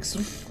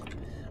psionics.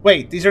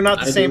 Wait, these are not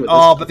the same.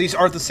 Oh, but these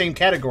aren't the same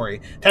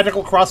category.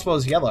 Tactical crossbow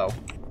is yellow.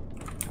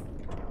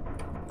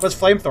 What's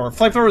flamethrower?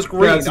 Flamethrower is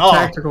green. Yeah, it's a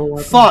tactical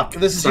weapon. Fuck!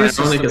 This is useless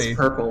Psionic to is me.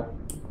 purple.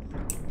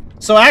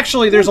 So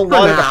actually, there's a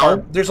lot of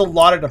now. there's a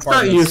lot of It's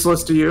departments. not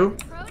useless to you.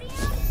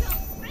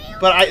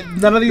 But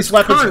none of these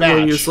weapons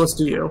Currently match. useless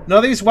to you. None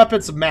of these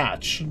weapons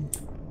match.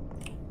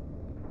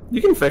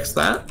 You can fix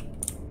that.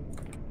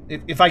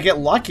 If I get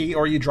lucky,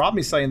 or you drop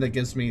me something that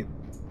gives me...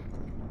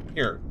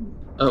 Here.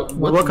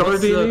 What color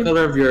do you need? What's the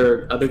color of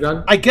your other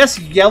gun? I guess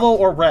yellow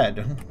or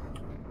red.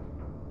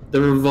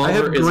 The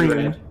revolver is green.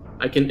 red.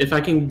 If I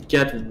can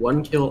get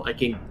one kill, I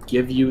can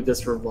give you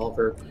this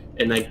revolver,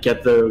 and I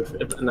get the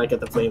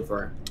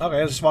flamethrower. Okay,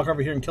 I'll just walk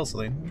over here and kill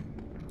something.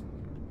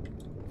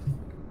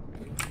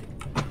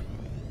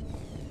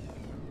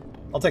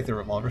 I'll take the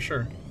revolver,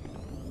 sure.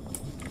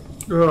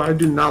 Oh, I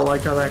do not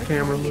like how that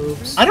camera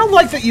moves. I don't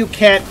like that you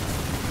can't...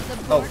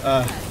 Oh,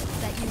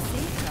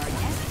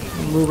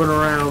 Moving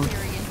around.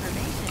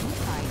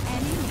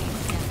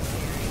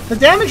 the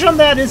damage on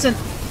that isn't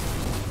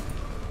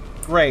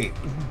great,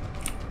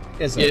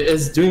 is it? It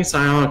is doing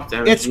psionic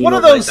damage. It's You one know,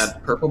 of those... like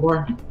that purple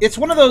bar. It's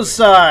one of those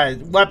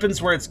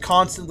weapons where it's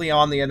constantly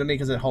on the enemy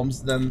because it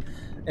homes them,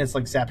 and it's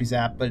like zappy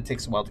zap, but it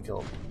takes a while to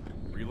kill them.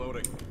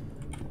 Reloading.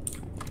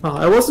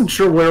 I wasn't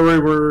sure where we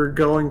were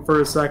going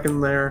for a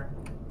second there.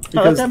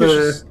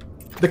 Because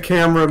the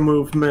camera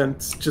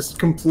movement just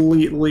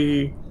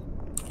completely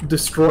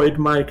destroyed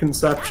my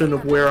conception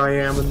of where I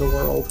am in the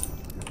world.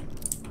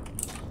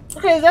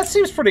 Okay, that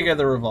seems pretty good,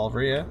 the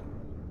revolver, yeah.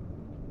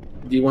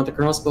 Do you want the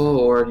crossbow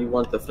or do you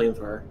want the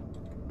flamethrower?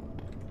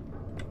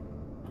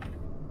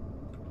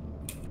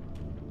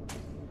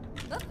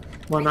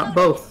 Why not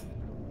both?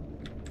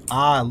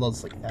 Ah, it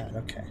loads like that,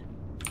 okay.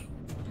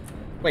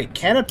 Wait,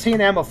 can't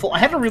obtain ammo full... I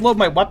had to reload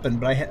my weapon,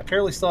 but I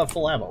apparently still have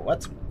full ammo.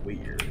 That's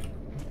weird.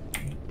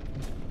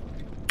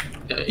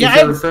 Yeah,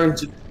 you're referring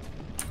to...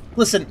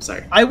 Listen,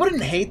 Sorry. I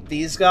wouldn't hate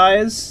these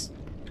guys,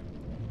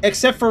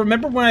 except for,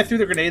 remember when I threw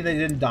the grenade and they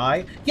didn't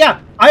die?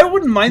 Yeah, I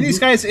wouldn't mind these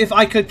guys if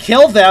I could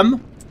kill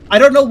them. I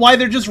don't know why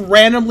they're just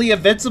randomly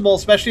invincible,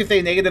 especially if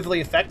they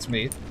negatively affect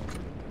me.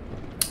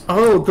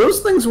 Oh,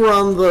 those things were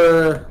on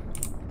the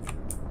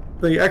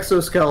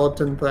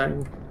exoskeleton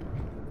thing.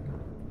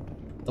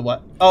 The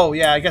what? Oh,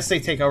 yeah, I guess they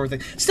take over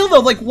things. Still,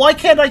 though, like, why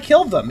can't I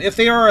kill them? If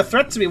they are a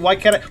threat to me, why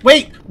can't I...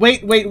 Wait.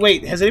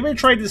 Has anybody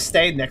tried to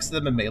stay next to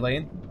them in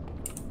melee?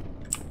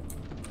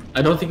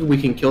 I don't think we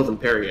can kill them,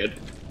 period.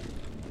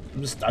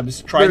 I'm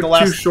just trying They're the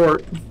last... too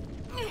short.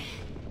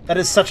 That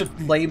is such a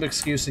lame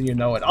excuse and you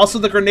know it. Also,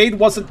 the grenade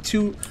wasn't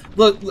too...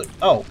 Look,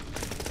 oh.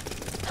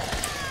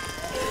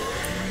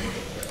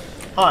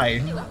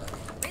 Hi.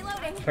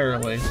 Reloading.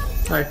 Apparently.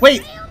 Hi.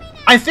 Wait!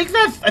 I think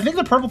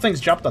the purple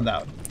things jumped on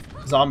that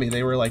zombie.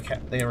 They were,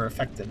 like, they were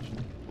affected.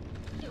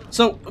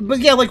 So, but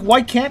yeah, like,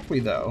 why can't we,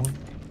 though?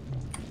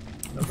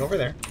 No, go over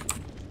there.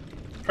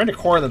 I'm trying to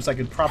core them so I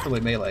can properly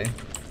melee.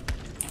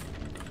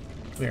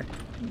 Come here.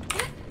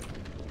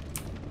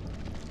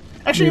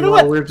 Actually, you know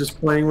Meanwhile, what? we're just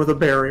playing with a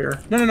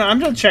barrier. No, I'm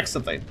gonna check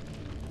something.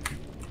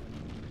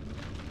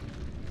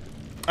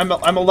 I'm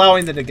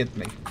allowing them to get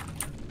me.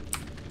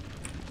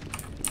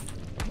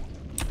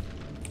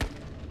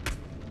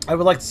 I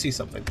would like to see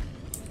something.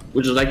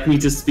 Would you like me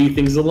to speed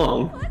things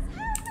along?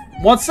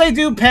 Once they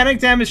do panic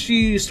damage,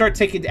 you start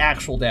taking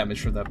actual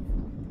damage for them.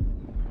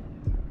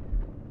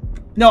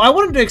 No, I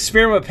wanted to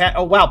experiment with panic.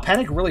 Oh wow,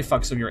 panic really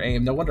fucks with your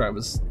aim. No wonder I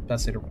was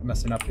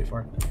messing up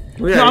before.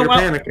 Well, yeah, no, you're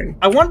panicking.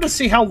 I wanted to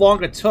see how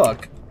long it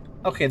took.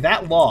 Okay,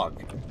 that long.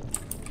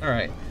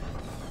 Alright.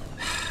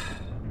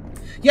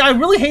 Yeah, I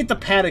really hate the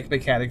panic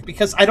mechanic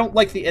because I don't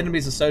like the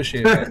enemies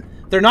associated with it.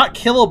 They're not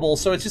killable,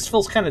 so it just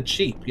feels kind of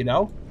cheap, you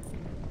know?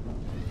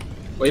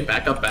 Wait,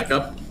 back up.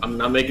 I'm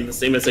not making the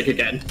same mistake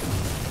again.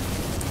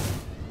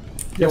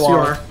 Yes, you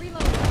are.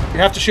 You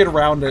have to shoot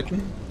around it.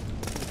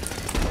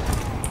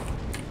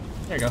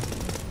 There you go.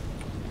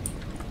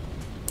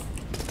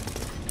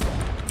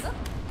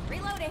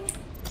 Reloading.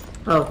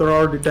 Oh, they're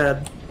already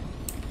dead.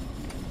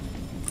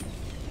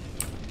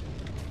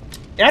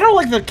 Yeah, I don't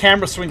like the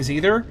camera swings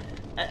either.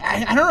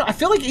 I don't know. I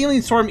feel like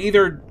Alien Storm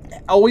either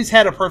always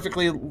had a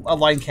perfectly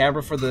aligned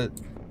camera for the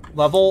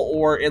level,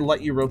 or it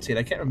let you rotate.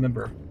 I can't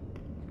remember.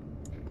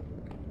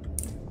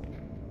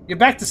 Get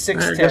back to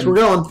 610. I guess we're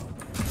going.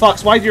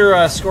 Fox, why'd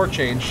your score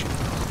change?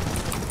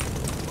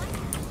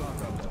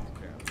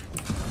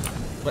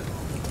 What?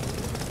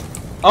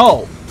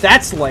 Oh,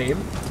 that's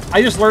lame.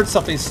 I just learned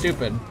something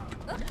stupid.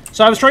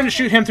 So I was trying to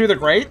shoot him through the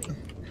grate,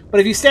 but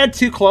if you stand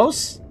too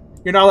close,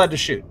 you're not allowed to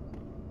shoot.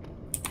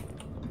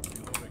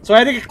 So I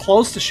had to get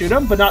close to shoot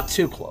him, but not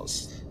too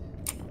close.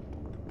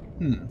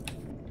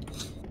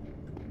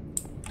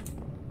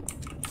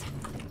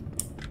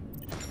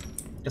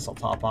 Guess I'll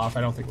top off.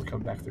 I don't think we're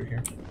coming back through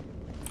here.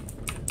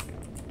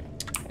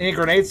 Any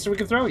grenades we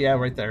can throw? Yeah,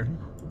 right there.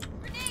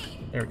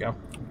 There we go.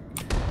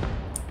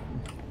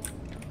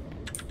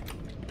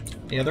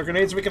 Any other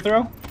grenades we can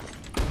throw?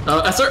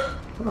 Sir.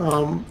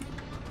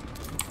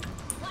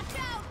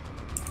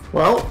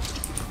 Well.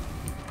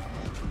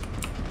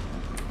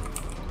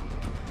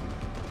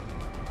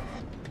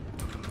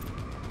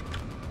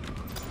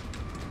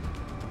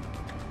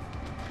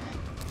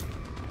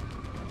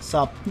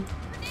 Sup?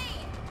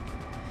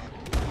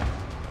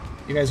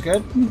 You guys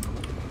good?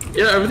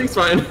 Yeah, everything's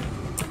fine.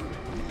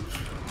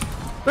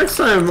 Next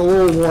time, a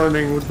little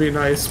warning would be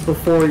nice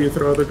before you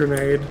throw the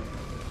grenade.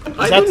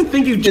 I didn't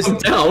think you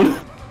jumped down.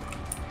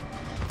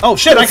 Oh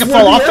shit, I can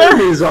fall off there?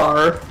 Enemies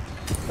are.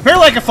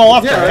 Apparently I can fall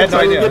off there. I had that's no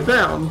how you idea. get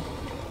down.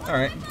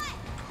 Alright.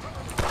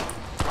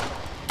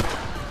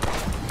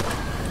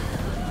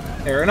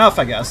 Fair enough,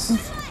 I guess.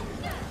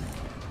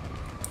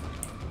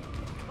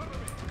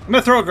 I'm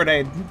gonna throw a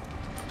grenade.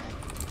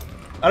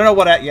 I don't know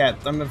what at yet.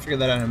 I'm gonna figure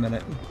that out in a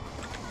minute.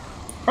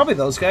 Probably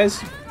those guys.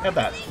 Have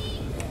that.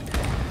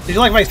 Did you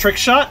like my trick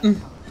shot?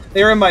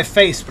 They were in my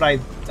face, but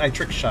I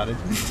trick shotted.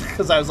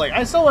 Because I was like,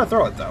 I still want to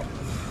throw it though.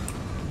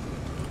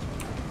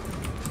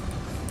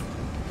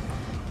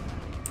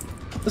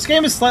 This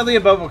game is slightly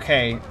above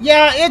okay.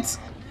 Yeah, it's...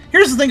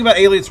 Here's the thing about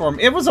Alien Swarm.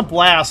 It was a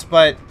blast,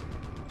 but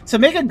to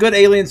make a good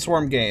Alien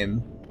Swarm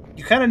game,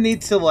 you kind of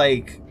need to,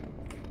 like...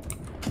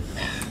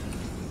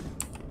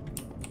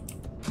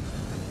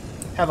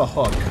 have a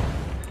hook.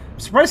 I'm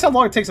surprised how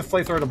long it takes a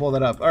flamethrower to blow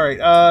that up. Alright,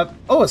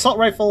 oh, assault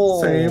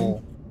rifle!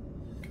 Same.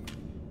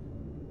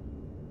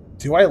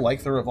 Do I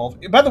like the revolver?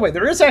 By the way,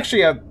 there is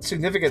actually a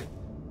significant...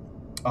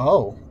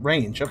 Oh,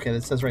 range. Okay,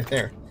 that says right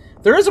there.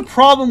 There is a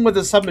problem with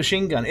the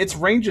submachine gun. Its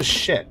range is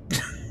shit.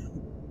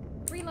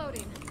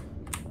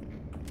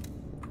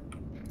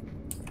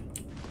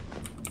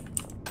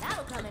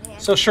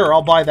 So sure,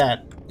 I'll buy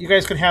that. You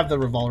guys can have the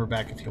revolver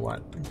back if you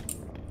want.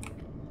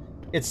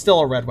 It's still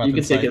a red weapon.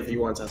 You can take it if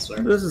you want,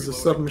 Tesla. This is a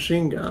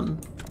submachine gun.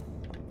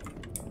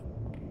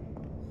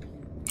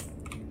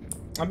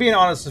 I'm being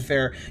honest and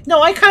fair.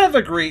 No, I kind of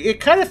agree. It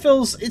kind of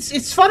feels...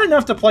 It's fun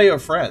enough to play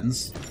with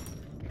friends.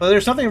 But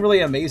there's something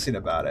really amazing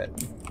about it.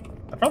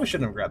 I probably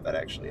shouldn't have grabbed that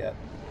actually yet.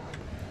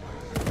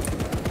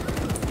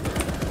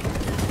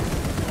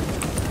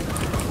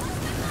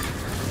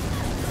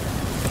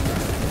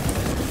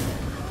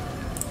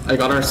 I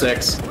got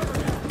R6.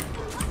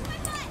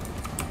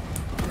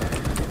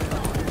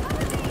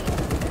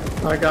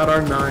 I got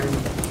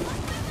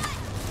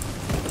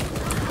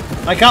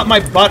R9. I got my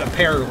butt,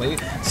 apparently.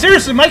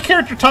 Seriously, my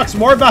character talks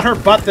more about her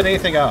butt than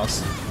anything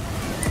else.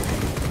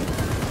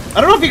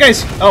 I don't know if you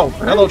guys... Oh,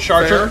 hello,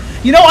 Charger.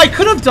 Fair. You know, I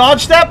could have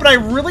dodged that, but I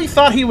really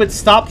thought he would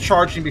stop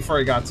charging before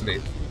he got to me.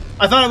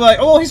 I thought I'd be like,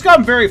 oh, he's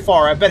gotten very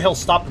far. I bet he'll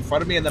stop in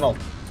front of me, and then I'll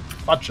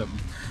punch him.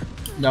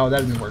 No,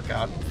 that didn't work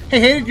out. Hey,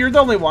 Hayden, you're the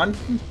only one.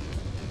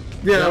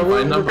 Yeah,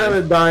 we're kind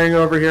of dying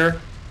over here.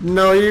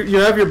 No, you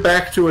have your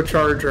back to a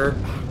Charger.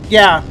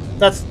 Yeah,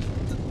 that's...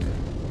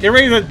 Get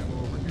ready to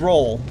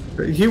roll.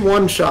 He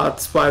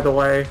one-shots, by the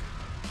way.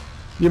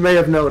 You may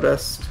have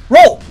noticed.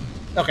 Roll!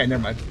 Okay,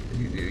 never mind.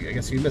 I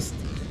guess you missed.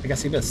 I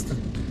guess he missed.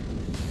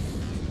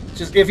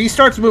 Just if he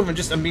starts moving,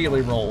 just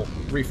immediately roll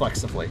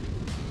reflexively.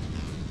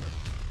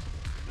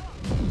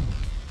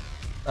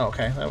 Oh,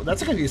 okay,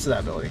 that's a good use of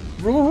that ability.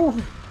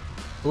 Ooh.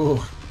 Ooh.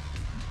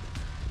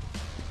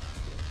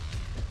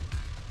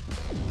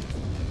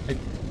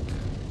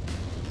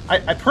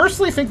 I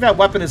personally think that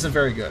weapon isn't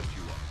very good.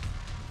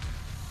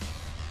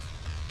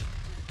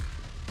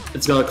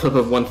 It's got a clip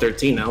of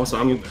 113 now, so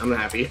I'm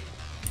happy.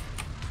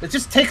 It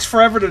just takes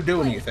forever to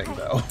do anything,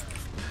 though.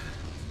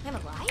 I'm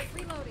alive?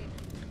 Reloading.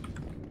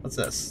 What's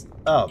this?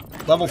 Oh,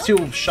 level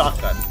 2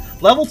 shotgun.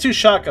 Level 2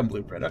 shotgun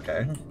blueprint,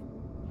 okay.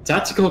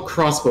 Tactical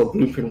crossbow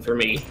blueprint for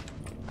me.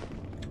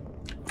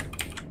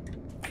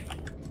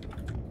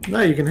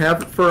 No, you can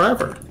have it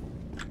forever.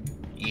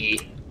 Yeah.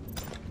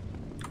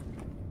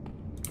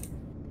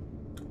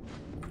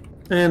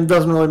 And it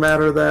doesn't really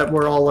matter that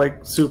we're all, like,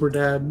 super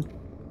dead.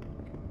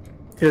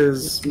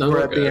 Because No, we're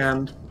we're at good. the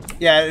end.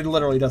 Yeah, it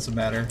literally doesn't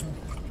matter.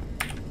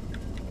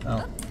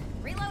 Oh.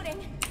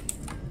 Reloading.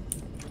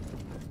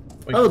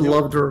 Wait, I would you-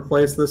 love to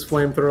replace this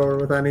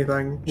flamethrower with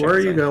anything. Where are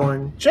you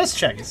going? Just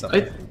checking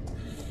something.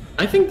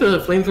 I think the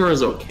flamethrower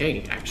is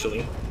okay,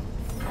 actually.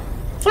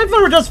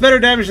 Flamethrower does better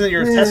damage than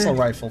your Eh. Tesla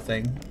rifle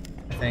thing,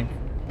 I think.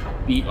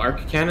 The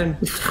arc cannon?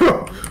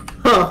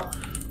 Huh.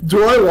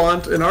 Do I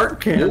want an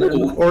arc cannon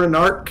Ooh. or an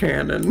arc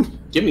cannon?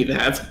 Give me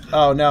that.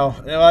 Oh no,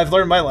 well, I've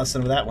learned my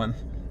lesson with that one.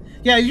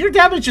 Yeah, your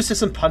damage just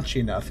isn't punchy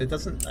enough. It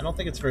doesn't. I don't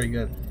think it's very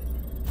good.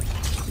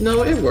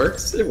 No, it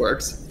works. It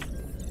works.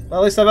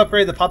 Well, at least I've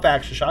upgraded the pump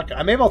action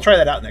shotgun. Maybe I'll try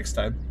that out next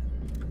time.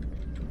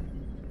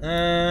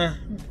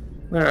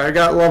 Alright, I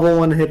got level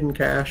 1 hidden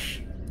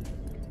cache.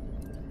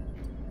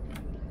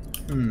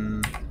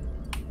 I'm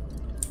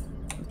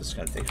just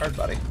gonna take hard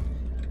body.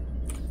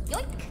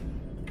 Yoink.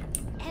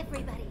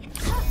 Everybody,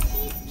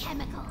 tough these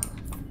chemicals.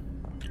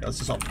 Okay, let's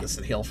just open this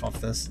and heal off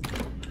this.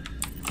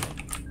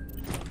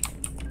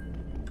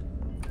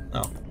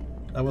 Oh,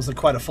 that wasn't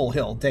quite a full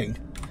heal. Dang.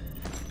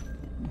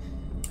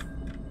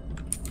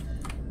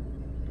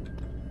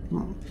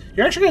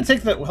 You're actually gonna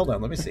take the. Hold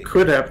on, let me see.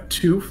 Could have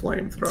 2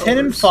 flamethrowers. 10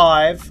 and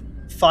 5,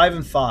 5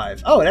 and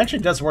 5. Oh, it actually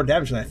does more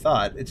damage than I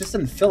thought. It just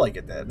didn't feel like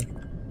it did.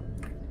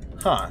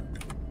 Huh.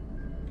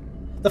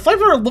 The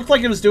flamethrower looked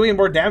like it was doing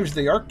more damage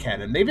than the arc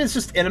cannon. Maybe it's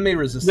just enemy Yeah,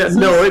 resistance.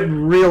 no, it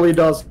really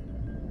does.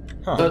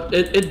 Huh. But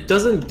it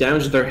doesn't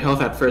damage their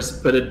health at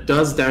first, but it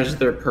does damage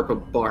their purple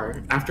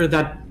bar. After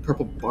that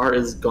purple bar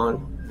is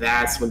gone,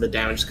 that's when the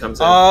damage comes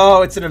in.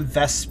 Oh, it's an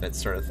investment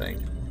sort of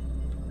thing.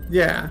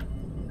 Yeah.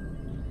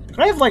 Could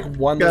I have like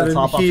one Got little to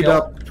top off heat heal?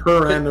 up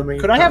per enemy.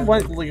 Could I have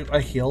one like,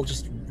 a heal?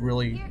 Just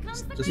really.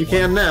 Just You one?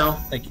 can now.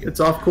 Thank you. It's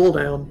off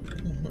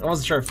cooldown. I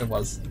wasn't sure if it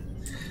was.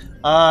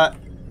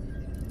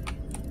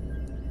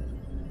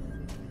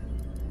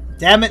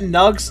 Damn it,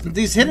 Nugs.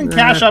 These hidden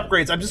cash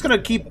upgrades, I'm just going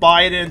to keep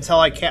buying it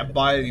until I can't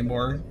buy it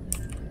anymore.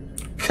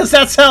 Because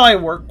that's how I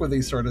work with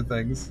these sort of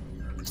things.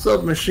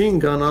 Submachine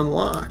gun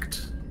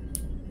unlocked.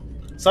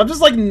 So I'm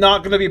just like not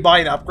going to be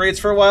buying upgrades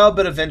for a while,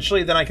 but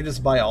eventually then I can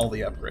just buy all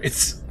the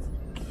upgrades.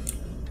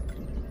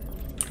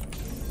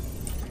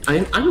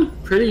 I'm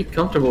pretty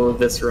comfortable with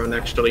this run,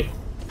 actually.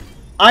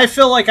 I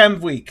feel like I'm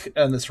weak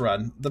on this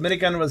run. The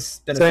minigun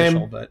was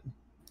beneficial, Same. but...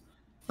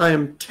 I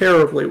am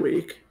terribly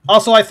weak.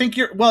 Also, I think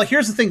you're... Well,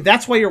 here's the thing.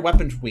 That's why your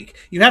weapon's weak.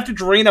 You have to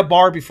drain a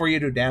bar before you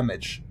do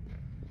damage.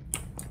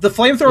 The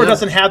flamethrower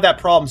doesn't have that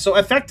problem. So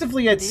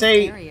effectively, I'd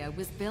say...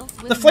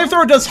 The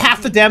flamethrower does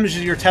half the damage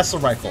of your Tesla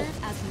rifle.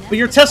 But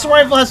your Tesla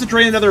rifle has to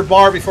drain another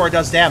bar before it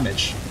does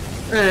damage.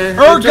 It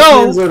Ergo-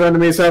 just means that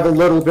enemies have a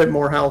little bit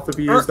more health if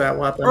you use that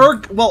weapon.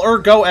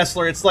 Ergo,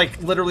 Essler, it's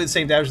like literally the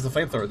same damage as the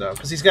flamethrower, though.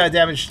 Because he's got to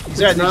damage... He's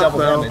got to do not, double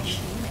though. damage.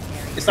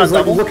 It's not Because,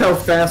 like, double? look how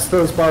fast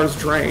those bars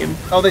drain.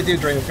 Oh, they do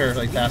drain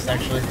fairly fast,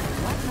 actually.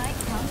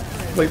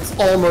 Like, it's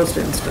almost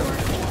instant.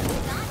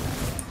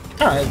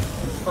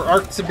 Or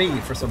arc to me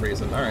for some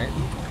reason. Alright.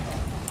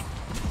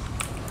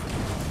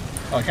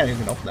 Oh, I can't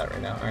even open that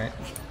right now. Alright.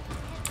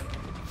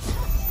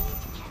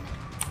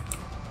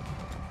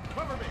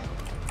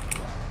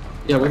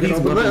 Yeah, with these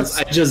weapons,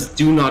 I just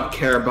do not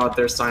care about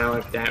their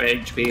silent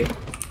damage HP.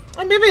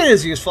 Well, maybe it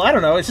is useful. I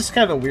don't know. It's just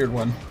kind of a weird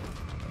one.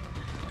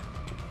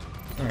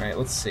 Alright,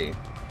 let's see.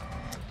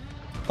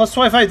 Plus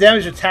 25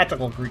 damage to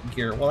tactical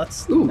gear. Well,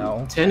 that's... Ooh,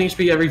 no. 10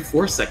 HP every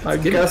 4 seconds. I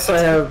guess I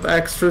have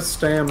extra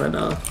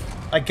stamina.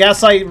 I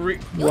guess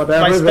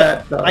Whatever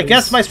that does. I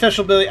guess my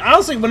special ability...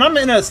 Honestly, when I'm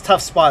in a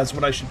tough spot is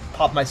when I should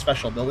pop my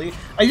special ability.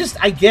 I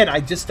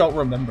just don't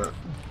remember.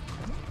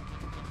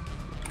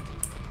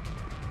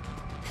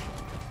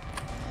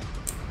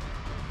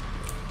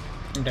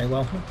 Okay,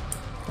 well...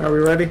 Are we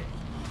ready?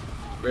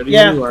 Ready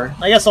Yeah, you are.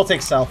 I guess I'll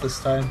take south this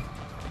time.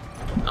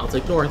 I'll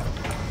take north.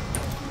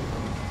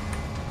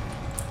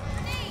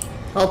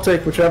 I'll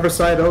take whichever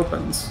side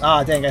opens.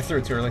 Ah, dang, I threw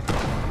it too early.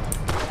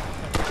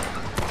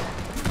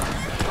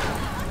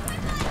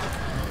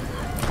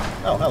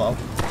 Oh, hello.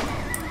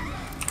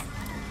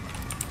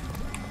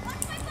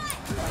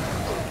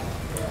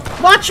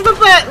 Watch my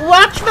butt!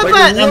 Watch my butt!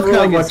 I'm how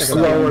killing much it.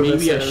 slower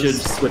Maybe I this should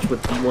is. switch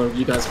with one of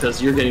you guys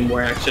because you're getting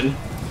more action.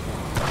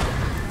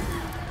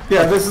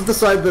 Yeah, this is the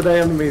side that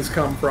enemies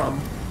come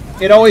from.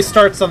 It always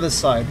starts on this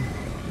side.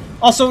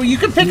 Also, you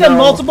can pick up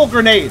multiple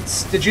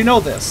grenades. Did you know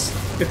this?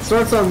 It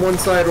starts on one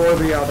side or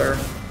the other.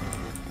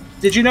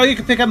 Did you know you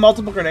can pick up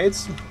multiple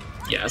grenades?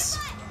 Yes.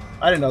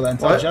 I didn't know that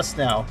until What? just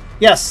now.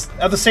 Yes,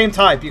 of the same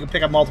type, you can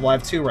pick up multiple. I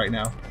have 2 right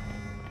now.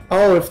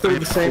 Oh, if they're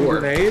the same 4.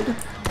 grenade?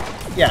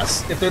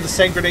 Yes, if they're the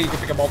same grenade, you can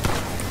pick up multiple.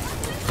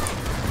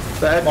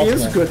 That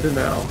is Multiple. good to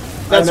know.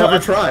 That's I what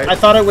never tried. I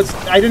thought it was.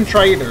 I didn't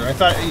try either. I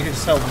thought you could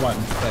just have one,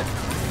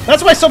 but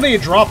that's why so many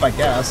drop, I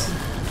guess.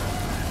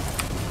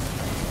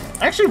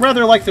 I actually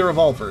rather like the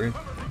revolver.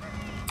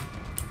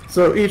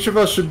 So each of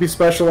us should be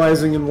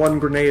specializing in one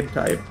grenade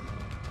type.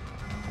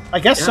 I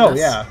guess Yeah, so. that's-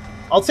 Yeah,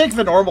 I'll take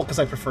the normal because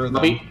I prefer them.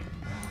 Lobby.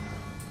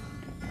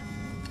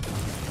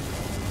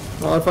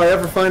 Well, if I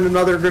ever find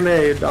another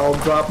grenade, I'll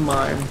drop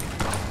mine.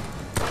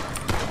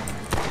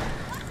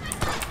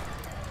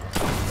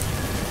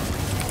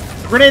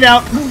 Grenade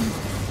out.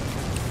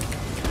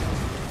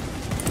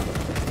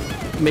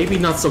 Maybe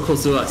not so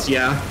close to us,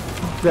 yeah.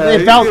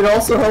 It bounced- It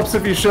also helps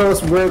if you show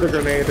us where the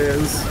grenade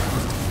is.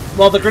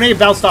 Well, the grenade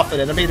bounced off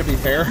the enemy, to be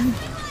fair.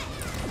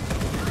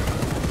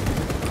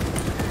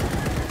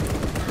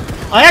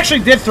 I actually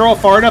did throw it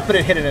far enough, but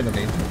it hit an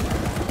enemy.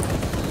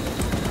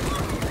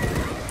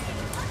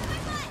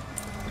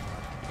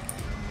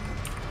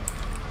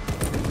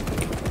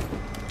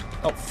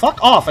 Oh, fuck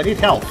off! I need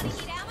help.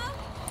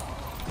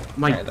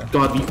 My Right there.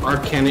 god, the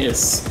arc cannon is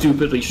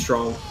stupidly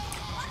strong.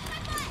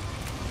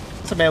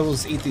 Somebody will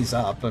just eat these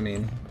up, I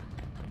mean...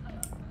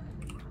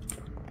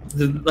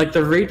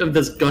 The rate of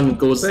this gun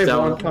goes Save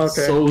down one,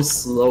 okay. so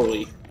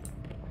slowly.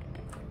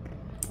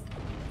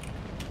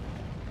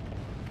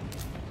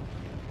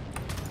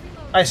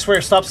 I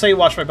swear, stop saying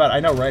watch my butt. I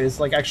know, right? It's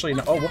like actually...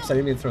 No, oh, whoops, I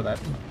didn't mean to throw that.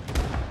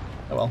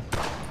 Oh well.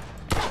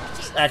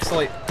 Just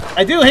actually...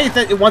 I do hate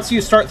that once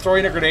you start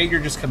throwing a grenade, you're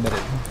just committed.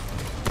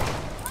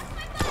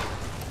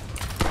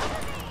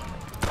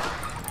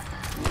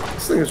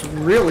 This thing is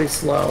really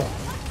slow.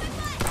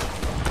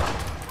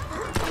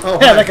 Oh,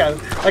 Yeah, hi.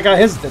 that got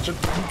his attention.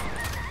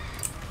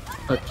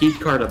 A key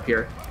card up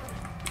here.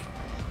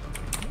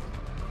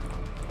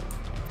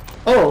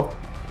 Oh,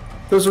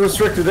 there's a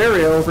restricted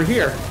area over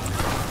here.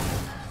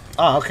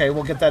 Ah, okay,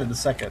 we'll get that in a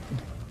second.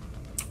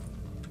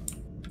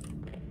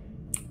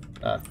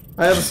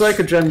 I have a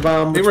psychogen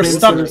bomb. We which were means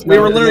stuck. there's We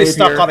no were literally grenade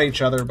stuck here. on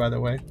each other, by the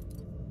way.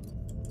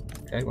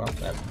 Okay, well,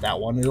 that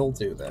one it'll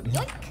do then.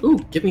 Ooh,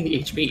 give me the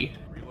HP.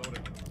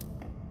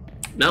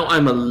 Now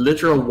I'm a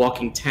literal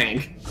walking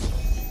tank.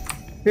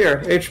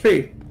 Here,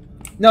 HP.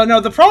 No,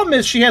 the problem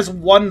is she has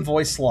one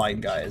voice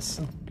line,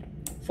 guys.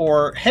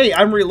 For, hey,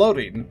 I'm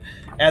reloading.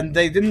 And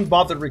they didn't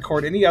bother to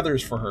record any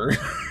others for her.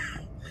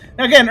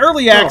 Now, again,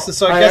 early access,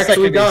 so I I guess that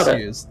actually can be got it.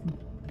 excused.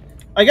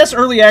 I guess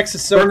early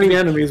access, so Burning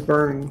enemies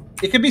burn.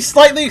 it can be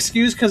slightly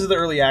excused because of the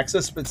early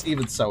access, but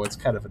even so, it's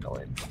kind of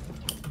annoying.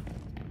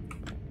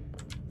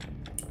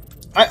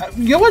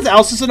 You know what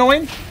else is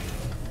annoying?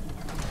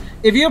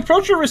 If you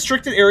approach a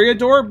restricted area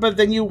door, but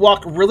then you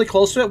walk really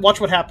close to it, watch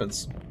what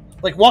happens.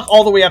 Like, walk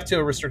all the way up to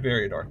a restricted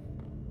area door.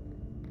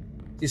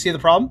 Do you see the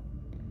problem?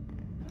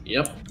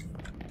 Yep.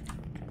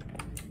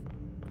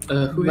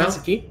 Who has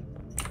a key?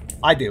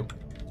 I do.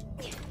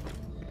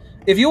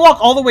 If you walk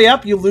all the way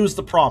up, you lose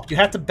the prompt. You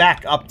have to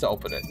back up to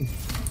open it.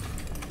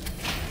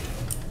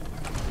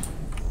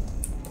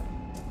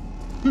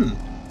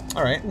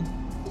 Alright.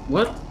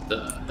 What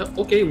the hell?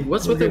 Okay,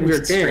 what's with the Getting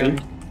weird scanned.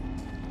 screen?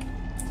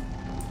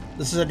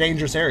 This is a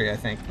dangerous area, I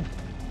think.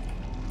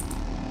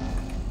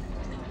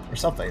 Or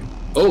something.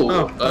 Oh,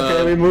 Oh,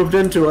 okay, we moved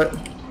into it.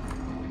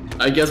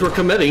 I guess we're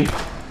committing.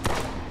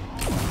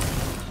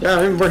 Yeah,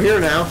 I mean, we're here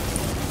now.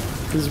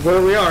 This is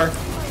where we are.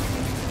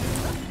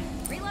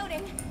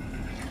 Reloading.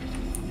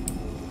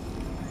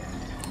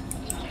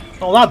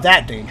 Well, not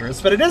that dangerous,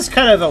 but it is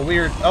kind of a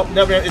weird... Oh,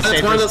 no, it's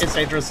dangerous. It's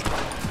dangerous.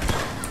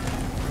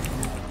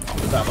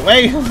 Move out of the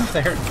way.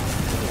 There.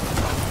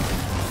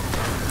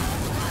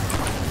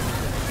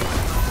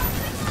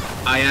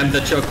 I am the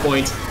choke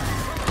point.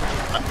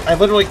 I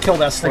literally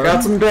killed Essler. I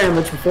got some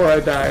damage before I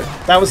died.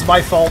 That was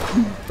my fault,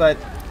 but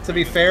to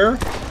be fair...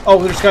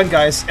 Oh, there's gun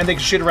guys, and they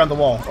can shoot around the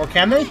wall. Or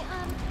can they?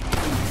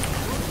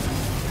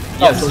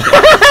 Yes.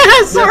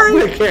 Oh. Sorry!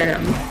 Yes, they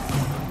can.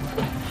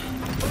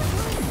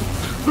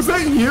 Was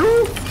that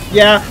you?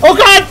 Yeah. Oh,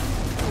 God!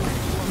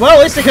 Well,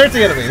 at least they hurt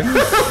the enemy.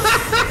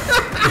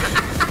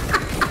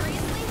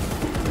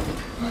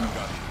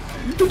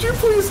 Did you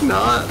please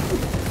not?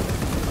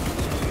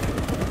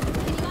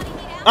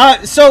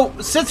 So,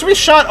 since we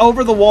shot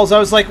over the walls, I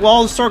was like,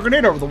 well, let's throw a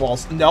grenade over the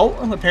walls. No,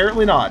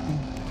 apparently not.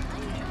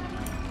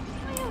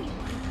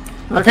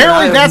 Okay,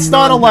 Apparently that's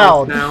not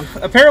allowed. Now.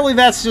 Apparently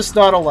that's just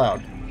not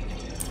allowed.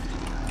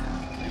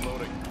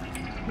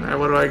 Alright,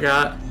 what do I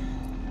got?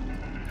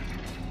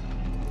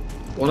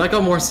 Well, I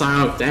got more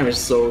silent damage,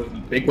 so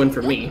big win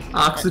for me.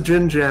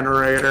 Oxygen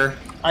generator.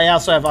 I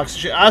also have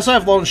oxygen. I also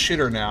have lone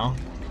shooter now.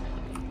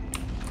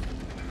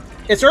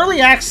 It's early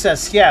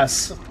access,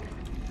 yes.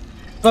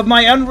 But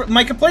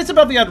my complaints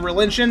about the Unreal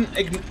Engine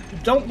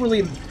don't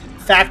really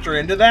factor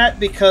into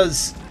that,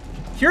 because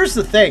here's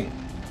the thing.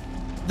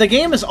 The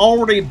game is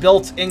already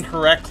built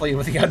incorrectly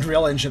with the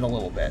Unreal Engine a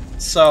little bit.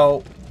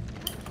 So,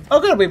 oh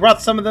good, we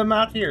brought some of them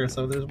out here,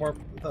 so there's more of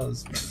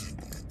those.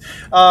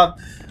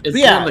 It's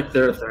yeah, kind of like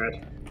their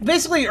thread.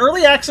 Basically,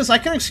 early access, I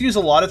can excuse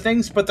a lot of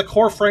things, but the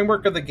core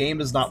framework of the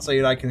game is not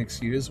something I can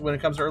excuse when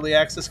it comes to early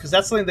access, because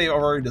that's something they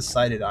already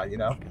decided on, you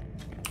know?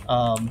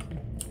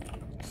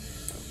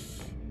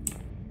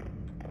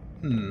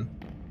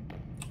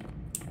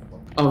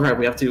 Oh, right,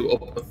 we have to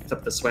open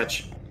up the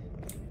switch.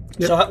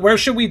 Yep. So where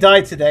should we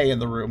die today in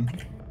the room?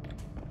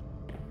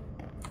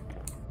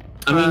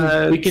 I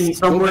mean, we can go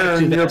somewhere back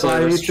to nearby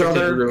that each restricted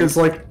other, room. because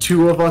like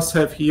 2 of us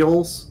have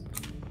heals.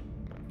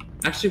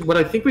 Actually, what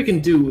I think we can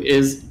do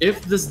is,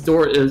 if this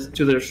door is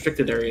to the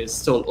restricted area is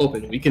still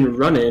open, we can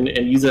run in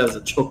and use it as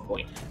a choke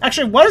point.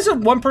 Actually, why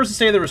doesn't one person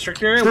stay in the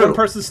restricted area, True. one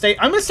person stay...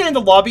 I'm gonna stay in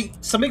the lobby,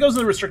 somebody goes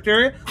in the restricted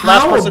area,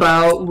 How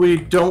about we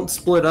don't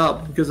split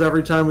up? Because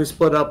every time we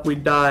split up, we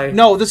die.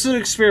 No, this is an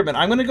experiment.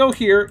 I'm gonna go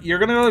here, you're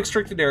gonna go to the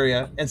restricted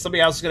area, and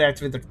somebody else is gonna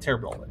activate the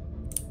terminal.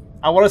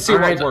 I want to see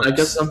what works. I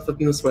guess I'm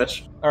flipping the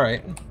switch.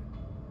 Alright.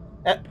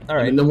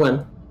 Alright. In the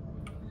win.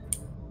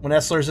 When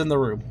Essler's in the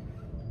room.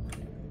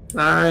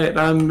 Alright,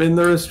 I'm in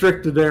the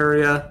restricted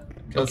area.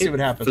 Okay, let's see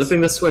what happens.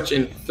 Flipping the switch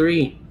in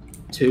 3,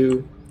 2,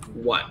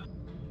 1.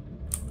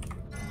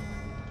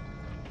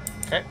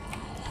 Okay.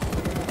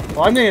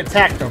 Well, I'm getting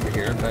attacked over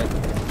here, but...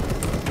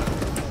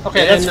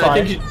 Okay, And that's fine.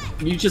 I think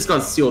you just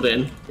got sealed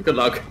in. Good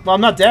luck. Well,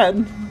 I'm not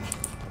dead.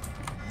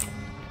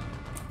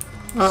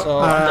 Oh, So,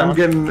 I'm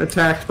getting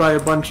attacked by a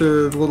bunch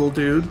of little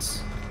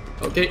dudes.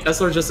 Okay,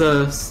 Essler, just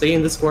stay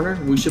in this corner.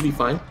 We should be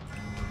fine.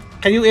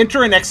 Can you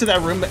enter and exit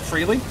that room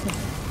freely?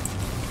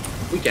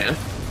 We can.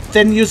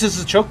 Then use this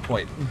as a choke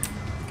point.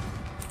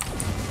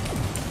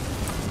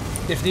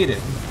 If needed.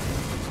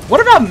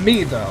 What about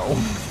me, though?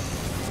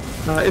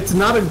 It's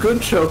not a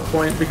good choke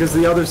point because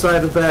the other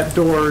side of that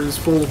door is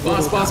full of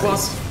little guys.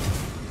 Boss.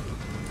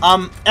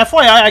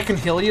 FYI, I can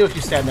heal you if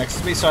you stand next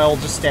to me, so I'll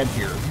just stand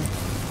here.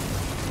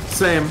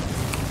 Same.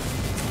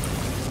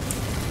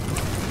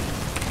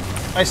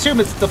 I assume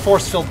it's the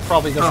force field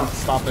probably doesn't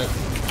stop it.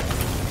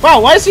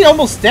 Wow, why is he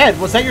almost dead?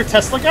 Was that your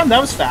Tesla gun?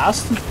 That was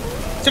fast.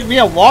 It took me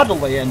a while to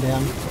lay in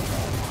him.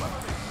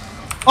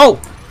 Oh!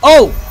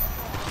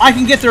 I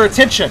can get their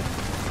attention.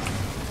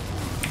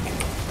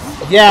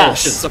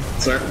 Yes. Oh,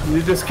 shit, sir.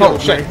 You just killed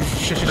me. Shit.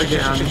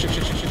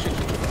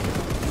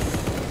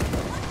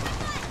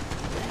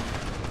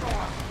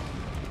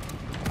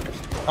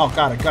 Oh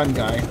god, a gun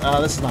guy.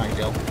 This is not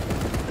ideal.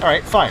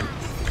 Alright, fine.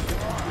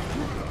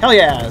 Hell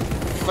yeah!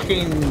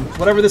 Fucking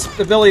whatever this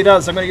ability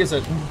does, I'm gonna use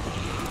it.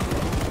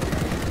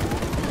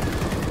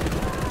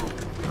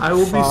 I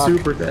will be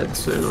super dead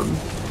soon.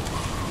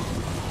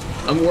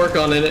 I'm working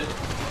on it.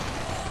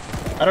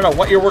 I don't know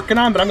what you're working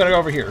on, but I'm gonna go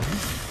over here.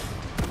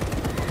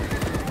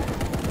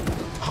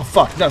 Oh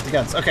fuck, no, the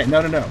guns. Okay, no.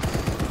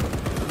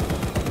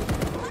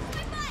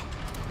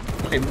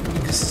 Okay,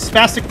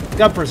 spastic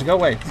gun person, go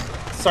away.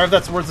 Sorry if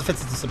that's words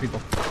offensive to some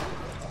people.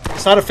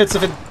 It's not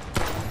offensive in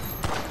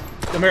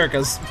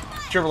Americas.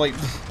 Chevrolet.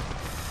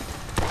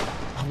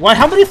 Why?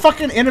 How many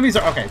fucking enemies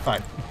are... Okay,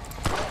 fine.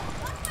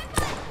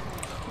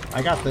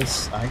 I got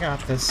this.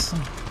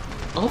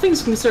 All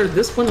things considered,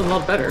 this one a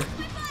lot better.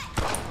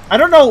 I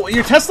don't know.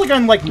 Your Tesla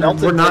gun like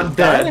melted. We're not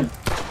dead.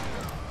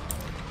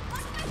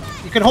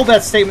 You can hold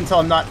that statement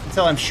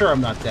until I'm sure I'm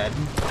not dead.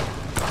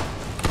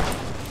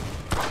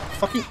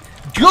 Fucking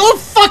go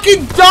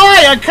fucking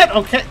die!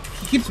 Okay.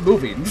 He keeps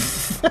moving.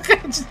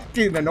 I'm just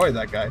getting annoyed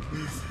at that guy.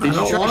 Did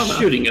you try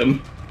shooting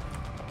him?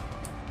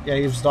 Yeah,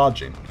 he was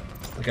dodging.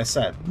 Like I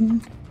said.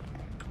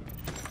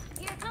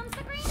 Here comes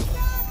the green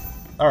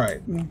stuff.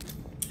 Alright.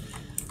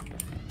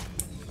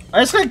 I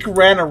just like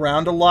ran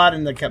around a lot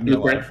and that kept me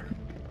alive.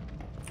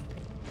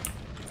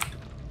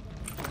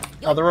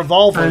 Oh, the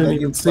revolver. I didn't that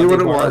even you see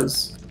what it borrowed.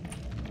 was.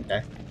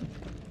 Okay.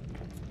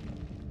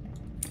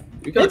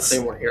 We got It's- a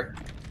claymore here.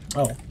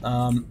 Oh,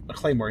 a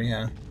claymore,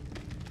 yeah.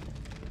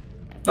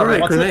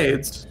 Alright, what's it?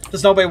 grenades.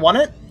 Does nobody want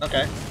it?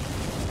 Okay.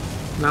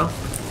 No?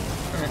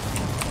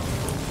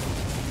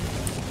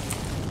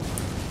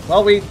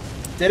 Well, we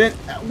didn't.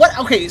 What?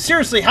 Okay,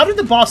 seriously, how did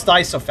the boss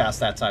die so fast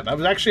that time? I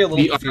was actually a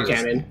little The arc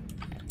confused. cannon.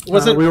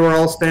 Was it We were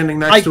all standing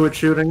next to it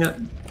shooting it.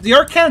 the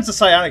arc cannon's a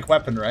psionic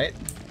weapon, right?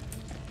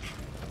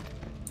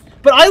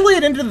 But I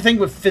laid into the thing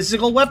with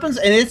physical weapons,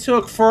 and it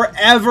took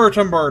forever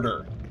to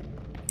murder.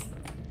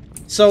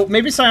 So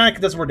maybe psionic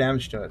does more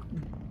damage to it.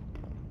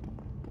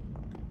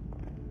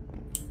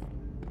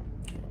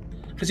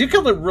 Because you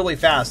killed it really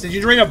fast. Did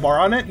you drain a bar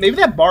on it? Maybe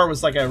that bar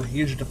was like a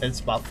huge defense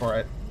spot for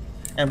it.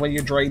 And when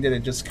you drained it,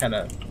 it just kind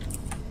of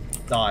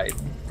died.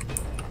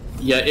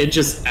 Yeah, it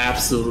just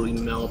absolutely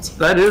melts.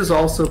 That is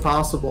also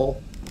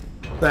possible.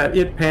 That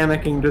it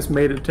panicking just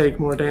made it take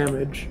more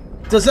damage.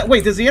 Does that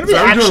wait? Does the enemy So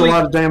I'm doing actually? a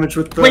lot of damage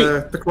with the,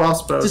 Wait, the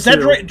crossbow. Does that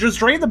too. does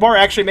drain the bar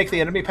actually make the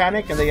enemy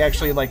panic and they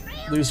actually like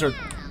lose their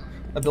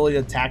ability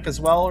to attack as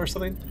well or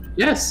something?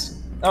 Yes.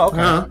 Oh, okay.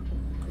 Huh?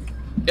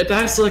 It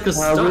acts like a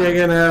Well, stun. we're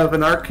gonna have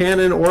an arc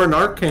cannon or an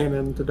arc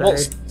cannon today. Well,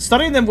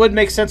 studying them would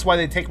make sense why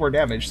they take more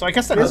damage. So I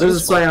guess that is There's a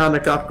useful.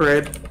 psionic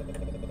upgrade.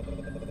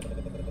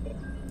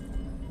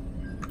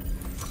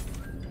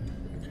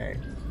 Okay.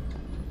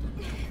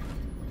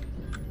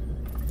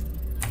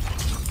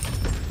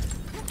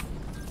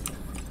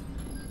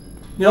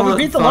 You know Well, we what?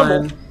 beat the Fine.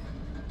 level.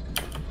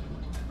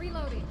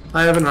 Reloading.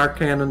 I have an arc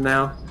cannon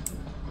now.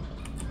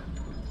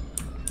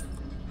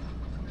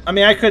 I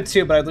mean, I could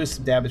too, but I'd lose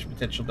some damage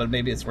potential. But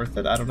maybe it's worth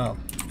it. I don't know.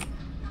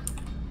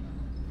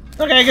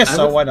 Okay, I guess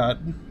so. Why not?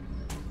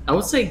 I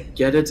would say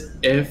get it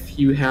if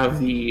you have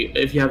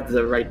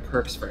the right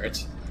perks for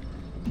it.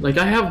 Like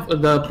I have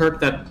the perk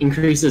that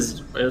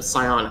increases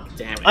psionic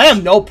damage. I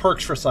have no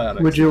perks for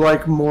psionic. Would you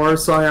like more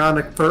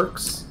psionic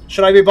perks?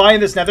 Should I be buying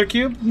this nether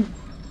cube?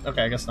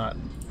 Okay, I guess not.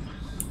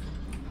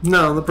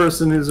 No, the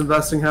person who's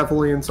investing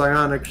heavily in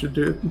psionic should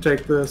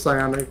take the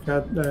psionic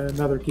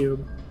nether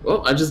cube.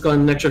 Well, I just got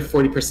an extra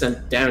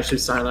 40% damage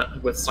to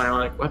with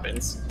psionic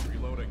weapons.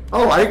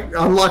 Oh, I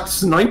unlocked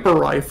sniper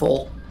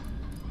rifle.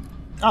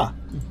 Ah.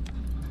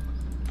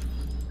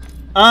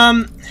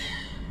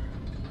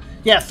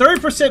 Yeah,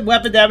 30%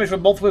 weapon damage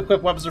when multiple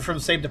equipped weapons are from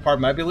the same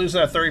department. I'd be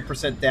losing a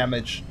 30%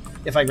 damage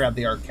if I grab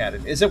the arc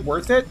cannon. Is it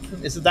worth it?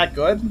 Is it that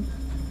good?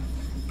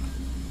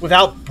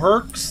 Without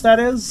perks, that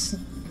is?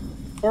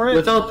 For it?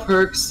 Without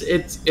perks,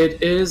 it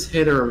is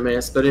hit or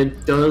miss, but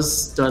it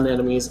does stun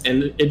enemies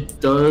and it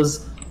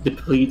does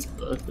deplete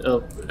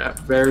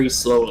very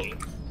slowly.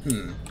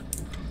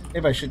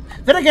 Maybe I should.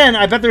 Then again,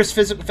 I bet there's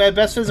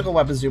physical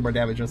weapons do more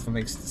damage with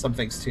some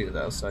things too,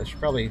 though. So I should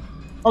probably.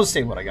 I'll just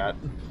say what I got.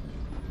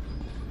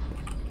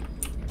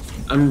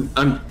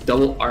 I'm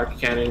double arc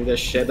cannoning this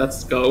shit.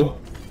 Let's go.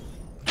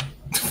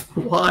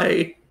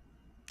 Why?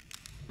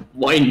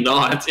 Why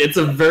not? It's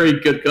a very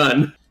good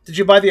gun. Did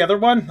you buy the other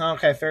one?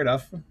 Okay, fair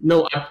enough.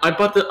 No, I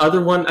bought the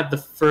other one at the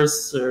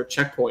first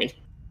checkpoint.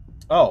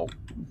 Oh.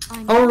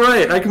 Oh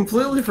right, I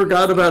completely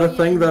forgot about a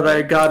thing that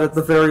I got at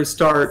the very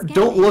start.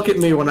 Don't look at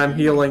me when I'm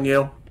healing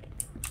you.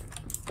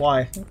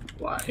 Why?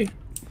 Why?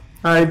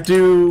 I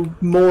do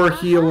more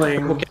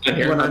healing Okay,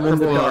 here. when I'm in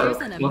the Purple dark.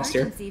 There's an Lost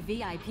here. emergency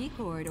VIP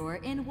corridor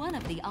in one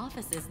of the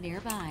offices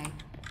nearby.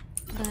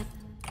 But,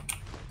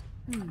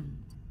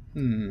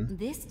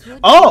 this could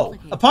Oh!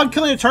 complicate Upon things.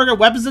 killing a target,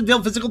 weapons that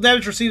deal physical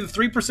damage receive a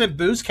 3%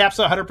 boost, caps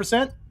at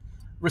 100%.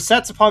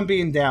 Resets upon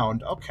being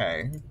downed.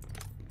 Okay.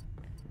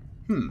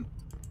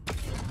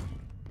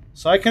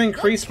 So I can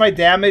increase my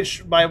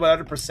damage by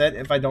 100%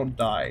 if I don't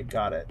die.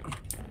 Got it.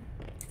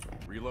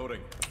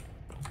 Reloading.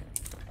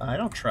 I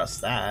don't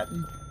trust that.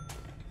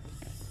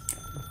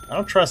 I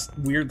don't trust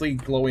weirdly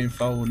glowing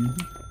phone.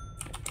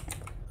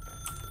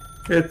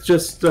 It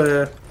just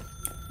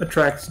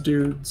attracts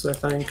dudes, I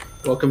think.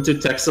 Welcome to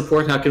tech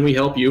support. How can we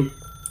help you?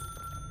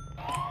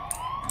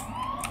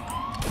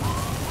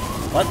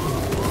 What?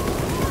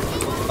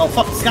 Oh,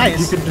 fuck, You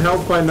guys. can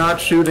help by not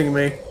shooting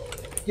me.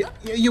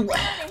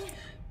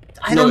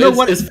 I don't know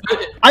what. It's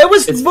I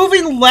was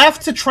moving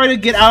left to try to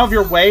get out of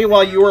your way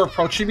while you were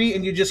approaching me,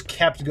 and you just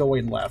kept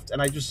going left.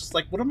 And I just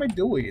like, what am I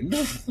doing?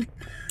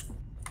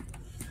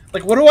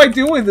 Like, what do I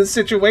do in this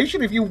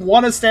situation if you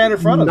want to stand in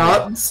front of me?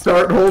 Not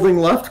start holding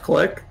left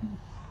click.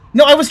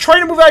 No, I was trying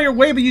to move out of your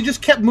way, but you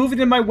just kept moving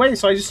in my way,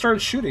 so I just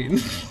started shooting.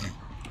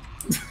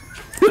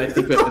 I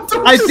think we have to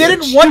I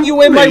didn't want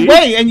you in my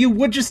way, and you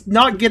would just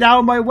not get out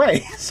of my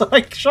way, so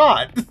I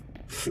shot.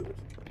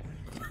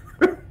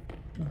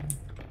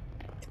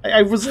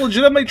 I was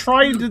legitimately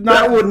trying to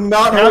not That would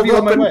not have hold you in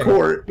up my in way.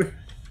 court. Alright,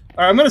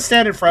 I'm gonna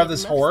stand in front of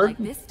this Looks horde. like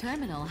this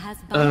terminal has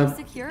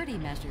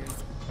biosecurity measures,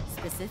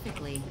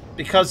 specifically.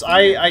 Because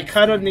I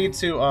kind of need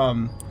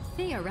to,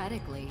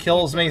 Theoretically,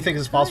 kill as many things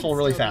as possible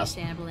really fast.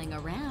 Shambling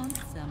around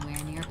somewhere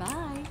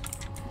nearby.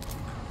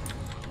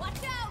 Watch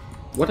out!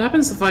 What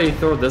happens if I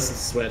throw this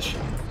switch?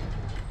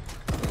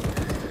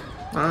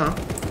 Uh,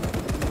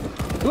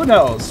 Who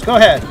knows? Go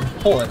ahead.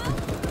 pull it.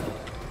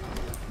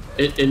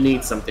 It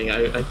needs something.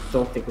 I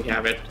don't think we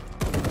have it.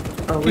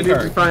 Oh, we need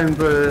to find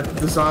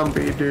the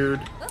zombie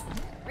dude. Oops,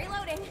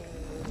 reloading.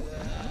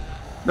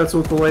 That's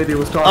what the lady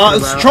was talking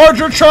It's about.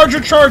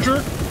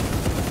 Charger!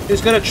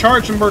 He's gonna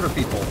charge and murder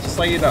people, just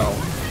so you know.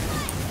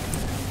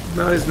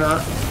 No, he's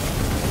not.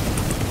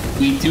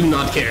 We do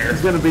not care.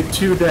 He's gonna be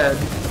 2 dead.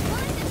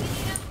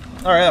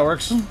 Alright, that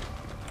works.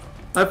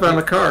 I found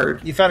a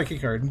card. You found a key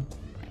card.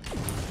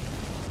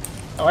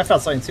 Oh, I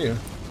found something too.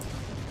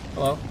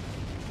 Hello?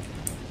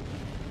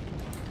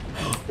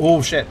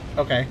 Oh, shit.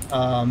 Okay.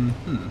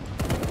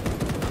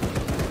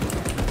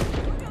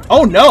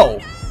 Oh, no!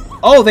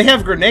 Oh, they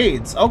have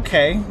grenades.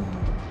 Okay.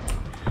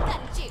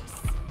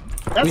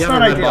 That's we have not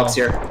a red ideal. box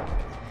here.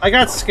 I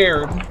got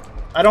scared.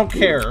 I don't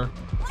care.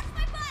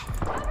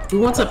 Who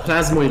wants a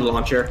plasmoid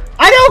launcher?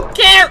 I don't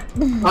care!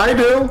 I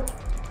do.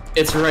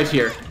 It's right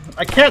here.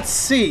 I can't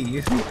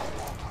see.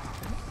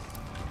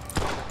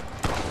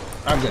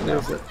 I'm good now.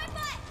 Where's it?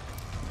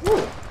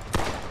 Ooh,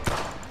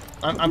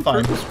 I'm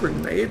fine. this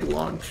grenade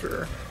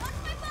launcher.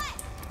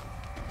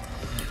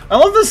 I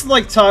love this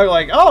like talk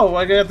like, oh,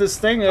 I got this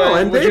thing.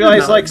 and Would you David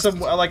guys like knows. some?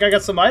 Like, I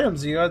got some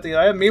items. You got the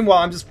item. Meanwhile,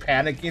 I'm just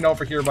panicking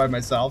over here by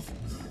myself.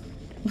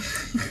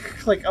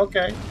 Like,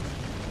 okay.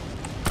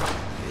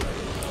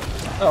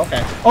 Oh,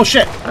 okay. Oh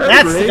shit! I have a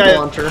That's the grenade guy.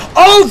 launcher.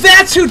 Oh,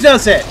 that's who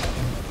does it.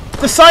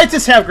 The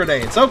scientists have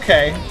grenades.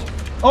 Okay.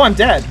 Oh, I'm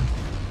dead.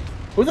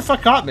 Who the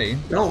fuck got me?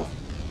 No.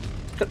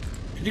 Could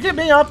you get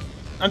me up?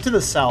 I'm to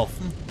the south.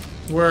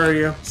 Where are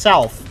you?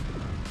 South.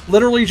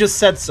 Literally just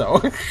said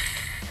so.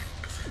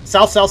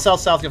 South. You'll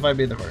find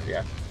me in the corner.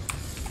 Yeah.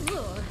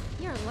 Ooh,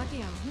 you're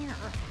lucky I'm here.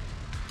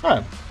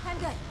 Huh. I'm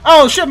good.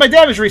 Oh shit! My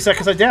damage reset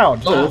because I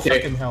downed. Oh, okay.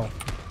 Fucking hell.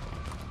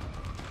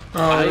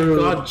 I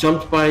got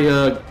jumped by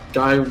a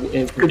guy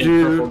in Could purple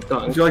you?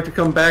 gun. Would you like to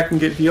come back and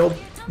get healed?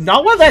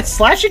 Not one of that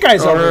slashy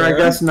guys over Or there. I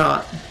guess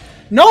not.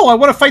 No, I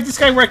want to fight this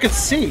guy where I could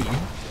see.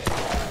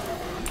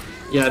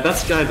 Yeah,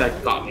 that's the guy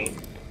that got me.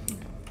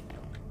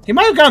 He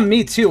might have gotten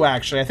me too,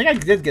 actually. I think I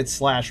did get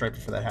slashed right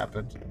before that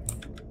happened.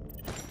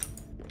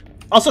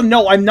 Also,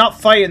 no, I'm not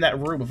fighting that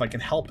room if I can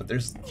help it.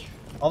 There's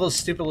all those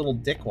stupid little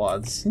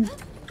dickwads.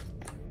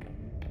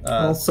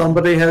 Well,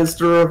 somebody has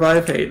to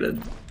revive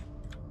Hated.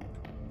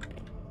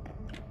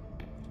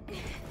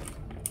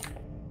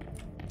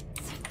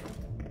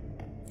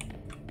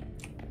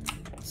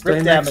 Stay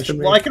Rip next damage. to me.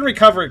 Well, I can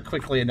recover it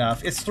quickly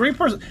enough. It's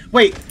 3%.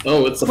 Wait,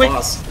 Oh, it's the wait.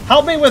 boss.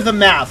 Help me with the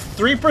math.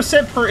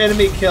 3% per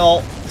enemy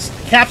kill.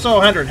 Caps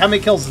 100. How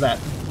many kills is that?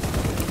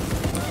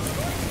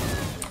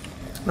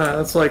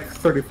 That's like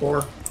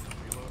 34.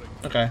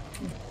 Okay.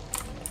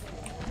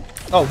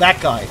 Oh,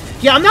 that guy.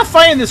 Yeah, I'm not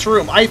fighting this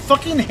room. I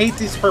fucking hate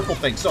these purple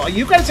things. So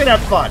you guys can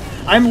have fun.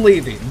 I'm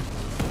leaving.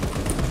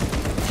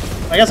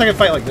 I guess I can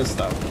fight like this,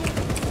 though.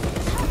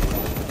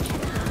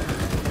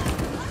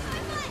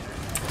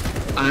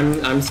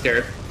 I'm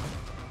scared.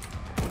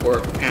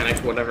 Or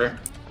panicked, whatever.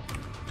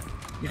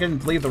 You can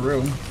leave the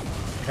room.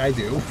 Like I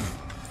do.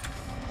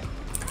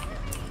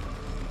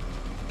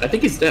 I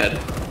think he's dead.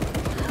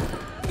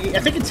 I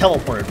think he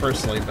teleported,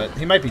 personally, but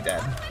he might be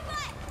dead.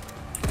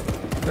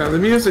 Now, the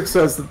music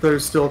says that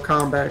there's still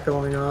combat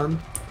going on,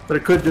 but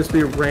it could just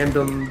be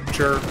random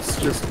jerks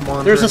just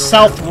wandering There's a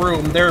around. south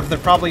room. They're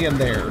probably in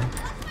there.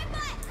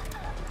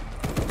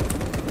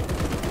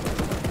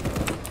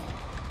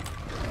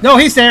 No,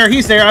 he's there.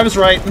 He's there. I was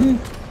right.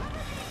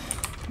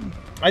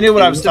 I knew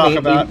what I was talking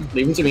about.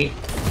 Leave him to me.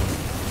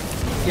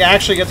 Yeah,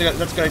 actually, that's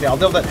a good idea. I'll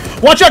build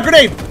that. Watch out,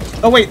 grenade!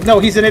 Oh wait, no,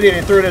 he's an idiot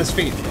and threw it at his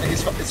feet.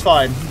 It's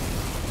fine.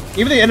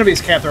 Even the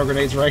enemies can't throw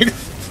grenades, right?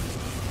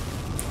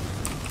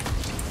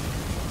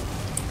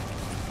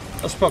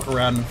 Let's poke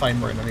around and find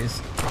more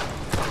enemies.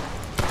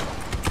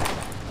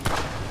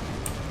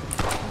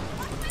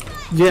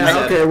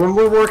 Yeah, okay, when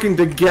we're working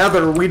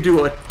together, we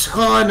do a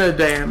ton of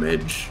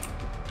damage.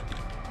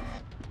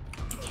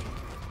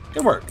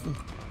 Good work.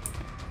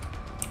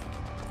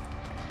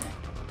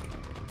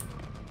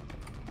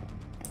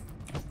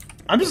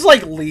 I'm just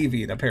like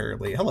leaving,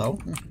 apparently. Hello.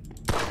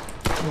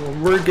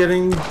 We're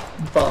getting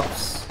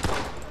buffs.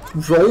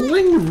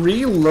 Rolling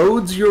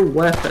reloads your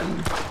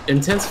weapon.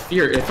 Intense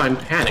fear if I'm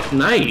panicked.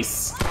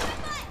 Nice.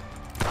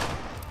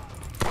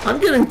 I'm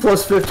getting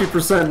plus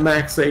 50%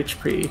 max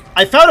HP.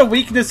 I found a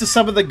weakness to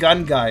some of the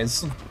gun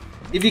guys.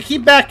 If you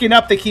keep backing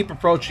up, they keep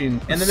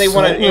approaching, and then they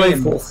want to Assault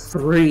aim. Rifle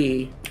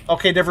 3.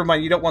 Okay, never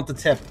mind. You don't want the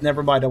tip.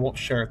 Never mind. I won't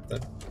share it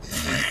then.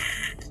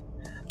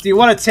 Do you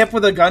want a tip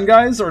with the gun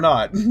guys or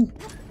not?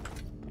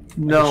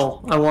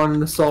 No, I want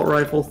an Assault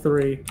Rifle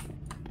 3.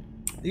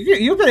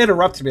 You've been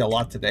interrupting me a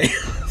lot today.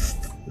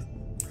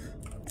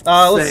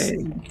 Let's.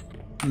 Same.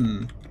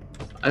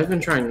 I've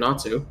been trying not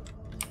to.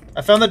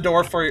 I found the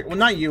door for you. Well,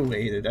 not you,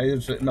 Aided. I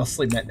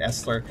mostly meant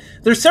Estler.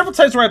 There's several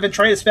times where I've been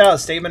trying to spell out a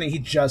statement and he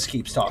just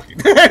keeps talking.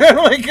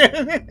 Like,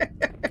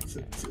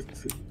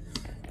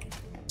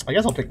 I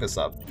guess I'll pick this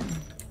up.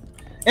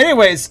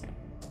 Anyways,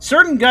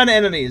 certain gun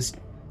enemies,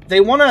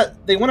 they wanna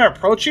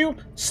approach you,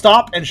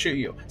 stop, and shoot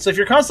you. So if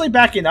you're constantly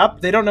backing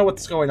up, they don't know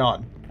what's going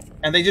on.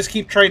 and they just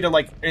keep trying to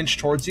like inch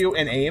towards you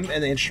and aim,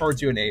 and they inch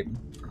towards you and aim.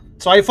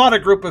 So I fought a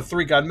group of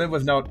 3 gunmen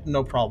with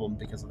no problem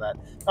because of that.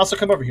 Also,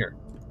 come over here.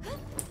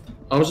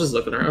 I was just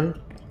looking around.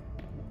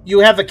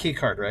 You have the key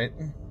card, right?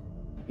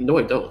 No,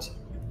 I don't.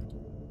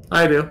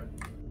 I do.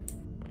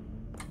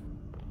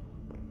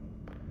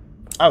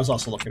 I was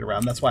also looking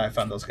around. That's why I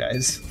found those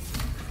guys.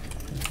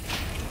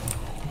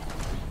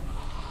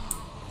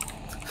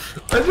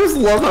 I just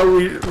love how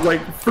we,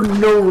 like, for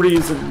no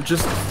reason,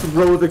 just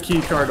throw the key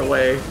card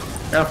away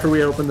after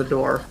we open the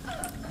door.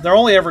 They're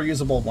only ever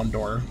usable one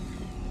door.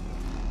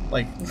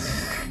 Like,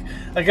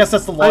 I guess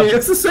that's the I logic. mean,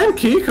 it's the same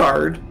key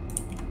card.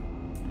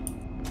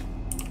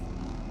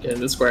 Get in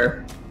the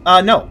square.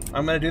 No.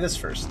 I'm gonna do this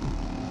first.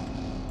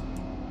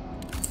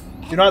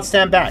 Do not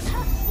stand back.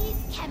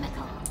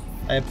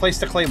 I have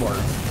placed a claymore.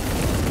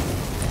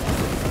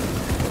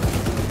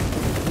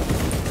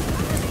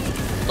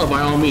 Oh,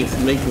 by all means,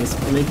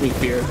 make me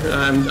fear.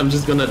 I'm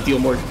just gonna deal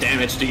more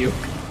damage to you.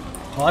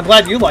 Well, I'm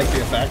glad you like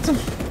the effect.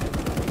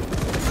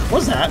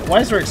 What's that?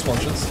 Why is there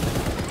explosions?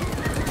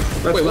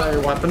 That's Wait, my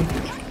weapon.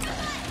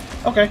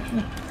 Okay,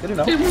 good to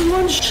know. It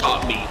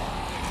one-shot me.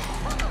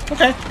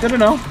 Okay, good to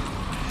know.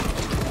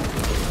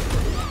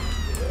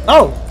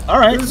 Oh,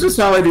 alright. This is just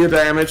how I do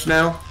damage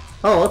now.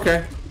 Oh,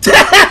 okay.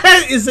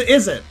 Is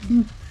it?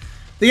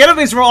 The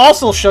enemies will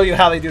also show you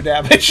how they do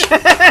damage.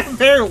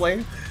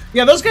 Apparently.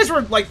 Yeah, those guys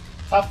were, like,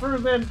 tougher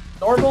than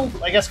normal,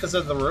 I guess because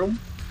of the room.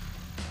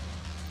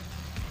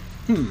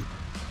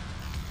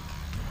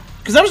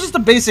 Because that was just a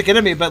basic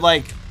enemy, but,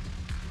 like,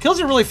 kills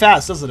you really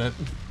fast, doesn't it?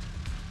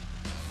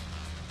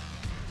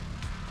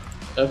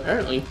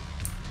 Apparently.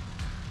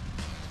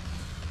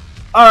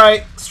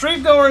 Alright,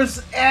 stream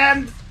goers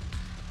and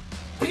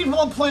people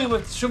I'm playing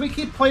with, should we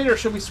keep playing or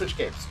should we switch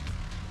games?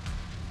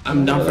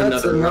 I'm down for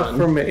That's another enough run.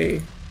 for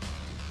me.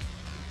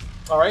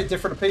 Alright,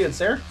 different opinions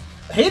there.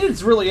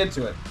 Hayden's really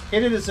into it.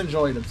 Hayden is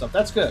enjoying himself.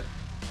 That's good.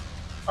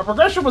 Our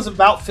progression was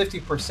about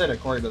 50%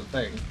 according to the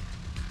thing.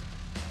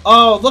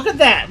 Oh, look at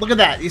that. Look at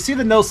that. You see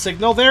the no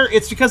signal there?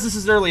 It's because this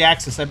is early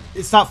access.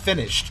 It's not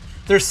finished.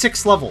 There's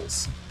 6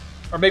 levels.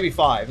 Or maybe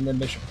 5, and then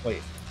mission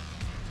complete.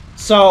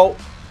 So,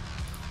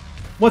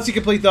 once you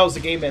complete those, the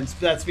game ends.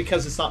 That's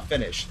because it's not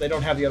finished. They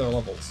don't have the other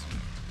levels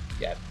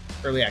yet.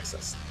 Early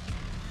access.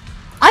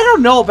 I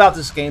don't know about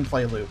this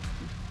gameplay loop.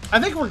 I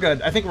think we're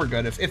good. I think we're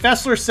good. If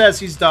Essler says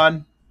he's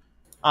done,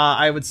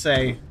 I would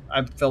say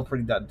I feel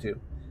pretty done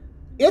too.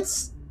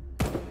 It's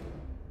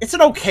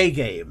an okay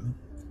game.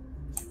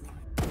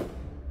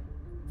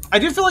 I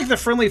do feel like the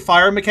friendly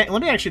fire mechanic...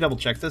 Let me actually double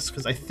check this,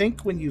 because I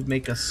think when you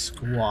make a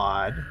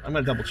squad... I'm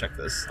going to double check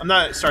this. I'm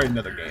not starting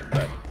another game,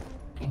 but...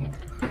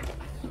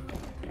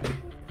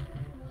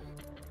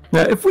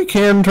 Yeah, if we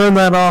can turn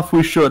that off,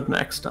 we should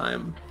next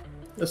time.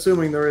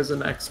 Assuming there is a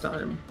next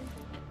time.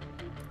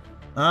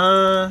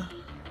 Oh.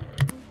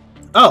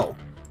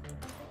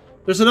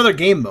 There's another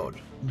game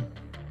mode.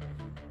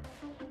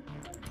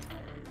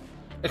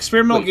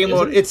 Experimental Wait, game is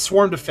mode, it? it's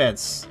Swarm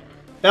Defense.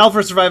 Battle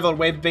for Survival,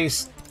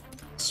 wave-based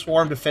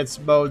Swarm Defense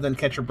mode, then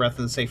catch your breath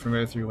and safe from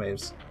every 3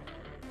 waves.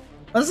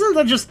 Isn't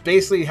that just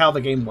basically how the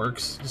game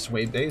works? Just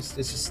wave-based?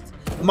 It's just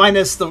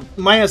minus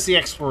the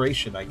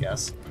exploration, I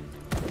guess.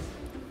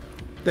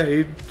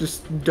 They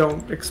just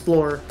don't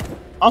explore.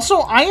 Also,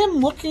 I am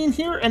looking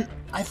here, and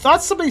I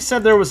thought somebody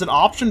said there was an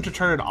option to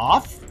turn it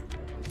off.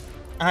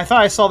 And I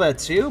thought I saw that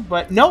too,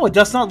 but no, it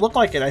does not look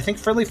like it. I think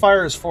friendly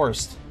fire is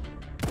forced.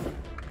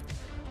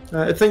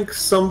 I think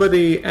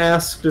somebody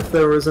asked if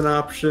there was an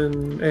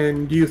option,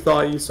 and you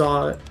thought you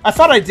saw it. I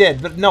thought I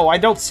did, but no, I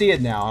don't see it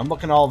now. I'm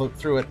looking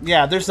through it.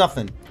 Yeah, there's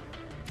nothing.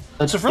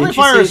 So friendly Didn't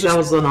you fire say is that just...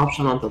 was an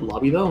option on the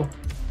lobby, though?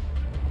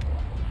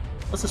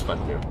 What's this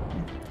button do?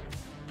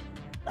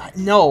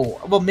 No.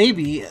 Well,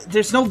 maybe.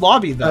 There's no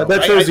lobby, though.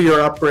 That shows you your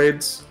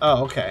upgrades.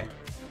 Oh, okay.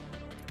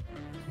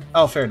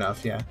 Oh, fair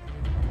enough, yeah.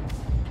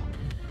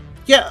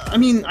 Yeah, I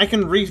mean, I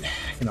can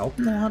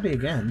open the lobby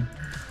again.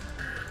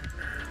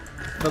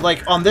 But,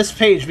 like, on this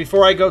page,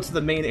 before I go to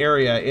the main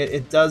area,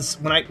 it does...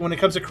 When it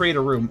comes to create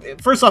a room...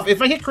 First off,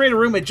 if I hit create a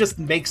room, it just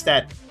makes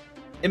that...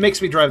 It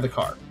makes me drive the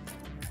car.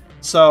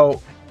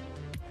 So...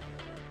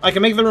 I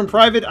can make the room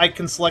private, I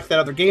can select that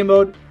other game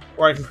mode,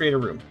 or I can create a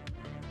room.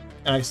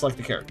 And I select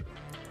the character.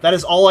 That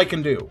is all I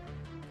can do.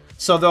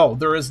 So, though,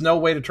 there is no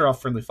way to turn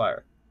off friendly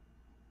fire.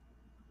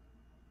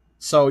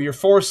 So, you're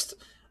forced...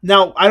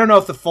 Now, I don't know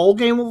if the full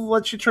game will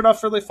let you turn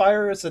off friendly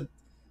fire. Is it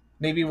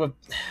maybe with...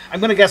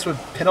 I'm going to guess with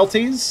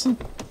penalties?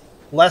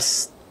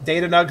 Less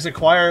data nugs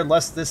acquired,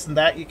 less this and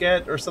that you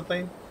get, or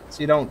something?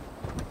 So you don't...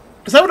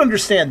 Because I would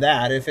understand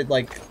that if it,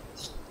 like,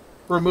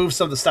 removes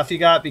some of the stuff you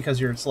got because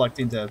you're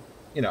selecting to,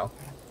 you know,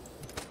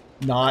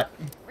 not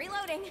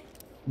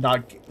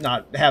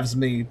have as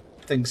many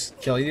things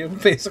kill you,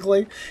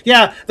 basically.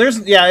 Yeah,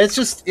 it's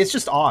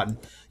just on.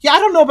 Yeah, I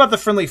don't know about the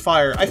friendly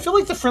fire. I feel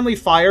like the friendly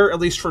fire, at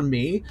least for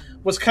me,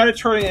 was kind of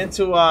turning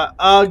into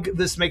ugh,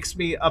 this makes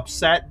me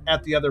upset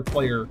at the other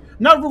player.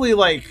 Not really,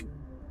 like,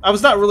 I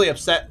was not really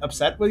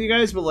upset with you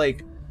guys, but,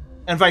 like,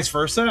 and vice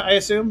versa, I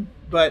assume.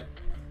 But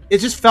it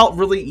just felt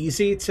really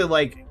easy to,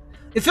 like,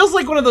 It feels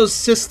like one of those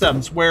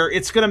systems where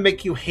it's going to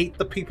make you hate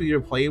the people you're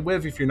playing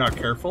with if you're not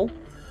careful.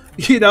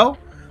 You know?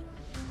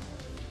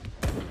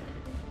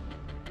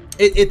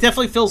 It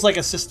definitely feels like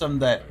a system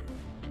that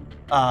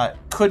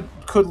could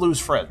lose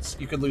friends.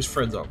 You could lose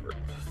friends over.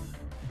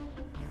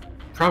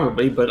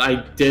 Probably, but I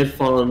did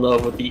fall in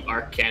love with the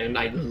arc cannon.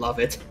 I love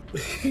it.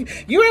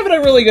 You're having a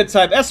really good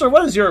time. Esther,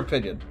 what is your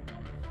opinion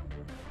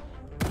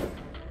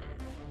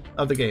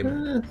of the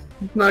game?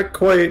 Not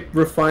quite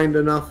refined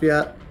enough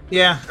yet.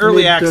 Yeah,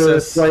 early Need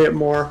access. to play it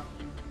more.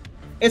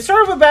 It's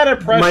sort of a bad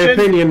impression. My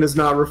opinion is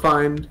not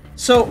refined.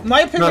 So,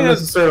 my opinion Not is...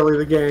 necessarily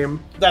the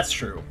game. That's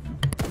true.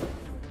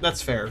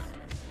 That's fair.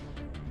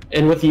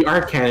 And with the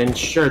arc cannon,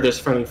 sure, there's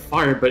friendly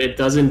fire, but it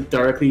doesn't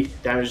directly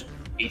damage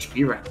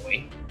HP right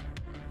away.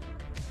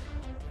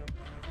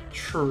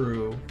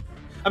 True.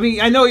 I mean,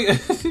 I know you...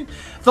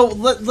 Though,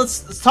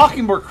 let's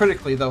talking more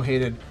critically, though,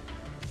 Hayden.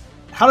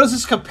 How does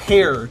this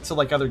compare to,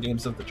 like, other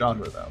games of the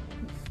genre, though?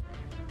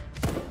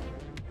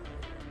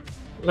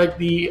 Like,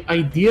 the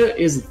idea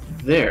is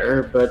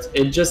there, but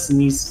it just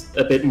needs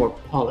a bit more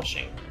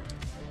polishing.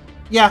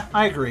 Yeah,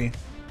 I agree.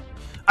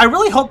 I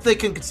really hope they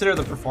can consider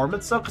the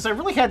performance, though, because I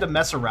really had to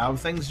mess around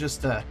things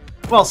just to,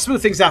 well,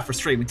 smooth things out for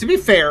streaming. To be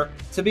fair,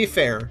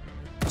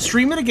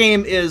 streaming a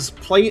game is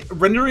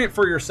rendering it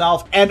for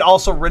yourself and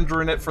also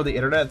rendering it for the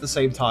internet at the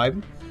same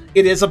time.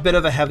 It is a bit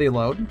of a heavy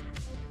load.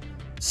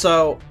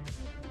 So,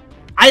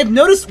 I have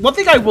noticed, one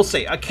thing I will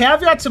say, a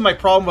caveat to my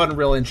problem with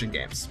Unreal Engine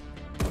games.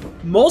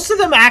 Most of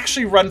them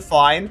actually run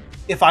fine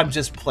if I'm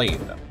just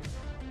playing them.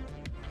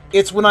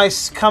 It's when I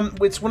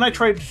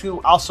try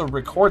to also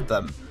record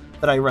them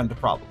that I run into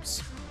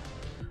problems.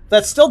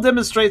 That still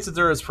demonstrates that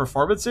there is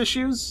performance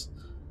issues,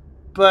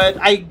 but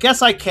I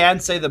guess I can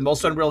say that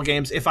most Unreal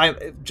games, if I'm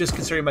just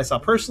considering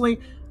myself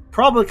personally,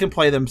 probably can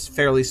play them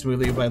fairly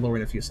smoothly by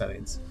lowering a few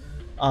settings.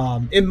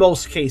 In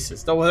most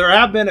cases, though there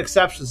have been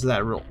exceptions to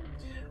that rule.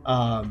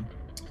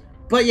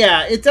 But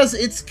yeah,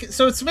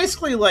 it's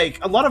basically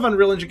like a lot of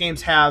Unreal Engine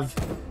games have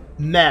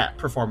meh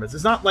performance.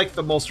 It's not like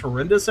the most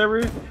horrendous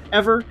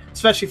ever,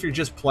 especially if you're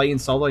just playing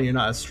solo and you're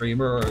not a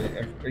streamer or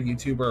a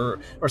YouTuber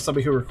or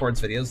somebody who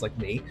records videos like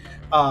me.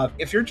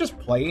 If you're just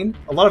playing,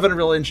 a lot of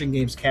Unreal Engine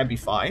games can be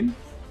fine.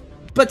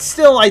 But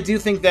still, I do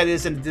think that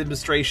is a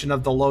demonstration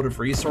of the load of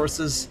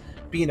resources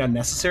being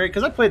unnecessary,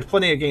 because I played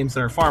plenty of games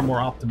that are far more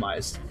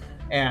optimized.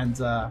 And,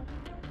 well,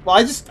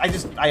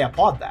 I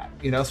applaud that,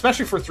 you know,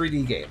 especially for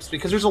 3D games,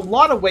 because there's a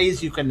lot of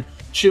ways you can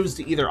choose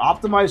to either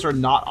optimize or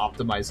not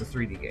optimize a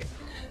 3D game.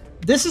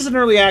 This is an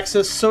early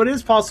access, so it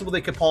is possible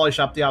they could polish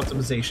up the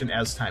optimization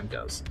as time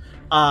goes.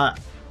 I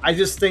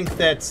just think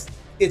that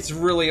it's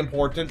really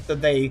important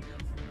that they,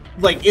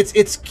 like,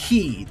 it's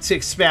key to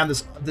expand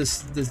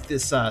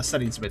this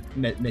settings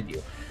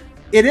menu.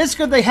 It is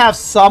good they have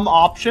some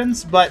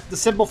options, but the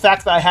simple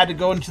fact that I had to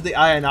go into the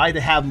INI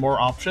to have more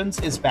options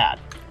is bad.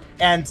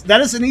 And that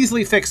is an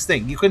easily fixed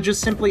thing. You can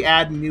just simply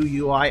add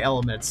new UI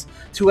elements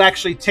to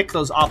actually tick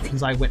those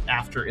options I went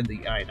after in the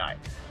INI.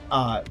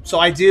 So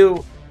I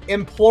do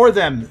implore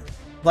them,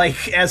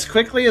 like, as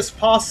quickly as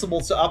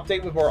possible to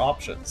update with more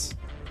options.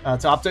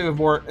 To update with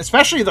more,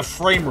 especially the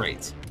frame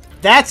rate.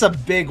 That's a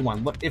big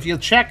one. Look, if you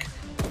check,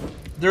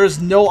 there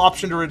is no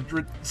option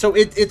to... So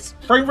it's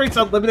frame rate's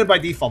unlimited by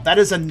default. That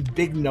is a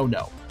big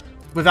no-no.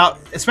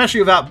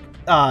 Especially without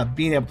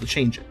being able to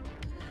change it.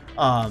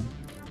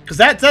 Because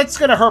that's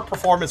going to hurt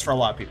performance for a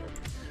lot of people.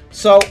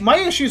 So my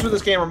issues with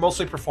this game are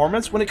mostly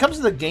performance. When it comes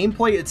to the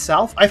gameplay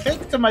itself, I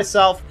think to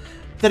myself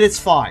that it's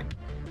fine.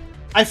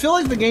 I feel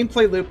like the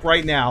gameplay loop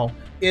right now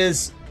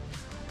is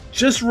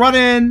just run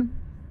in,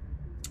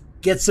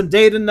 get some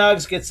data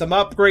nugs, get some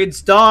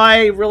upgrades,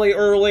 die really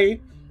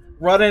early,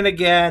 run in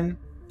again,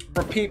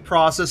 repeat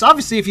process.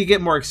 Obviously, if you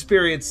get more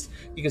experience,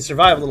 you can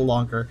survive a little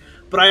longer.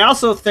 But I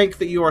also think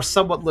that you are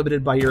somewhat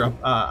limited by your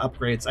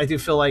upgrades. I do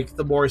feel like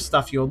the more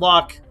stuff you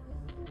unlock,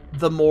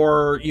 the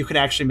more you can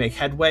actually make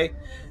headway.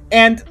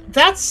 And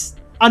that's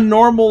a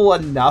normal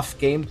enough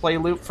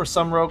gameplay loop for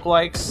some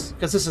roguelikes,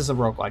 because this is a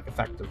roguelike,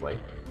 effectively.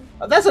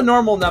 That's a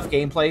normal enough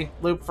gameplay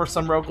loop for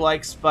some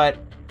roguelikes, but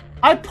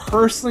I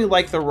personally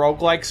like the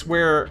roguelikes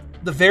where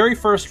the very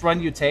first run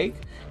you take,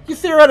 you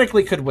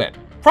theoretically could win.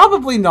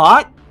 Probably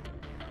not,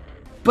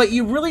 but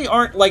you really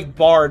aren't, like,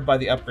 barred by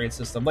the upgrade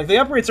system. Like, the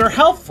upgrades are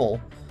helpful,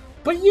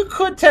 but you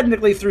could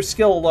technically, through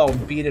skill alone,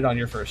 beat it on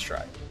your first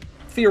try.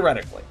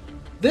 Theoretically.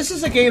 This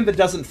is a game that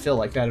doesn't feel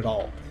like that at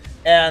all.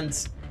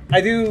 And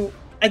I do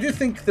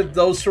think that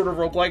those sort of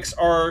roguelikes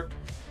are,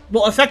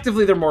 well,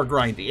 effectively they're more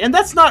grindy. And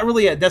that's not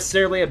really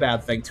necessarily a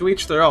bad thing. To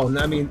each their own.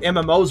 I mean,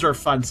 MMOs are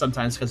fun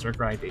sometimes because they're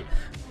grindy.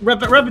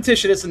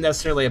 Repetition isn't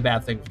necessarily a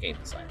bad thing with game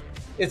design.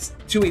 It's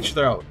to each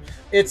their own.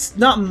 It's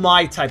not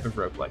my type of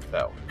roguelike,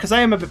 though, because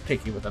I am a bit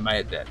picky with them, I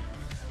admit.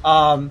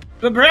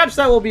 But perhaps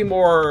that will be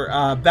more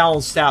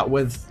balanced out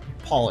with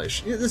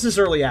polish. This is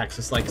early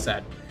access, like I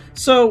said.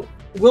 So,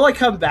 will I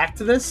come back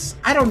to this?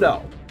 I don't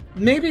know.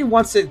 Maybe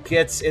once it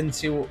gets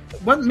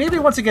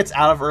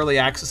out of early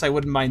access, I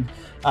wouldn't mind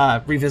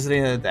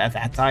revisiting it at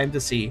that time to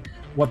see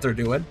what they're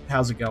doing,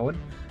 how's it going.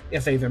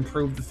 if they've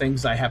improved the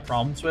things I have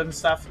problems with and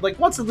stuff. Like,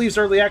 once it leaves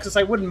early access,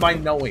 I wouldn't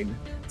mind knowing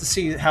to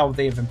see how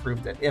they've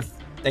improved it, if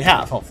they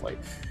have, hopefully.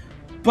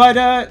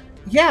 But,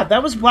 yeah,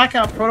 that was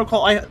Blackout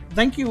Protocol. I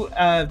thank you,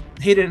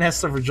 Hayden and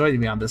Hessler, for joining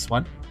me on this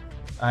one.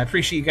 I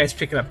appreciate you guys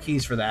picking up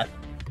keys for that,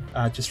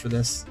 just for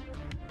this.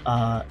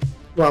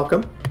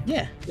 Welcome.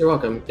 Yeah. You're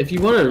welcome. If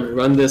you want to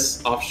run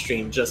this off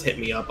stream, just hit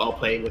me up. I'll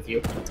play with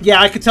you. Yeah,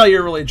 I could tell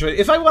you're really enjoying it.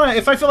 If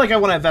I feel like I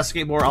want to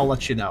investigate more, I'll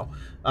let you know,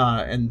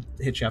 and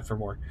hit you up for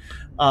more.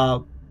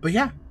 But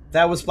yeah,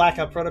 that was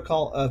Blackout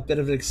Protocol. A bit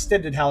of an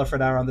extended Howler for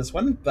an hour on this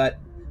one, but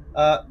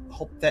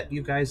hope that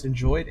you guys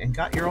enjoyed and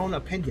got your own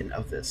opinion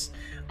of this.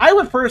 I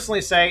would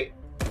personally say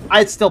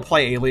I'd still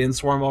play Alien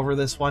Swarm over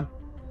this one.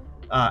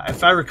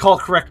 If I recall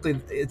correctly,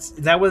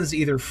 that one's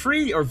either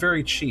free or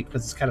very cheap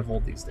because it's kind of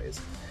old these days.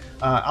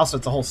 Also,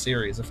 it's a whole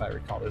series, if I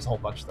recall. There's a whole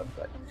bunch of them.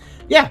 But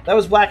yeah, that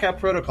was Blackout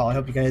Protocol. I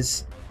hope you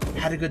guys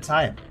had a good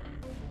time.